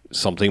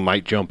something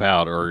might jump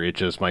out, or it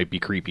just might be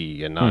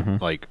creepy, and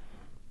not like,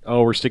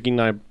 oh, we're sticking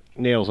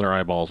nails in our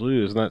eyeballs.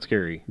 Ooh, isn't that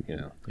scary? You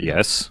know.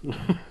 Yes.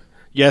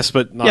 Yes,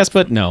 but not. Yes,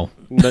 but no.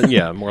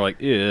 Yeah, more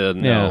like, no.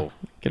 Yeah.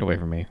 Get away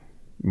from me.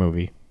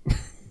 Movie.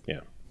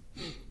 Yeah.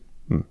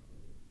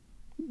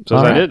 So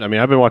is that it? I mean,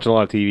 I've been watching a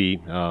lot of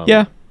TV.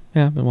 Yeah,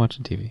 I've been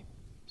watching TV.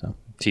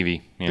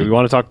 TV. Yeah. Do we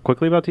want to talk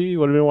quickly about TV?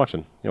 What have you been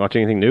watching? You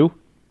watching anything new?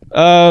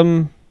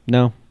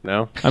 No.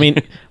 No. I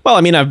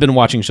mean, I've been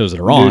watching shows that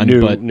are on,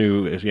 but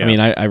new. Yeah. I mean,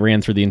 I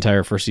ran through the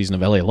entire first season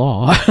of LA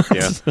Law.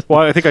 Yeah.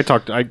 Well, I think I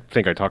talked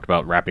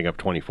about wrapping up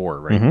 24,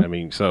 right? I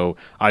mean, so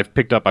I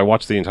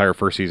watched the entire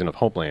first season of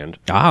Homeland.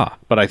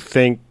 But I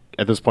think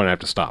at this point I have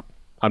to stop.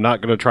 I'm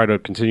not going to try to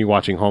continue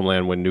watching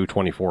Homeland when new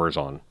 24 is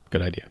on.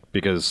 Good idea.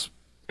 Because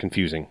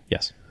confusing.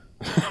 Yes.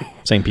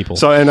 Same people.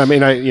 So, and I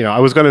mean, I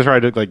was going to try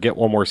to like get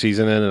one more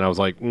season in, and I was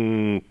like,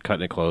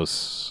 cutting it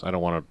close. I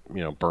don't want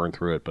to, burn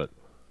through it, but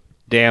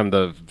damn,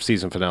 the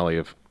season finale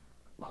of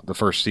the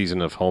first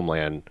season of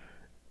Homeland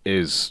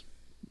is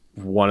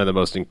one of the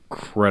most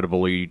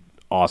incredibly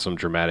awesome,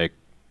 dramatic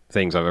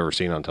things I've ever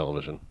seen on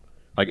television.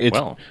 Like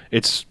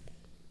it's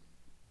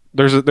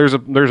there's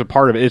a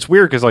part of it. It's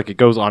weird because like it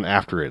goes on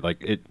after it.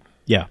 Like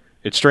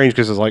it's strange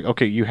because it's like,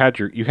 okay, you had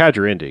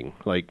your ending,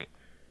 like,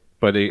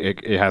 but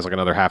it has like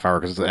another half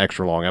hour because it's an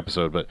extra long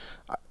episode. But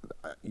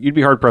you'd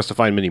be hard pressed to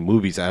find many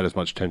movies that had as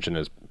much tension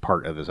as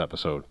part of this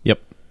episode.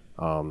 Yep.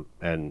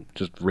 And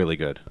just really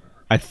good.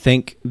 I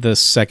think the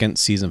second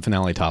season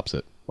finale tops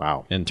it.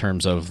 Wow. In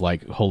terms of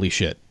like, holy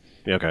shit.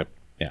 Yeah, okay.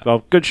 Yeah.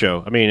 Well, good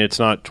show. I mean, it's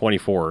not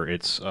 24.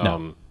 It's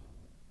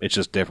it's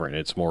just different.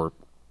 It's more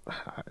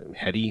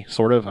heady,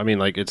 sort of. I mean,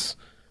 like it's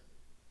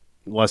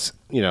less,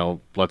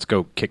 let's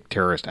go kick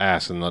terrorist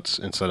ass and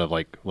instead of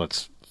like,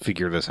 let's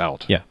figure this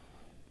out. Yeah.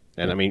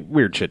 And I mean,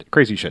 weird shit,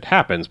 crazy shit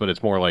happens, but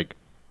it's more like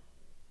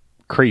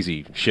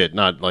crazy shit,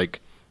 not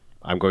like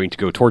I'm going to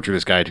go torture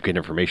this guy to get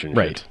information.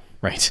 Right. Shit.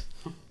 Right.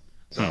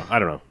 So I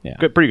don't know. Yeah.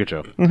 Good, pretty good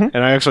show. And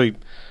I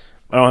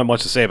don't have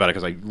much to say about it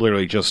because I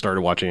literally just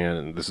started watching it,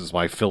 and this is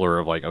my filler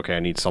of like, okay, I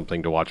need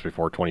something to watch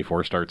before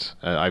 24 starts.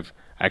 I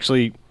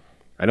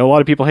know a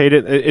lot of people hate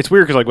it. It's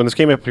weird because like when this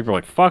came up, people were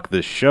like, "Fuck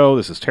this show,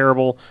 this is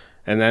terrible."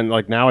 And then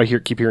like now I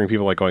keep hearing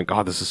people like going,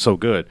 "God, this is so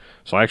good."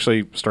 So I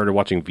actually started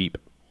watching Veep.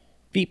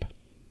 Veep.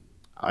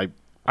 I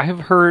have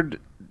heard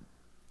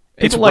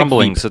it's like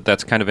rumblings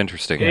that's kind of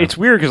interesting. It's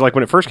weird because like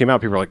when it first came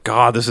out, people were like,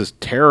 "God, this is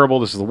terrible.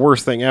 This is the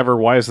worst thing ever.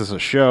 Why is this a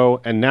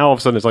show?" And now all of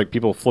a sudden it's like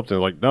people flipped and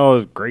they're like,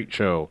 "No, great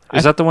show."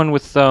 Is that the one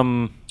with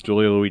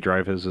Julia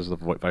Louis-Dreyfus is the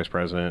vice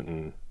president,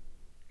 and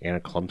Anna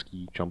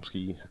Chomsky,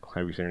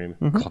 how do you say her name?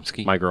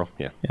 Klumsky? My girl,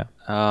 yeah.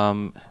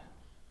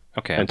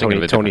 Okay, And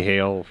Tony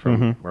Hale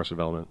from Arrested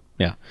Development.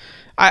 Yeah.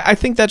 I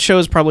think that show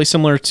is probably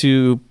similar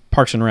to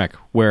Parks and Rec,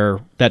 where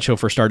that show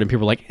first started and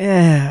people were like,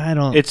 I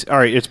don't... It's, all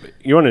right, it's,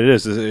 you know what it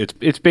is?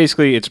 It's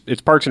basically,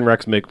 it's Parks and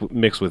Rec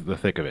mixed with the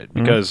thick of it,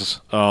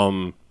 because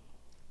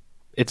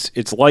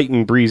it's light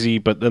and breezy,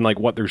 but then like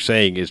what they're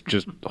saying is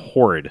just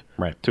horrid.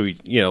 Right. To,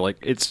 like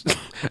it's,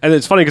 and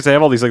it's funny because they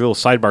have all these like little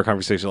sidebar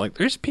conversations, like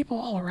there's people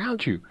all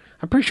around you.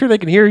 I'm pretty sure they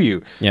can hear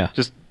you. Yeah.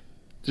 Just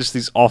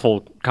these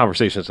awful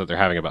conversations that they're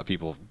having about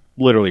people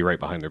literally right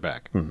behind their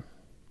back.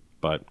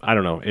 But I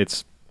don't know.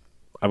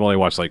 I've only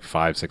watched like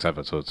 5-6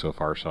 episodes so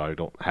far, so I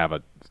don't have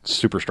a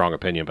super strong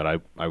opinion,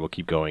 but I will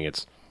keep going.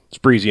 It's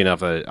breezy enough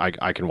that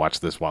I can watch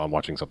this while I'm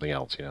watching something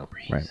else,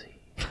 Right.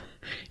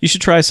 You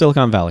should try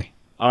Silicon Valley.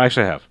 I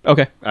actually have.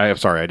 Okay. I have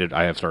started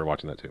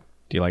watching that too.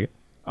 Do you like it?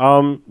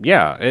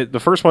 Yeah. The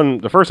first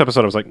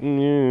episode I was like,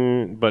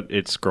 but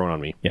it's grown on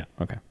me. Yeah.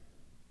 Okay.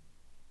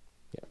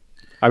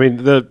 I mean,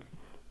 the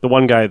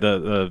one guy,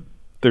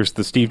 there's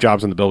the Steve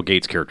Jobs and the Bill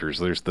Gates characters.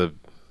 There's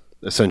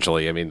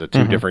essentially, I mean, the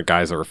two different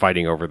guys that were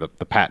fighting over the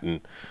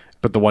patent,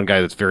 but the one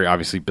guy that's very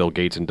obviously Bill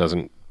Gates and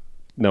doesn't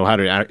know how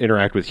to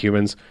interact with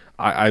humans.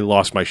 I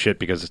lost my shit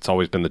because it's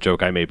always been the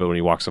joke I made, but when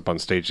he walks up on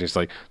stage, he's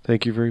like,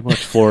 "Thank you very much,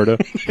 Florida."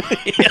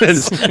 It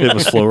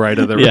was Flo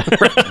Rida there.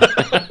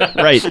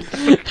 Yeah. Right.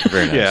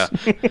 Very nice.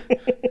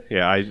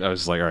 Yeah. I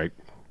was like, all right,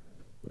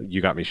 you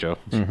got me, show.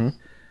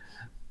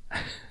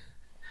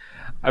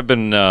 I've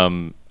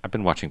been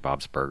watching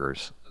Bob's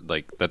Burgers.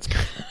 Like that's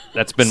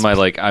been my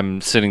like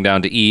I'm sitting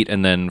down to eat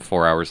and then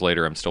 4 hours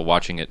later I'm still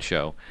watching it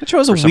show. That show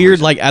is a weird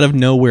reason. Like out of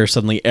nowhere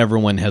suddenly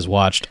everyone has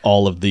watched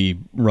all of the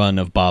run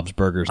of Bob's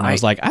Burgers and I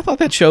was like, I thought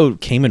that show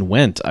came and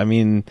went. I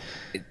mean,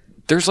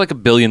 there's like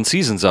 1 billion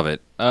seasons of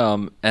it.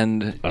 And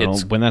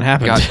it's when that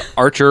happened. Got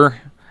Archer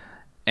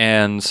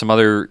and some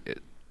other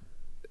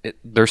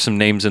there's some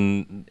names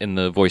in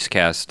the voice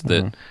cast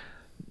that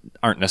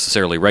aren't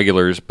necessarily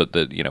regulars but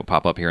that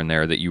pop up here and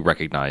there that you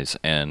recognize,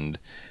 and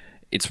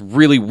it's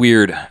really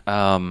weird.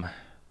 What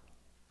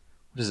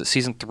is it,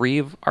 season 3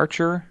 of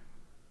Archer?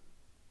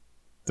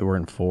 They were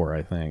in 4,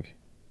 I think.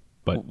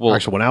 But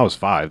actually, when I was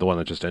 5, the one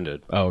that just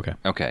ended. Oh, okay.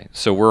 Okay,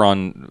 so we're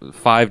on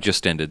 5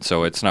 just ended,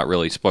 so it's not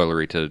really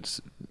spoilery to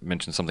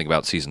mention something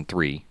about season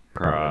 3,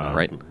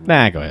 right?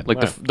 Nah, go ahead.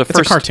 Like the it's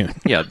first a cartoon.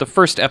 Yeah, the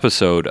first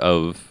episode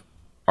of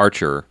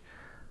Archer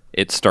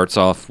it starts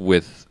off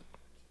with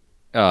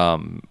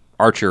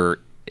Archer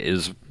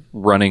is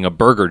running a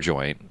burger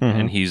joint,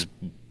 and he's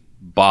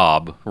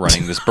Bob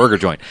running this burger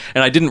joint.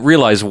 And I didn't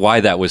realize why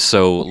that was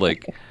so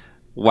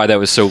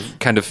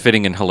kind of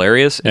fitting and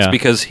hilarious. It's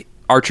because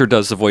Archer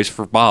does the voice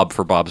for Bob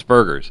for Bob's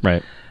Burgers.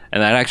 Right.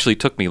 And that actually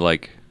took me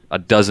like a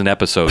dozen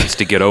episodes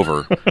to get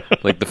over.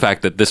 Like the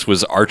fact that this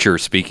was Archer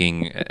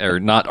speaking, or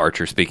not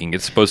Archer speaking.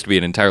 It's supposed to be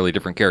an entirely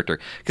different character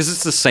because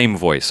it's the same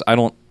voice.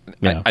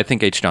 I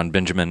think H. John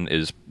Benjamin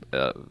is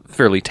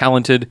fairly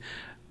talented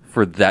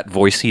for that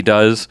voice he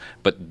does,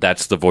 but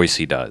that's the voice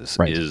he does,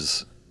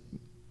 is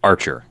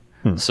Archer.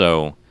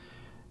 So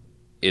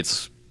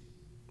it's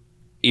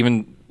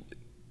even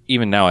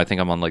now, I think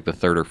I'm on like the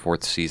 3rd or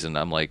 4th season.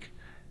 I'm like,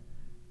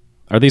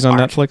 are these on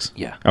Netflix?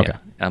 Yeah. Okay.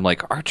 Yeah. I'm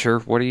like, Archer,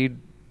 what are you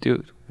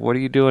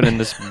doing in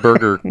this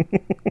burger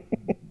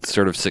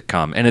sort of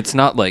sitcom? And it's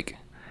not like,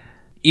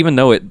 even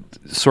though it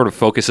sort of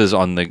focuses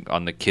on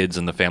the kids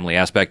and the family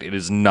aspect, it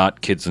is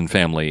not kids and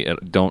family.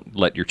 Don't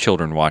let your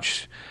children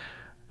watch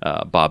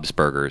Bob's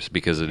Burgers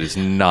because it is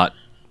not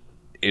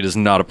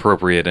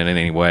appropriate in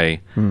any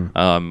way.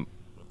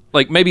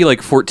 Like maybe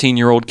like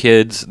 14-year-old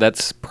kids.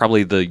 That's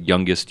probably the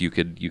youngest you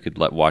could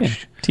let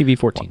watch. TV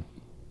 14.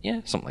 Yeah,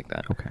 something like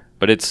that. Okay.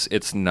 But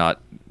it's not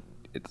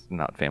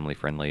family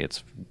friendly.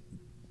 It's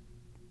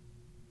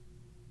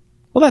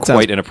Well, that sounds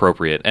quite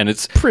inappropriate, and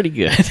it's pretty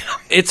good.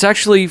 it's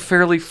actually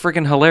fairly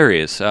freaking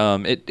hilarious.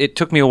 It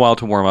took me a while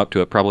to warm up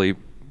to it. Probably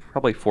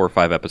 4 or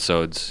 5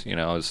 episodes. You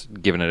know, I was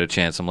giving it a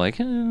chance. I'm like,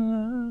 I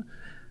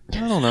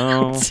don't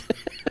know.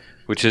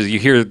 Which is, you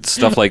hear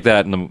stuff like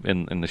that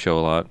in the show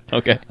a lot.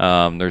 Okay.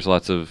 There's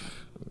lots of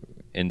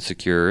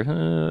insecure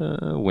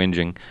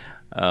whinging,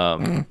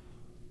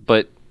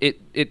 but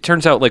it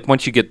turns out like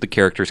once you get the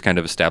characters kind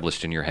of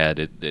established in your head,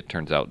 it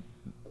turns out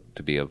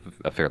to be a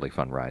fairly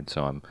fun ride.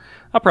 So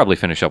I'll probably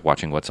finish up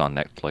watching what's on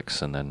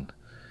Netflix, and then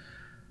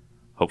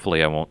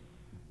hopefully I won't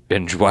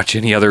binge watch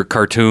any other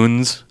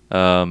cartoons.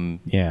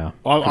 Yeah.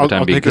 I'll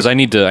take because I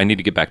need to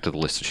get back to the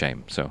list of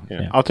shame. So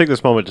Yeah. I'll take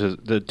this moment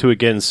to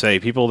again say,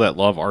 people that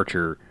love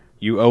Archer,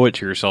 you owe it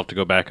to yourself to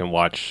go back and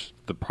watch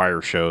the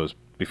prior shows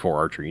before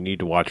Archer. You need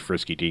to watch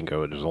Frisky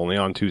Dingo. It is only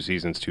on 2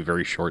 seasons, 2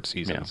 very short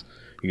seasons.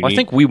 I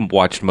think we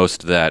watched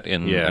most of that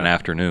in an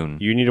afternoon.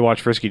 You need to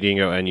watch Frisky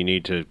Dingo, and you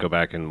need to go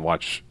back and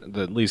watch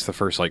at least the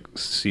first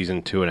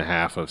season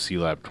 2.5 of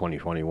C-Lab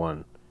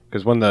 2021.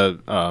 Because when the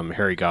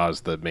Harry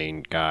Goz, the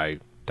main guy,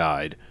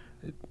 died,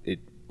 it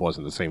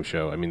wasn't the same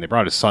show. I mean, they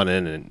brought his son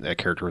in, and that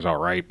character was all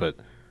right, but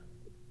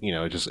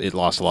it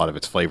lost a lot of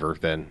its flavor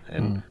then.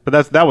 And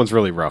but that one's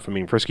really rough. I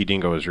mean, Frisky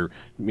Dingo is your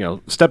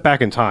step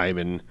back in time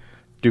and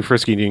do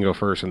Frisky Dingo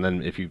first, and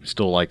then if you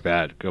still like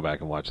that, go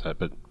back and watch that.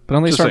 But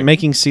don't they start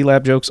making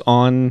C-Lab jokes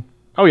on?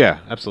 Oh yeah,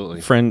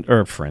 absolutely. Friend,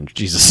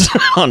 Jesus,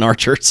 on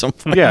Archer at some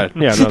point. Yeah.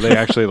 No, they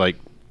actually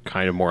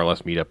kind of more or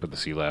less meet up at the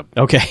C-Lab.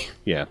 Okay.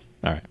 Yeah.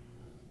 All right.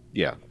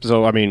 Yeah.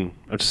 So I mean,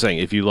 I'm just saying,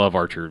 if you love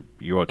Archer,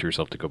 you owe it to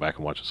yourself to go back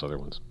and watch those other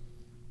ones.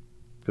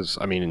 Because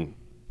I mean,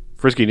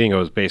 Frisky Dingo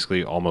is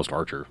basically almost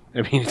Archer.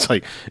 I mean, it's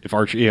like if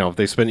Archer, if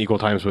they spend equal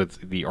times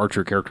with the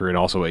Archer character and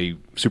also a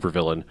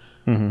supervillain,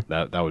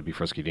 that would be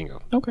Frisky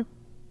Dingo. Okay.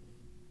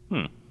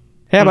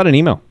 Hey, how about an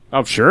email?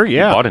 Oh, sure. We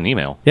Yeah. bought an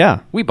email. Yeah.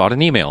 We bought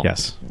an email.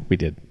 Yes, we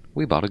did.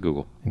 We bought a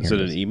Google. Is it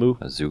an emu?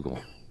 A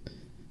Zoogle.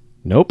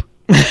 Nope.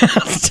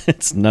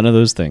 It's none of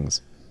those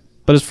things.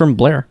 But it's from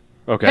Blair.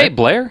 Okay. Hey,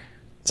 Blair.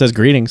 It says,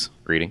 greetings.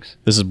 Greetings.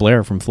 This is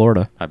Blair from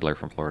Florida. Hi, Blair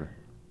from Florida.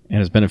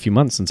 And it's been a few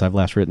months since I've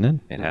last written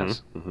in. It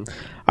has.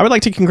 I would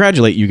like to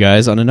congratulate you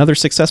guys on another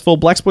successful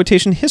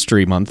Blaxploitation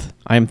History Month.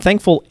 I am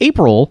thankful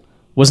April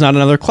was not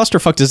another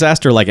clusterfuck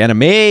disaster like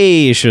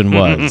Animation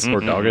was.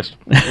 Or August.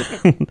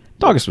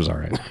 August was all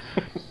right.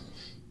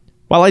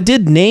 While I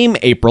did name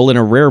April in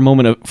a rare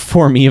moment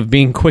for me of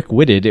being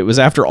quick-witted, it was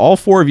after all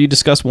 4 of you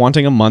discussed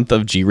wanting a month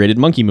of G-rated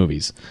monkey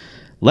movies.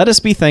 Let us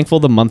be thankful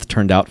the month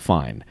turned out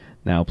fine.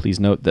 Now, please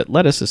note that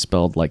lettuce is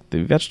spelled like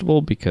the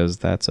vegetable because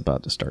that's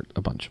about to start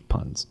a bunch of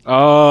puns.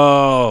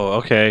 Oh,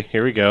 okay.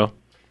 Here we go.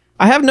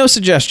 I have no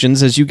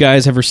suggestions, as you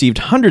guys have received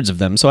hundreds of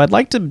them, so I'd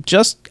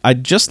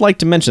just like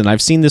to mention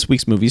I've seen this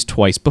week's movies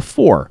twice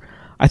before.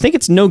 I think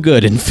it's no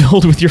good and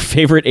filled with your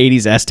favorite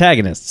 80s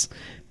antagonists.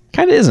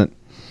 Kinda isn't.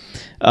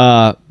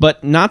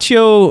 But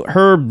Nacho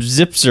Herb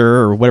Zipzer,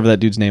 or whatever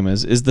that dude's name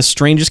is the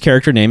strangest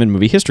character name in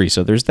movie history,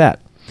 so there's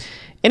that.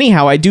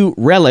 Anyhow, I do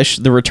relish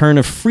the return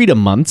of Freedom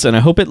Months, and I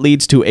hope it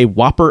leads to a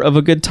whopper of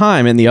a good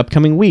time in the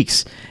upcoming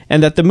weeks,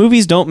 and that the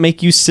movies don't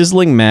make you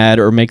sizzling mad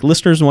or make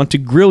listeners want to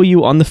grill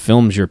you on the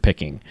films you're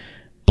picking.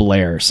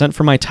 Blair, sent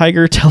for my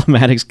Tiger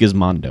Telematics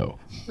Gizmondo.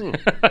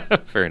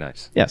 Very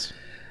nice. Yes.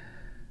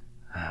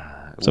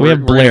 So we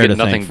have Blair to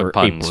nothing thank for but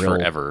puns April.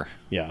 forever.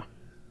 Yeah.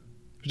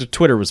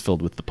 Twitter was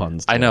filled with the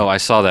puns. I know. I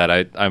saw that.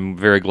 I'm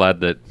very glad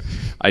that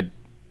I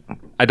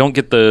don't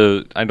get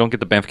the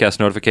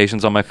Bamfcast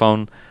notifications on my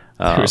phone.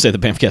 I would say the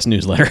Bamfcast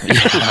newsletter.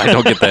 I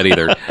don't get that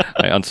either.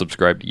 I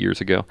unsubscribed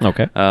years ago.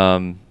 Okay.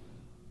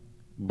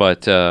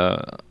 But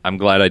I'm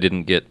glad I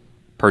didn't get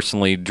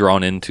personally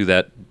drawn into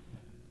that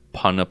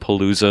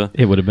Punapalooza.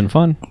 It would have been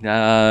fun.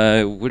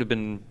 It would have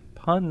been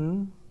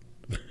pun.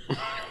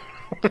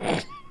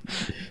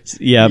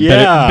 Yeah,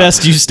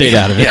 best you stayed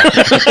out of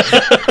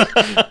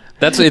it.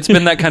 It's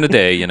been that kind of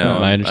day, you know.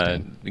 I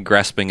understand.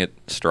 Grasping at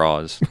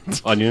straws.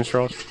 Onion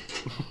straws?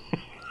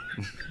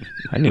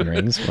 Onion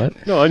rings, what?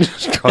 No, onion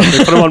straws.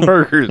 They put them on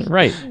burgers.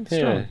 Right.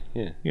 Yeah.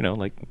 You know,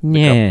 like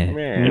Yeah.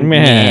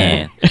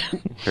 Yeah.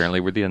 Apparently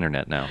we're the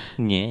internet now.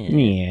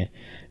 Yeah.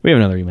 We have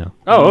another email.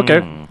 Oh,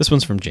 okay. This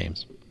one's from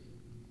James.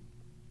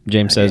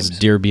 James says,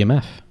 Dear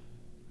BMF.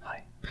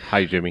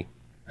 Hi, Jimmy.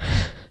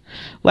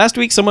 Last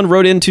week, someone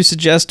wrote in to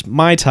suggest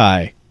Mai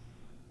Tai.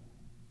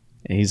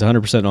 And he's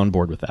 100% on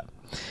board with that.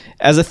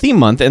 As a theme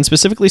month, and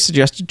specifically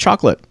suggested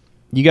chocolate.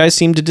 You guys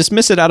seem to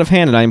dismiss it out of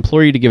hand, and I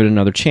implore you to give it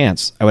another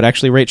chance. I would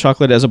actually rate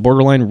Chocolate as a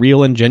borderline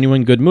real and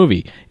genuine good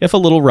movie, if a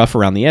little rough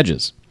around the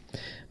edges.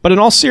 But in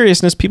all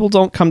seriousness, people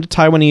don't come to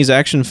Taiwanese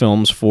action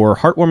films for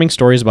heartwarming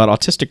stories about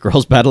autistic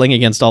girls battling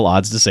against all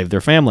odds to save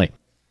their family.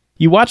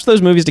 You watch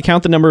those movies to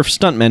count the number of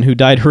stuntmen who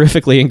died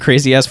horrifically in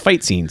crazy-ass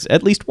fight scenes,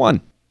 at least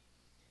one.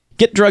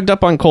 Get drugged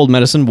up on cold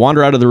medicine,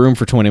 wander out of the room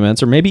for 20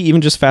 minutes, or maybe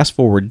even just fast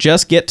forward.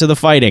 Just get to the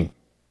fighting.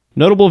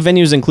 Notable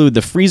venues include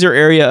the freezer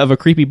area of a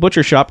creepy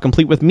butcher shop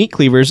complete with meat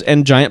cleavers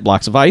and giant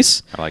blocks of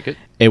ice. I like it.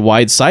 A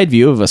wide side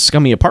view of a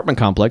scummy apartment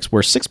complex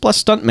where 6+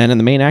 stuntmen and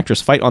the main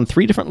actress fight on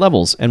 3 different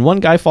levels, and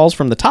one guy falls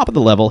from the top of the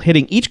level,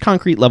 hitting each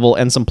concrete level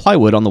and some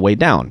plywood on the way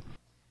down.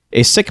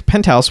 A sick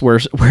penthouse where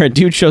a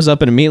dude shows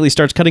up and immediately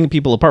starts cutting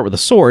people apart with a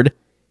sword,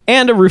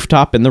 and a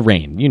rooftop in the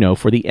rain,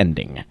 for the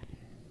ending.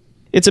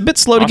 It's a bit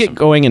slow to get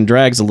going and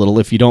drags a little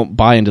if you don't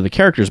buy into the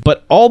characters,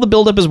 but all the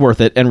build-up is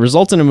worth it and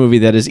results in a movie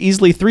that is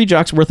easily 3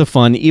 jocks worth of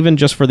fun, even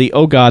just for the,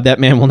 oh god, that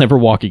man will never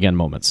walk again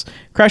moments.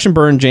 Crash and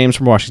Burn, James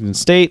from Washington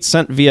State,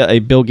 sent via a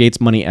Bill Gates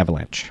money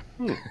avalanche.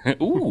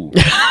 Ooh.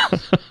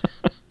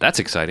 That's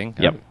exciting.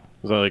 Yep.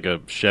 Is that like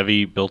a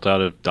Chevy built out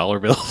of dollar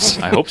bills?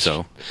 I hope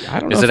so. I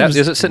don't know. Is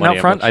it sitting money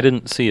out front? avalanche. I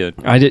didn't see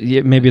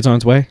it. Maybe it's on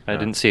its way. I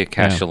didn't see a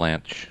cash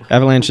avalanche.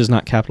 Avalanche is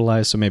not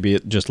capitalized, so maybe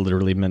it just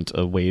literally meant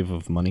a wave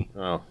of money.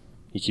 Oh.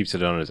 He keeps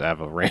it on his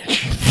Ava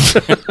Ranch.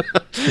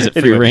 Is it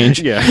free range?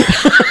 Yeah.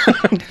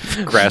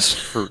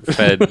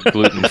 Grass-fed,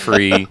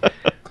 gluten-free.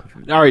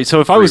 All right,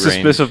 so if I was Free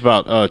range. dismissive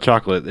about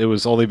chocolate, it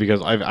was only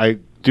because I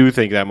do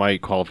think that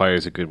might qualify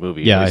as a good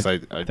movie. Yeah, At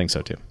least I think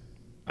so too.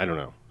 I don't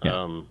know.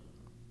 Yeah.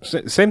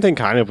 Same thing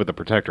kind of with The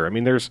Protector. I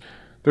mean, there's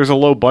a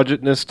low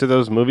budgetness to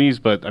those movies,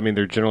 but I mean,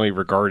 they're generally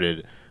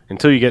regarded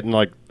until you get in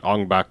like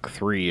Ong Bak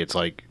 3, it's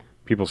like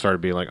people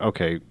started being like,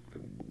 okay,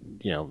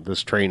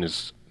 this train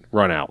is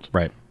run out.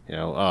 Right.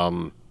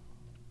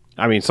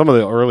 I mean, some of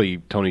the early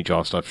Tony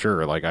Jaa stuff,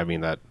 sure. Like, I mean,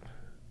 the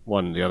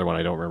other one,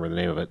 I don't remember the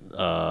name of it.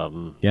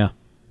 Yeah.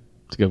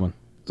 It's a good one.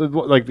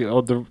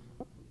 The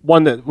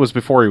one that was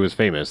before he was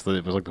famous.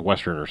 It was like the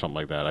Western or something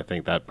like that. I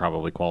think that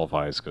probably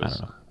qualifies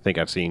because I think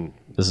I've seen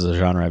This is a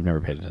genre I've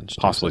never paid attention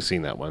to. possibly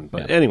seen that one.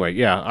 But anyway,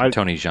 yeah,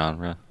 Tony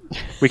genre.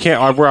 we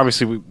can't. We're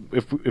obviously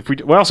if we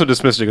also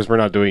dismissed it because we're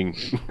not doing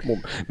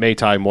Muay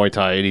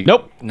Thai.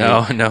 Nope.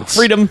 No.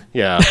 Freedom.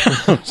 Yeah,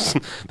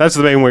 that's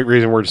the main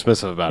reason we're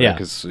dismissive about Yeah. it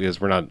because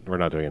we're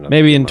not doing it.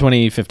 Maybe in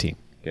 2015.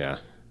 Yeah. If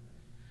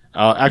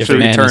the Actually,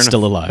 man is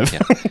still alive.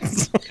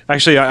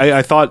 Actually,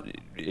 I thought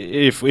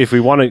if we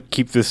want to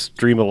keep this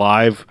dream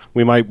alive,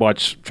 we might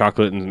watch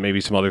Chocolate and maybe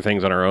some other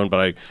things on our own.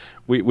 But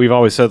we've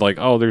always said like,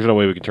 oh, there's no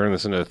way we can turn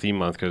this into a theme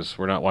month because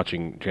we're not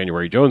watching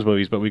January Jones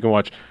movies, but we can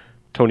watch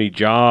Tony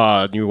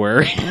Jaa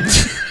January.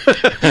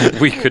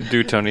 We could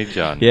do Tony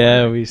Jaa.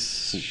 Yeah, we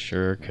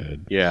sure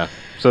could. Yeah.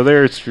 So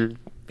there's your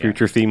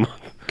future theme.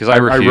 Because I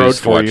wrote refuse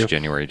to for watch you.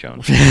 January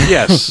Jones.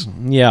 Yes.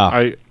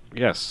 Yeah.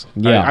 Yes.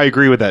 Yeah. I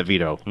agree with that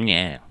veto.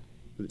 Yeah.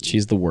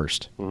 She's the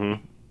worst.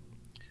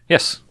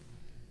 Yes.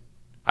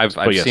 I've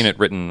yes. seen it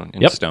written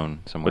in Yep. stone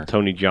somewhere. But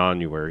Tony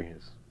January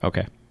is.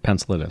 Okay.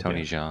 Pencil it in.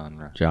 Tony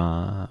genre.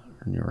 John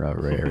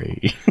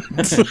January.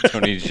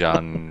 Tony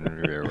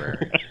genre.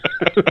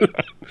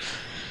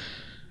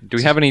 Do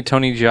we have any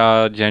Tony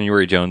Jaa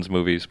January Jones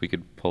movies we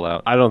could pull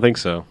out? I don't think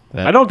so.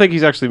 I don't think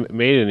he's actually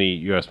made any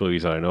U.S.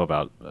 movies that I know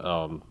about.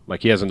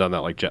 Like he hasn't done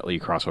that like Jet Li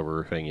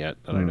crossover thing yet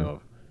that I know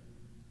of.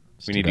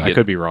 We need to I get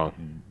could be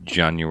wrong.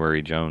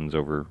 January Jones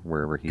over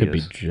wherever he Could be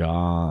is.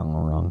 John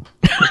wrong.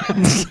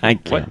 I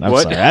can't. I'm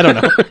What? sorry. I don't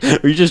know.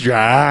 Are you just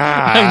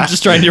I'm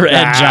just trying to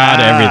add Ja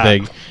to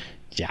everything.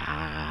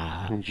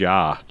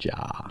 Ja.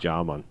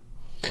 Jaman.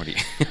 What do you-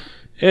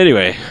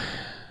 Anyway,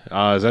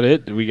 is that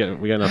it? We got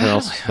nothing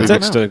else. We've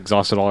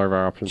exhausted all of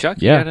our options. Chuck,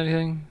 Yeah. you got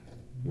anything?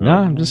 No,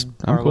 I'm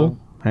cool.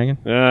 Hanging.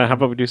 How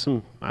about we do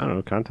some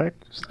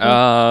contact?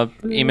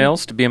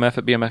 Emails to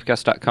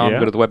bmf@bmfcast.com. Yeah.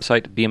 Go to the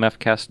website,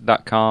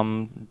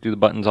 bmfcast.com. Do the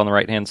buttons on the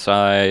right-hand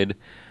side.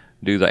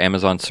 Do the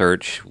Amazon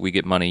search. We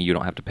get money. You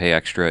don't have to pay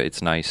extra.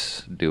 It's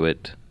nice. Do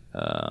it.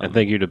 And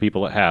thank you to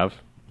people that have.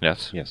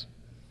 Yes. Yes.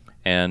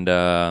 And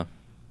I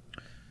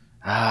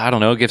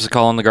don't know. Give us a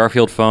call on the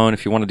Garfield phone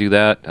if you want to do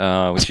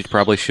that, which you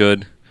probably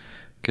should,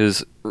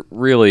 because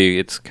really,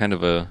 it's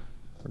we're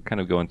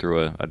kind of going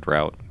through a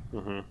drought,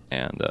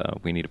 and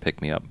we need to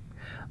pick me up.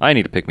 I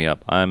need to pick me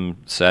up. I'm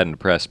sad and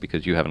depressed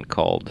because you haven't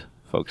called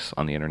folks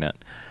on the internet.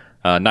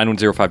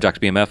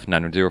 9105-JOCKS-BMF,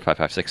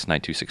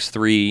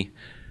 910-556-9263.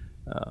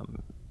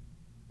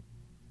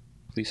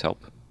 Please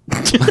help.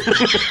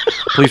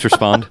 Please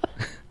respond.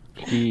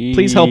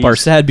 Please help our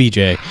sad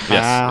BJ.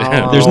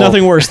 Yes. There's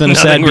nothing worse than a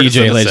sad Nothing worse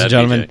than BJ, a ladies sad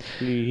and gentlemen. BJ.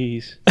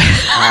 Please.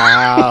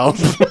 Help.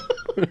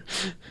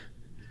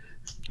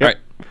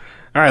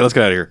 All right, let's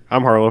get out of here.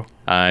 I'm Harlow.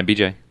 I'm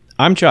BJ.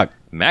 I'm Chuck.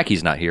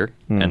 Mackey's not here,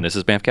 and this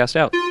is Bamfcast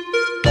out.